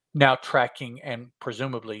 now tracking and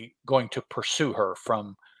presumably going to pursue her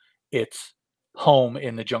from its home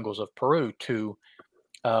in the jungles of Peru to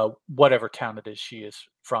whatever town it is she is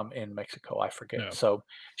from in Mexico. I forget. Yeah. So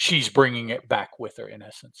she's bringing it back with her, in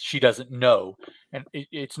essence. She doesn't know. And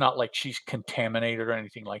it's not like she's contaminated or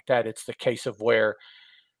anything like that. It's the case of where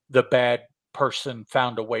the bad person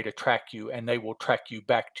found a way to track you, and they will track you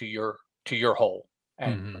back to your hole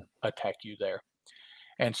and attack you there.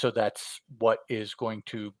 And so that's what is going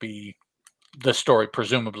to be the story,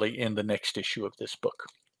 presumably, in the next issue of this book.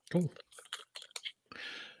 Cool.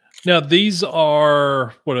 Now, these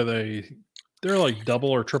are, what are they? They're like double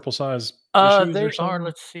or triple size issues They or something? are,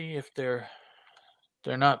 let's see if they're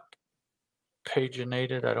not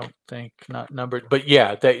paginated, I don't think, not numbered. But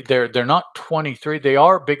yeah, they're not 23. They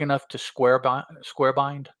are big enough to square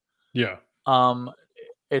bind. Yeah.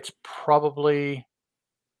 It's probably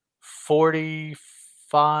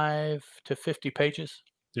 45 to 50 pages.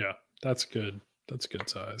 Yeah, that's good. That's good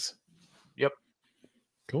size. Yep.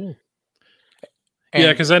 Cool. And,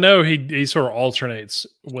 yeah, because I know he sort of alternates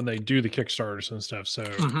when they do the Kickstarters and stuff. So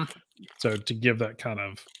so to give that kind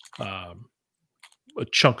of a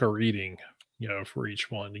chunk of reading, you know, for each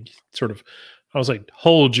one, he sort of, I was like,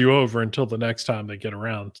 hold you over until the next time they get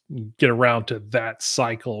around to that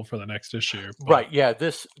cycle for the next issue. But, right. Yeah.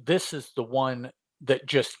 This is the one that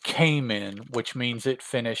just came in, which means it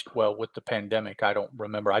finished well with the pandemic. I don't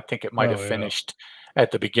remember. I think it might have finished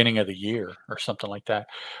at the beginning of the year or something like that.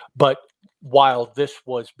 But while this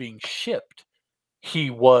was being shipped, he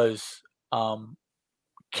was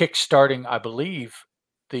kickstarting, I believe,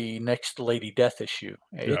 the next Lady Death issue.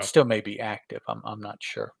 It still may be active. I'm not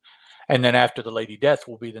sure. And then after the Lady Death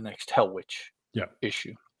will be the next Hell Witch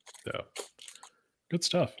issue. Yeah. Good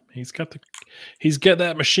stuff. He's got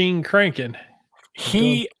that machine cranking.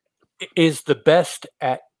 He is the best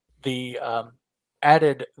at the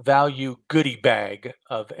added value goodie bag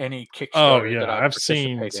of any Oh Kickstarter that yeah, I I've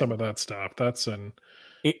seen participate some in. of that stuff. That's an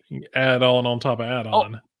It, add-on on top of oh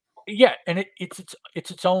add-on. yeah, and it's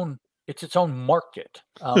its own market.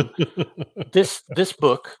 This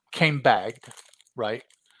book came bagged, right?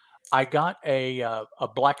 I got a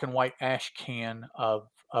black and white ash can of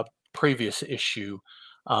a previous issue,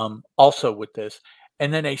 also with this,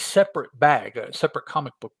 and then a separate bag, a separate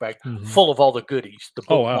comic book bag Mhm. full of all the goodies, the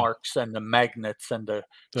Oh wow. bookmarks and the magnets and the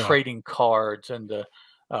Yeah. trading cards and the.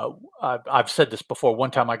 I've said this before. One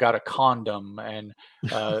time I got a condom, and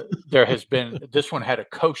there has been this one had a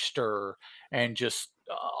coaster and just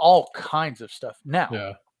all kinds of stuff. Now,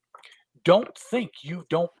 Yeah. don't think you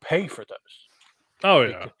don't pay for those. Oh yeah.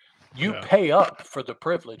 Because you Yeah. pay up for the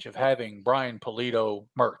privilege of having Brian Polito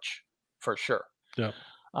merch for sure. Yeah.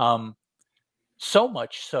 Um, so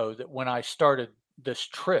much so that when I started this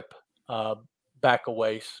trip uh, back a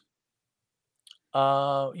ways,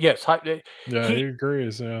 yes, Yeah, he he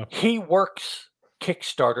agrees. Yeah. he works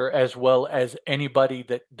Kickstarter as well as anybody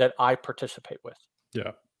that I participate with.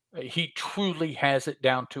 Yeah. He truly has it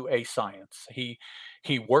down to a science. He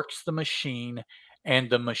works the machine, and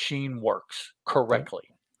the machine works Yeah. correctly.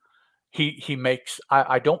 He makes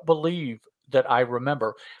I don't believe that I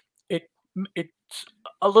remember it it's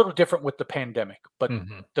a little different with the pandemic, but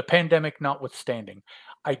Mhm. the pandemic notwithstanding,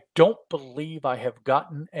 I don't believe I have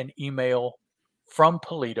gotten an email from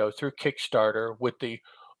Polito through Kickstarter with the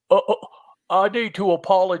 "Oh, I need to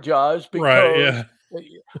apologize Right. because"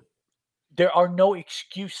 Yeah. there are no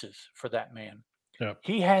excuses for that man. Yeah.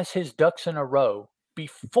 He has his ducks in a row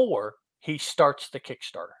before he starts the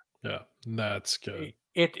Kickstarter. Yeah. That's good.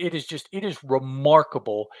 It is just it is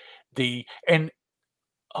remarkable the and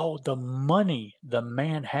oh, the money the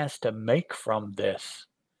man has to make from this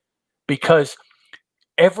because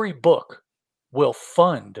every book will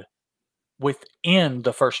fund within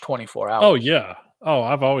the first 24 Oh hours. yeah. Oh,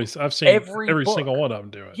 I've seen Every every book. single one of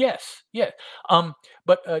them do it. Yes, yes.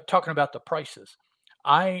 But talking about the prices,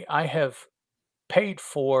 I have paid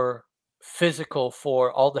for physical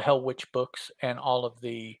for all the Hell Witch books and all of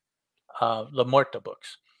the La Muerta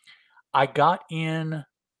books. I got in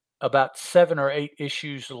about 7 or 8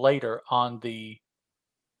 issues later on the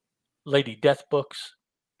Lady Death books,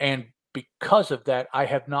 and because of that, I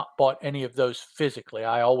have not bought any of those physically.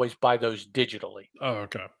 I always buy those digitally. Oh,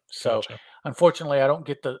 okay. So, Gotcha. unfortunately, I don't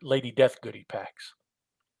get the Lady Death goodie packs.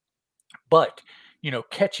 But,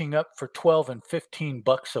 catching up for 12 and 15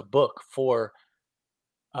 bucks a book for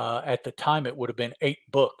at the time it would have been 8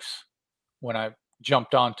 books when I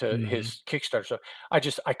jumped onto Mhm. his Kickstarter. So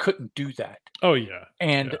I couldn't do that. Oh yeah. Yeah.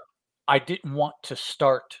 And I didn't want to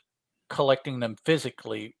start collecting them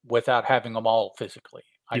physically without having them all physically.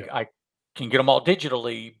 Yeah. I can get them all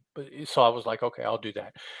digitally, so I was like, okay, I'll do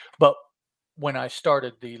that. But when I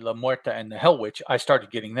started the La Muerta and the Hell Witch, I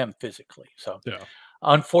started getting them physically. So Yeah.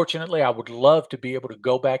 unfortunately, I would love to be able to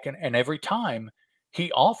go back and every time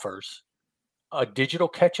he offers a digital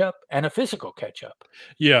catch up and a physical catch up.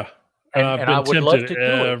 Yeah. And I've And I been would love tempted to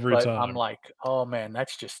do it, every but I'm time. like, "Oh, man,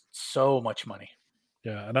 that's just so much money."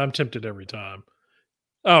 Yeah, and I'm tempted every time.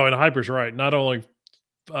 Oh, and Hyper's right. Not only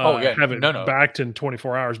Oh, yeah. have it No, no. backed in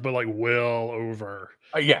 24 hours, but like well over.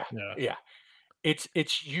 Yeah, Yeah. yeah.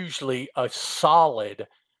 It's usually a solid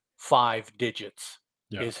 5 digits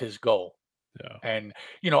Yeah. is his goal. Yeah. And,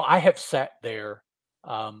 I have sat there,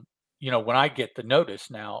 um, when I get the notice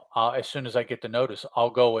now, as soon as I get the notice, I'll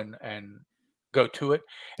go and go to it,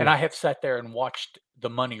 and Yeah. I have sat there and watched the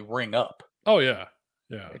money ring up. Oh yeah.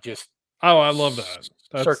 Yeah. It just Oh, I love that.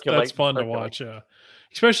 That's circulate and fun to circulate. watch, yeah.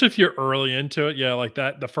 Especially if you're early into it, yeah, like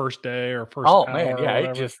that the first day or first Oh, man, hour or yeah,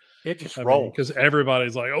 whatever. it just I mean, because rolls.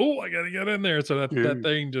 everybody's like, "Oh, I gotta get in there," so that Dude.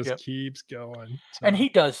 thing just Yep. keeps going, And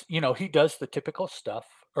so, he does the typical stuff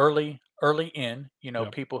early in, yeah.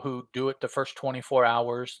 people who do it the first 24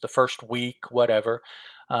 hours, the first week, whatever.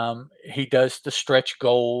 He does the stretch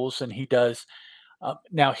goals and he does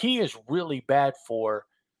now he is really bad for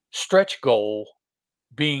stretch goal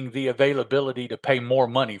being the availability to pay more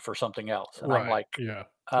money for something else. And I'm Right, like, yeah.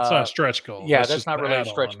 That's not a uh, stretch goal, yeah, that's that's just not an really a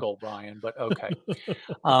stretch add-on. goal, Brian, but okay.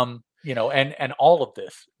 And all of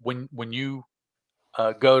this, when you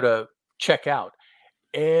go to check out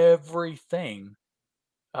everything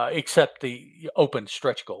except the open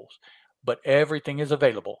stretch goals, but everything is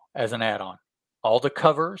available as an add-on. All the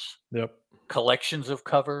covers, Yep. collections of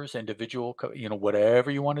covers, individual, whatever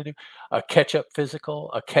you want to do, a catch-up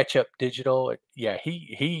physical, a catch-up digital. Yeah,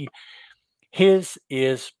 his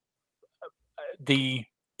is the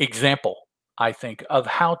example, I think, of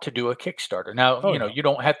how to do a Kickstarter. Now, Oh, yeah. you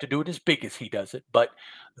don't have to do it as big as he does it, but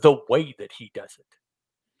the way that he does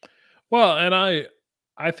it. Well, and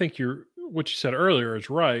I think what you said earlier is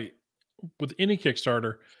right. With any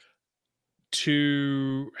Kickstarter,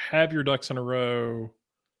 to have your ducks in a row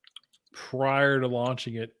prior to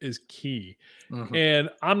launching it is key. Hmm. And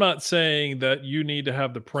I'm not saying that you need to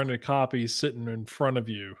have the printed copy sitting in front of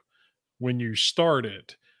you when you start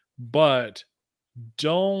it, but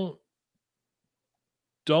don't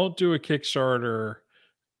don't do a Kickstarter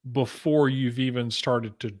before you've even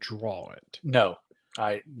started to draw it. No,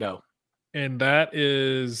 I no. And that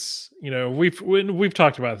is, we've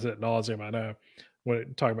talked about this at nauseum, I know,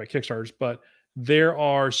 when talking about Kickstarters, but there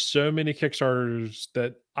are so many Kickstarters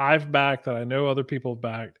that I've backed that I know other people have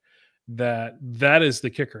backed that is the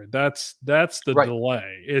kicker. That's the Right,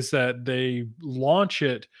 delay, is that they launch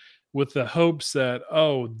it with the hopes that,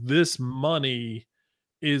 oh, this money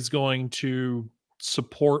is going to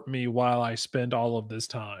support me while I spend all of this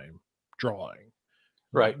time drawing.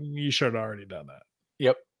 right. You should have already done that.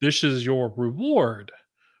 Yep. This is your reward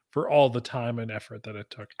for all the time and effort that it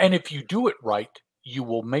took you. And if you do it right, you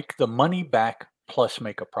will make the money back plus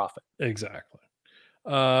make a profit. Exactly.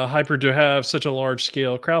 Hyper to have such a large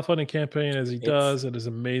scale crowdfunding campaign as he It's does, it is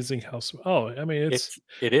amazing how oh, I mean, it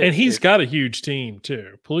and is. he's got a huge team too.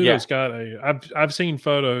 Yeah, Polito's got I've seen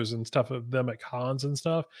photos and stuff of them at cons and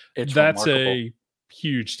stuff. it's That's remarkable. a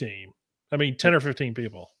huge team. I mean, 10 or 15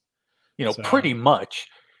 people. Pretty So, much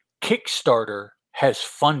Kickstarter has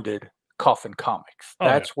funded Coffin Comics. oh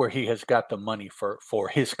yeah, That's where he has got the money for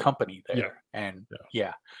his company yeah, there. And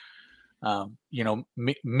yeah. yeah,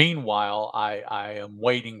 meanwhile, I am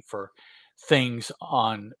waiting for things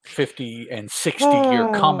on 50 and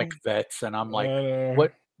 60-year comic Oh, vets, and I'm I like, know.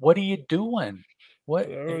 what are you doing? What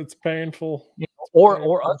Oh, it's painful. It's or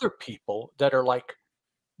painful. other people that are like,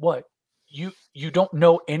 what? You don't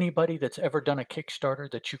know anybody that's ever done a Kickstarter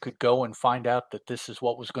that you could go and find out that this is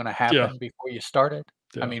what was gonna Yeah, happen before you started?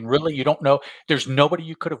 I yeah, mean, really, you don't know there's nobody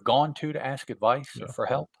you could have gone to ask advice or yeah. for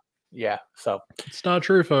help? Yeah, so, It's not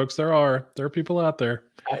true, folks. There are people out there.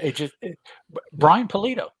 it just Brian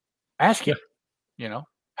Polito, ask Yeah. him,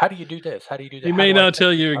 "How do you do this? How do you do that? He How may do I not set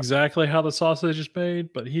tell this you up?" exactly how the sausage is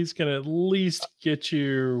made, but he's gonna at least get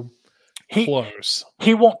you He close.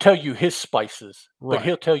 he won't tell you his spices, but Right.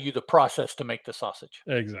 he'll tell you the process to make the sausage.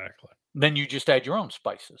 Exactly. Then you just add your own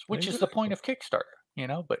spices, which is the point Exactly. of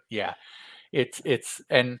Kickstarter, but yeah. It's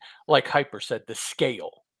and like Hyper said, the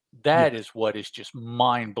scale, Yeah. that is what is just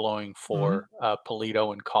mind-blowing Mhm. for,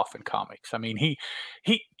 Polito and Coffin Comics. I mean, he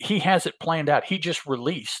has it planned out. He just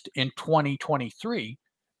released in 2023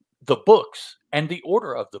 the books and the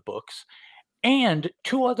order of the books and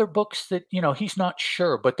 2 other books that, he's not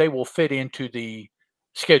sure, but they will fit into the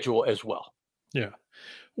schedule as well. Yeah.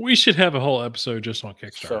 We should have a whole episode just on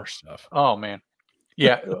Kickstarter So stuff. oh, man.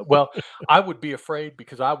 Yeah, well, I would be afraid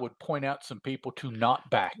because I would point out some people to not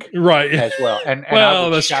back Right. as well, and I Well,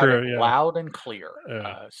 would that's shout it true, yeah. loud and clear.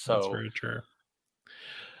 Yeah. That's So very true.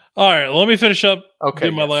 Alright, let me finish up, okay,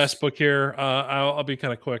 do my last yes. book here. I'll be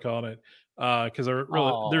kinda quick on it, because there's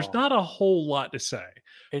Oh, not a whole lot to say.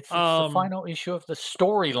 it's the Um final issue of the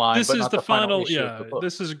storyline, This but is not the the final final, issue of the yeah, book.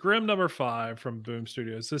 this is Grimm number 5 from Boom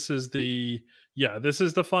Studios. This is the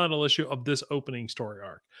final issue of this opening story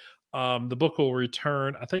arc. The book will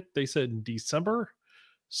return, I think they said in December,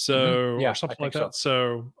 Mhm. or Yeah, I something like think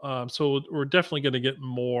so. that. So we're definitely gonna get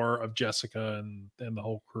more of Jessica and the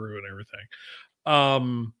whole crew and everything.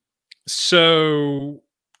 Um, so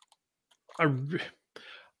I r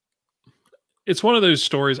it's one of those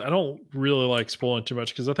stories I don't really like spoiling too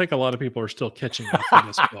much because I think a lot of people are still catching up with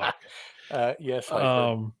this book. Yes, Hyper.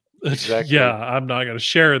 Um, yeah, Exactly. I'm not gonna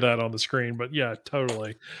share that on the screen, but yeah,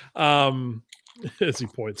 totally. Um, as he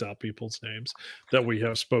points out people's names that we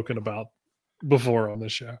have spoken about before on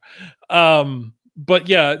this show. But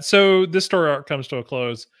yeah, so this story arc comes to a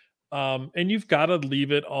close. And you've got to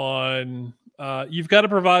leave it on you've got to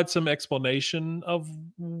provide some explanation of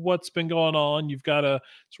what's been going on. You've got to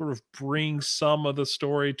sort of bring some of the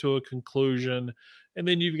story to a conclusion, and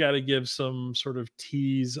then you've got to give some sort of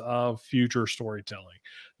tease of future storytelling.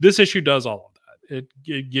 This issue does all of that.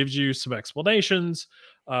 It gives you some explanations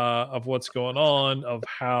of what's going on, of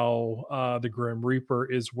how the Grim Reaper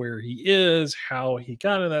is where he is, how he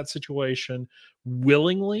got in that situation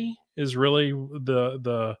willingly is really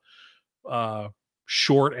the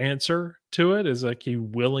short answer to it. Is like he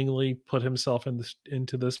willingly put himself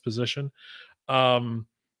into this position. Um,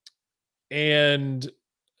 and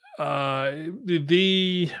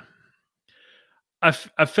the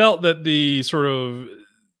I felt that the sort of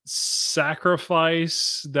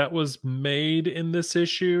sacrifice that was made in this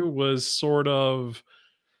issue was sort of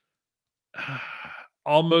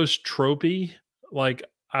almost tropey. Like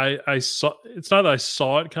I saw. It's not that I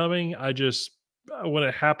saw it coming. I just when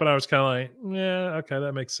it happened, I was kind of like, yeah, okay,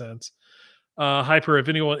 that makes sense. Hyper. If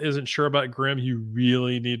anyone isn't sure about Grimm, you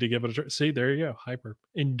really need to give it a try. See, there you go. Hyper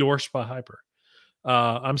endorsed by Hyper.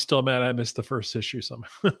 I'm still mad I missed the first issue somehow.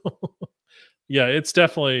 Yeah, it's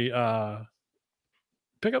definitely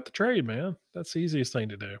pick up the trade, man. That's the easiest thing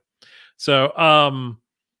to do. So,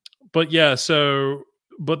 but yeah, so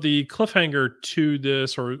but the cliffhanger to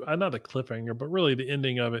this, or not the cliffhanger, but really the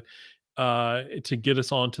ending of it, to get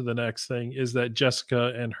us on to the next thing is that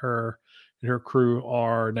Jessica and her crew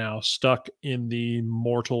are now stuck in the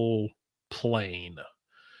mortal plane.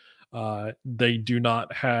 They do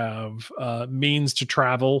not have means to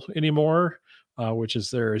travel anymore, which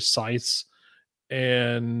is their sights,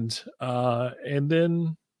 and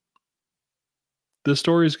then the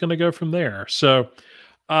story is going to go from there. So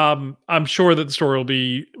I'm sure that the story will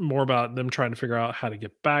be more about them trying to figure out how to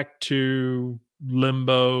get back to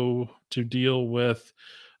limbo to deal with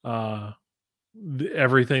uh,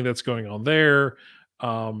 everything that's going on there,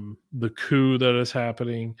 the coup that is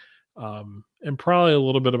happening, and probably a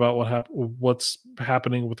little bit about what's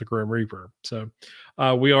happening with the Grim Reaper. So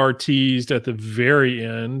we are teased at the very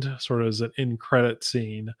end, sort of as an end credit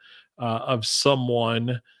scene of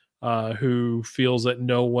someone who feels that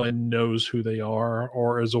no one knows who they are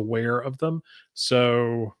or is aware of them.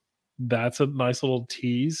 So that's a nice little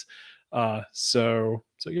tease. So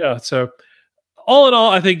yeah, so all in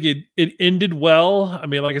all, I think it ended well. I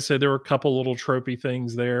mean, like I said, there were a couple little tropey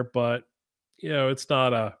things there, but it's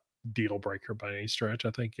not a deal breaker by any stretch.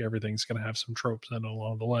 I think everything's going to have some tropes in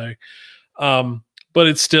along the way. But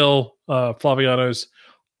it's still Flaviano's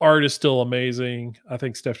art is still amazing. I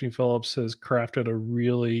think Stephanie Phillips has crafted a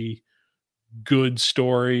really good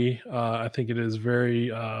story. I think it is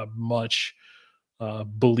very much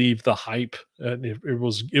believe the hype. And it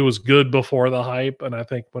was good before the hype, and I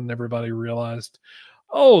think when everybody realized,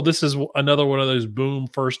 oh, this is another one of those boom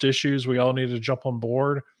first issues, we all need to jump on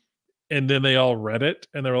board. And then they all read it,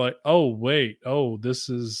 and they were like, "Oh, wait, oh, this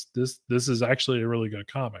is actually a really good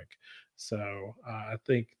comic." So I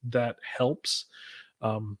think that helps.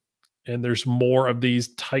 Um, and there's more of these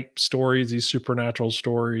type stories, these supernatural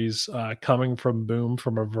stories coming from Boom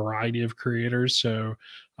from a variety of creators. So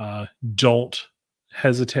don't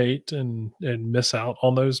hesitate and miss out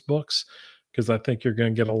on those books, because I think you're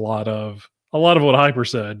going to get a lot of what Hyper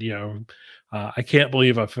said. I can't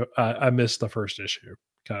believe I missed the first issue,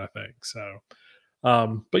 kind of thing. So,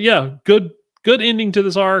 but yeah, good ending to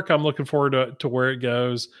this arc. I'm looking forward to where it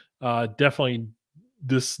goes. Definitely,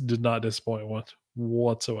 this did not disappoint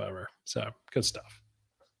whatsoever. So good stuff.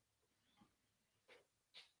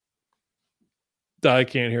 I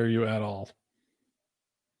can't hear you at all.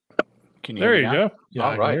 Can you hear me There you now? go. Yeah, All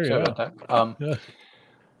I can right. hear you Sorry now. about that. Yeah.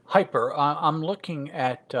 Hyper, I'm looking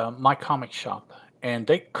at my comic shop, and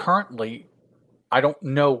they currently, I don't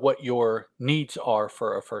know what your needs are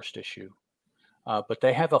for a first issue, but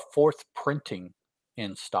they have a fourth printing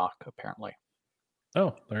in stock apparently.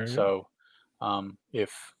 Oh, there you go. So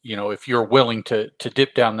if you're willing to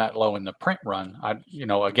dip down that low in the print run,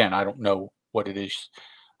 again, I don't know what it is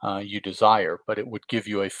you desire, but it would give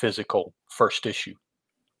you a physical first issue.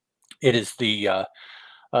 It is it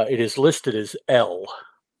is listed as L1L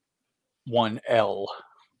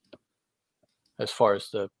as far as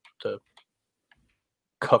the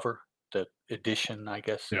cover, the edition, I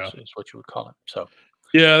guess Yeah. is what you would call it. So,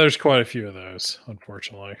 Yeah, there's quite a few of those,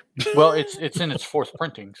 unfortunately. well, it's in its fourth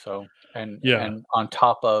printing. So, and Yeah. and on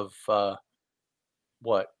top of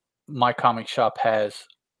what my comic shop has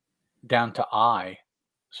down to I,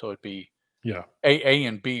 so it'd be Yeah. A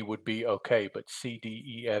and B would be okay, but C, D,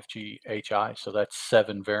 E, F, G, H, I. So that's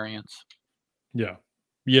 7 variants. Yeah.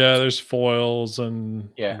 Yeah, there's foils,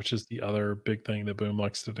 and Yeah. which is the other big thing that Boom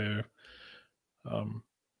likes to do. Um,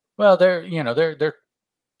 Well, they're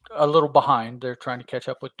a little behind. They're trying to catch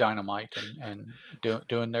up with Dynamite and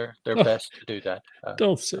doing their best to do that.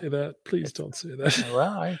 don't So say that. Please it's don't say that.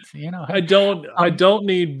 well, I hey, don't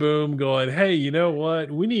need Boom going, "Hey, you know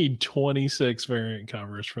what? We need 26 variant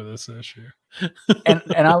covers for this issue." and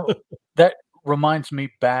I that reminds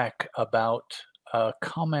me back about a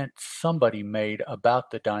comment somebody made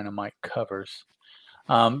about the Dynamite covers.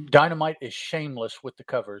 Dynamite is shameless with the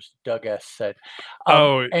covers, Doug S. said.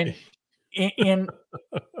 Oh, And in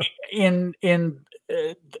in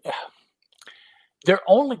they're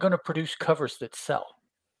only going to produce covers that sell.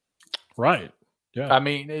 right. Yeah. I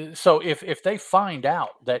mean, so if they find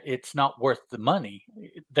out that it's not worth the money,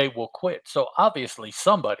 they will quit. So obviously,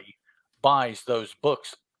 somebody buys those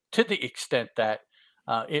books to the extent that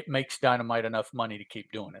it makes Dynamite enough money to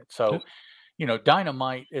keep doing it. Yeah. So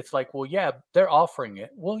Dynamite, it's like, well, yeah, they're offering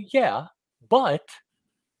it. Well, yeah, but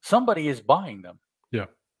somebody is buying them. Yeah.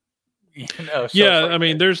 So it's Yeah, like, I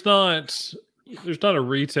mean, there's not a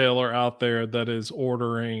retailer out there that is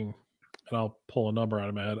ordering, and I'll pull a number out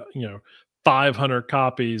of my head, 500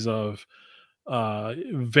 copies of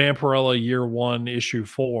Vampirella Year One Issue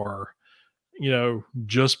 4,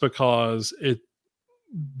 just because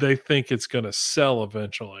they think it's going to sell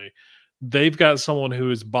eventually. They've got someone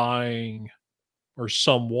who is buying, or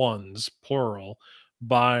someone's plural,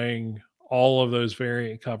 buying all of those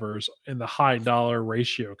variant covers in the high dollar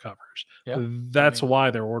ratio covers. yeah, That's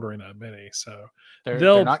why they're ordering that many. So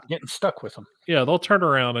they're not getting stuck with them. yeah, they'll turn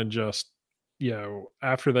around and just,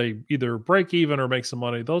 after they either break even or make some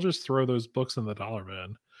money, they'll just throw those books in the dollar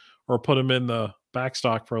bin or put them in the back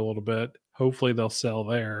stock for a little bit. Hopefully they'll sell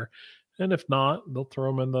there. And if not, they'll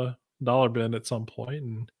throw them in the dollar bin at some point.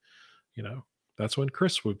 And, that's when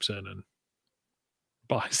Chris swoops in and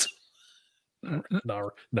buys.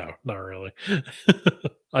 No, not really.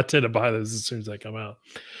 I tend to buy those as soon as they come out.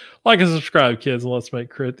 Like and subscribe, kids, and let's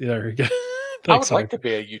make crit. There you go. Thanks, I would like to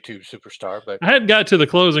be a YouTube superstar, but I hadn't got to the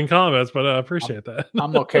closing comments, but I appreciate that.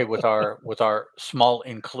 I'm okay with our small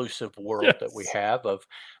inclusive world that we have of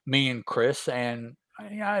me and Chris and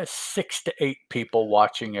 6 to 8 people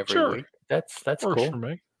watching every week. That's Works cool for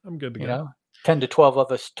me. I'm good to go. 10 to 12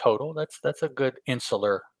 of us total. That's a good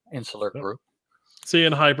insular group. See you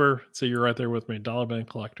in Hyper. See, you're right there with me. Dollar bin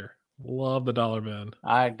collector. Love the dollar bin.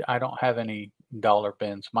 I don't have any dollar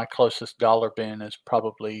bins. My closest dollar bin is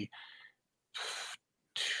probably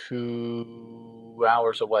 2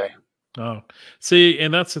 hours away. Oh, see,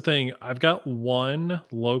 and that's the thing. I've got one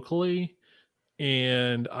locally,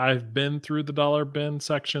 and I've been through the dollar bin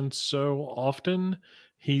section so often,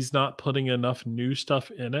 he's not putting enough new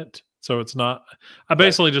stuff in it. So it's not, I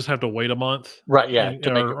basically just have to wait a month. Right. Yeah.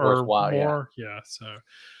 To make it worthwhile. More. Yeah. So,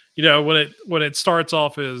 when it starts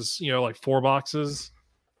off as, like 4 boxes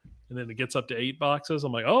and then it gets up to 8 boxes,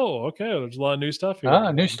 I'm like, oh, okay. There's a lot of new stuff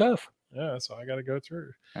here. New stuff. Yeah. So I got to go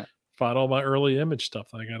through, find all my early image stuff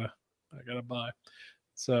that I gotta buy.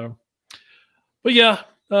 So, but yeah,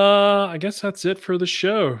 I guess that's it for the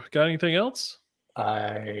show. Got anything else?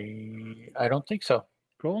 I don't think so.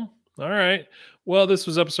 Cool. All right. Well, this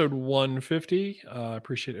was episode 150. I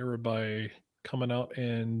appreciate everybody coming out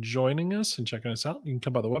and joining us and checking us out. You can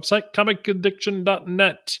come by the website,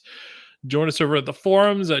 comicaddiction.net. Join us over at the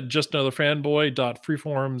forums at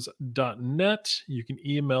justanotherfanboy.freeforums.net. You can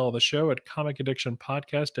email the show at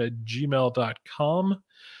comicaddictionpodcast@gmail.com.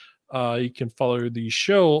 You can follow the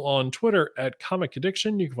show on Twitter at Comic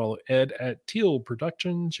Addiction. You can follow Ed at Teal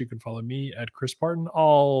Productions. You can follow me at Chris Barton.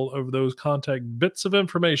 All of those contact bits of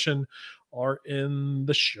information are in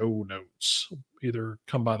the show notes. Either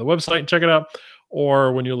come by the website and check it out,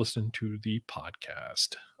 or when you're listening to the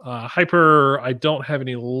podcast. Hyper, I don't have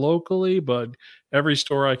any locally, but every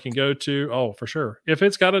store I can go to, oh, for sure. If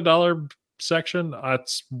it's got a dollar section,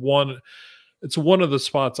 it's one of the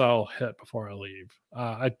spots I'll hit before I leave.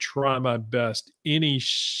 I try my best. Any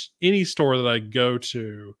store that I go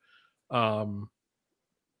to,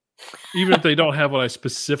 even if they don't have what I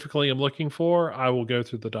specifically am looking for, I will go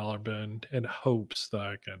through the dollar bin in hopes that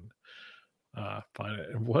I can find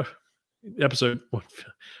it. And what episode?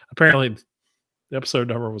 Apparently, the episode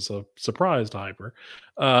number was a surprise to Hyper.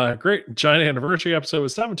 Great giant anniversary episode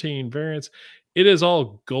with 17 variants. It is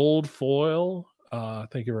all gold foil.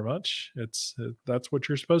 Thank you very much. That's what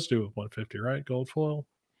you're supposed to do with 150, right? Gold foil,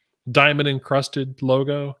 diamond encrusted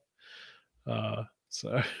logo.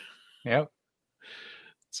 So yep.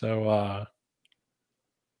 So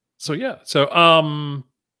yeah. So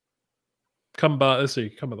come by. Let's see.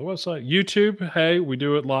 Come to the website, YouTube. Hey, we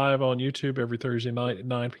do it live on YouTube every Thursday night at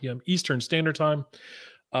 9 p.m. Eastern Standard Time.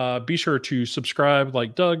 Be sure to subscribe,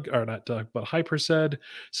 like Doug, or not Doug, but Hyper said.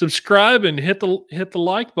 Subscribe and hit the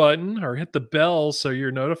like button or hit the bell so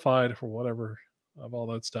you're notified for whatever of all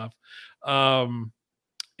that stuff. So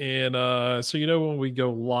when we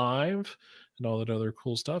go live and all that other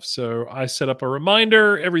cool stuff. So I set up a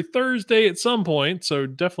reminder every Thursday at some point. So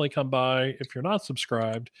definitely come by if you're not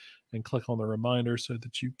subscribed and click on the reminder so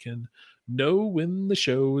that you can know when the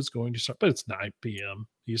show is going to start. But it's 9 p.m.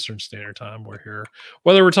 Eastern Standard Time. We're here.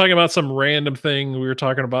 Whether we're talking about some random thing we were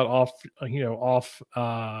talking about off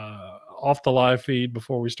the live feed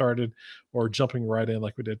before we started, or jumping right in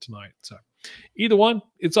like we did tonight. So either one,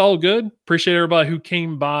 it's all good. Appreciate everybody who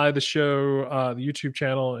came by the show, the YouTube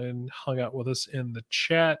channel, and hung out with us in the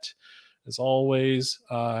chat. As always,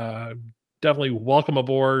 definitely welcome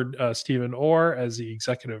aboard Stephen Orr as the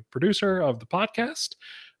executive producer of the podcast.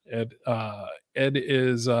 Ed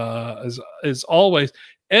is always.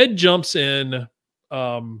 Ed jumps in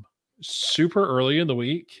super early in the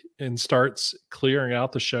week and starts clearing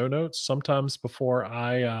out the show notes sometimes before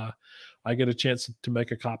I get a chance to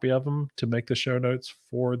make a copy of them to make the show notes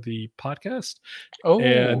for the podcast. Oh,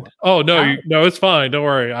 And no, ouch. no, it's fine. Don't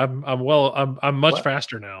worry. I'm much Well,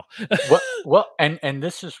 faster now. and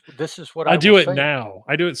this is what I I will do it say. now.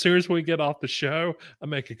 I do it as soon as we get off the show. I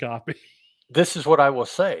make a copy. This is what I will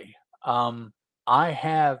say. I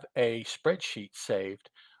have a spreadsheet saved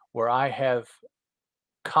where I have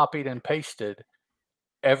copied and pasted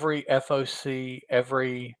every FOC,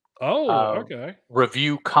 every Oh, okay.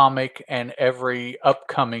 review comic, and every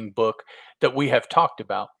upcoming book that we have talked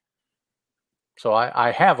about. So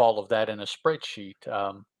I have all of that in a spreadsheet,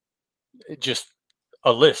 just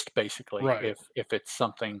a list basically, Right. if it's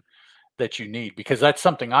something that you need, because that's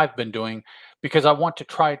something I've been doing because I want to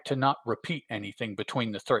try to not repeat anything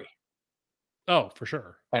between the three, Oh, for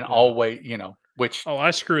sure. and Yeah. always, which Oh,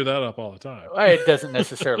 I screw that up all the time. it doesn't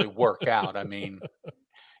necessarily work out. I mean,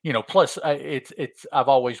 plus it's I've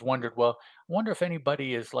always wondered, well, I wonder if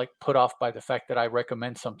anybody is like put off by the fact that I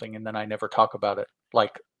recommend something and then I never talk about it.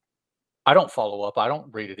 Like, I don't follow up. I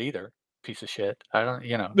don't read it either. Piece of shit. I don't,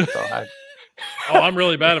 so Oh, I'm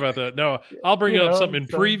really bad about that. No, I'll bring up something in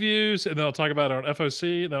so previews, and then I'll talk about it on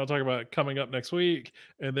FOC, and then I'll talk about it coming up next week,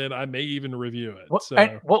 and then I may even review it.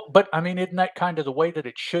 So but I mean, isn't that kind of the way that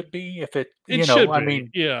it should be? If it, it should I be,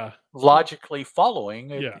 mean, yeah, logically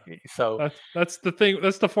following it. yeah. So, That's the thing.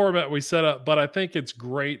 That's the format we set up. But I think it's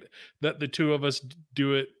great that the two of us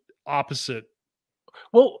do it opposite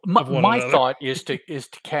well, of one my another. thought is to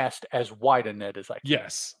cast as wide a net as I can.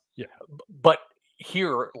 Yes, yeah. But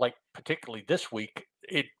here, like particularly this week,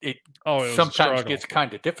 it Oh, it was a sometimes struggle. gets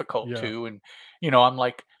kind of difficult Yeah. too. And I'm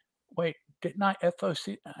like, wait, didn't I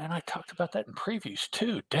FOC? And I talked about that in previews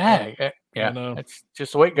too. Dang, I yeah, know. it's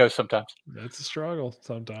just the way it goes sometimes. It's a struggle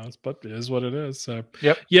sometimes, but it is what it is. So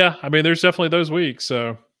Yep. yeah, I mean, there's definitely those weeks.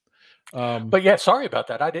 So But yeah, sorry about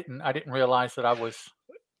that. I didn't realize that I was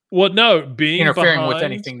well, no, being interfering with behind.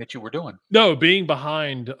 anything that you were doing. No, being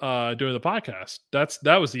behind doing the podcast.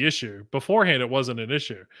 That was the issue. Beforehand, it wasn't an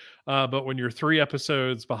issue. But when you're 3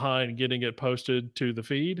 episodes behind getting it posted to the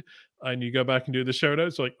feed, and you go back and do the show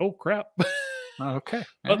notes, like, oh crap. Okay.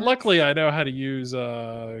 But Yeah, luckily, I know how to use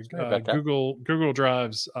sorry about that. Google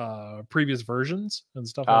Drive's previous versions and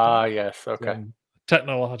stuff like that. Ah, yes. So Okay. I'm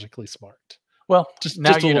technologically smart. Well, Just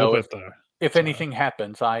now just a little bit though. if So anything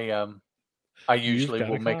happens, I you've usually got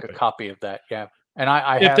will a make a copy. copy of that. Yeah, and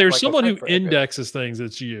I If have there's like a someone who separate. indexes things,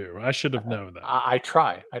 it's you. I should have known that. I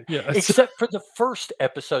try, Yes. except for the first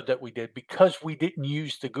episode that we did because we didn't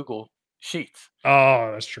use the Google Sheets,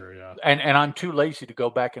 Oh, that's true. Yeah. and I'm too lazy to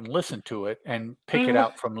go back and listen to it and pick it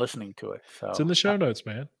out from listening to it. It's So in the show notes,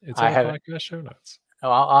 man. It's I in the haven't. podcast show notes.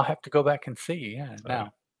 I'll have to go back and see. Yeah, Uh,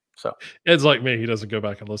 now. So Ed's like me. He doesn't go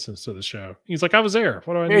back and listens to the show. He's like, I was there.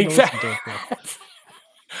 What do I need to listen to it for? exactly.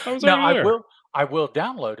 I was Now already there. I will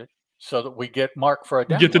download it so that we get marked for a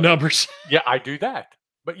download. Get the numbers. Yeah, I do that.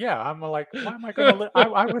 But yeah, I'm like, why am I going to?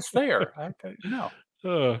 I was there. No,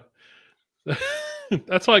 Uh,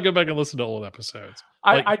 that's why I go back and listen to old episodes.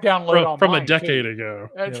 I download on from a mine decade too. ago.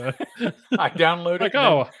 I download it. Like, And then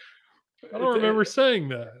oh, I don't remember saying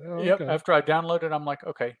that. Oh, yep. okay. After I download it, I'm like,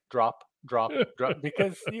 okay, drop,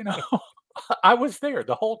 because I was there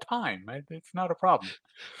the whole time. It's not a problem.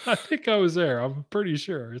 I think I was there. I'm pretty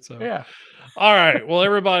sure. So, Yeah. all right. Well,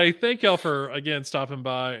 everybody, thank y'all for again stopping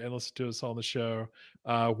by and listening to us on the show.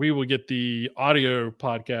 We will get the audio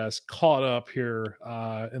podcast caught up here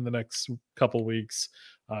in the next couple weeks.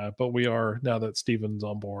 But we are, now that Steven's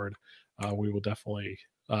on board, we will definitely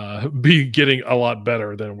be getting a lot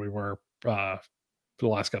better than we were for the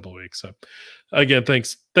last couple of weeks. So again,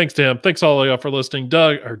 thanks to him. Thanks all of y'all for listening.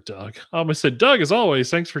 Doug. I almost said Doug, as always,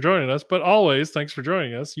 thanks for joining us, but always thanks for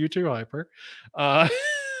joining us. You too, Hyper.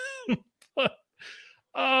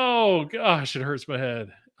 Oh gosh, it hurts my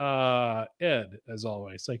head. Ed, as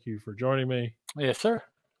always, thank you for joining me. Yes, sir.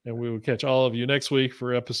 And we will catch all of you next week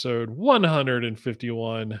for episode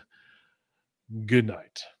 151. Good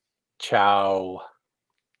night. Ciao.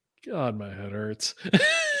 God, my head hurts.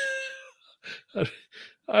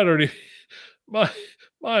 I don't even,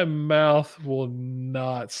 my mouth will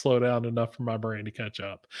not slow down enough for my brain to catch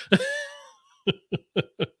up.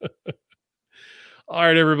 All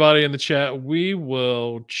right, everybody in the chat, we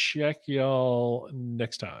will check y'all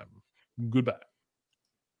next time. Goodbye.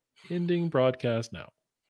 Ending broadcast now.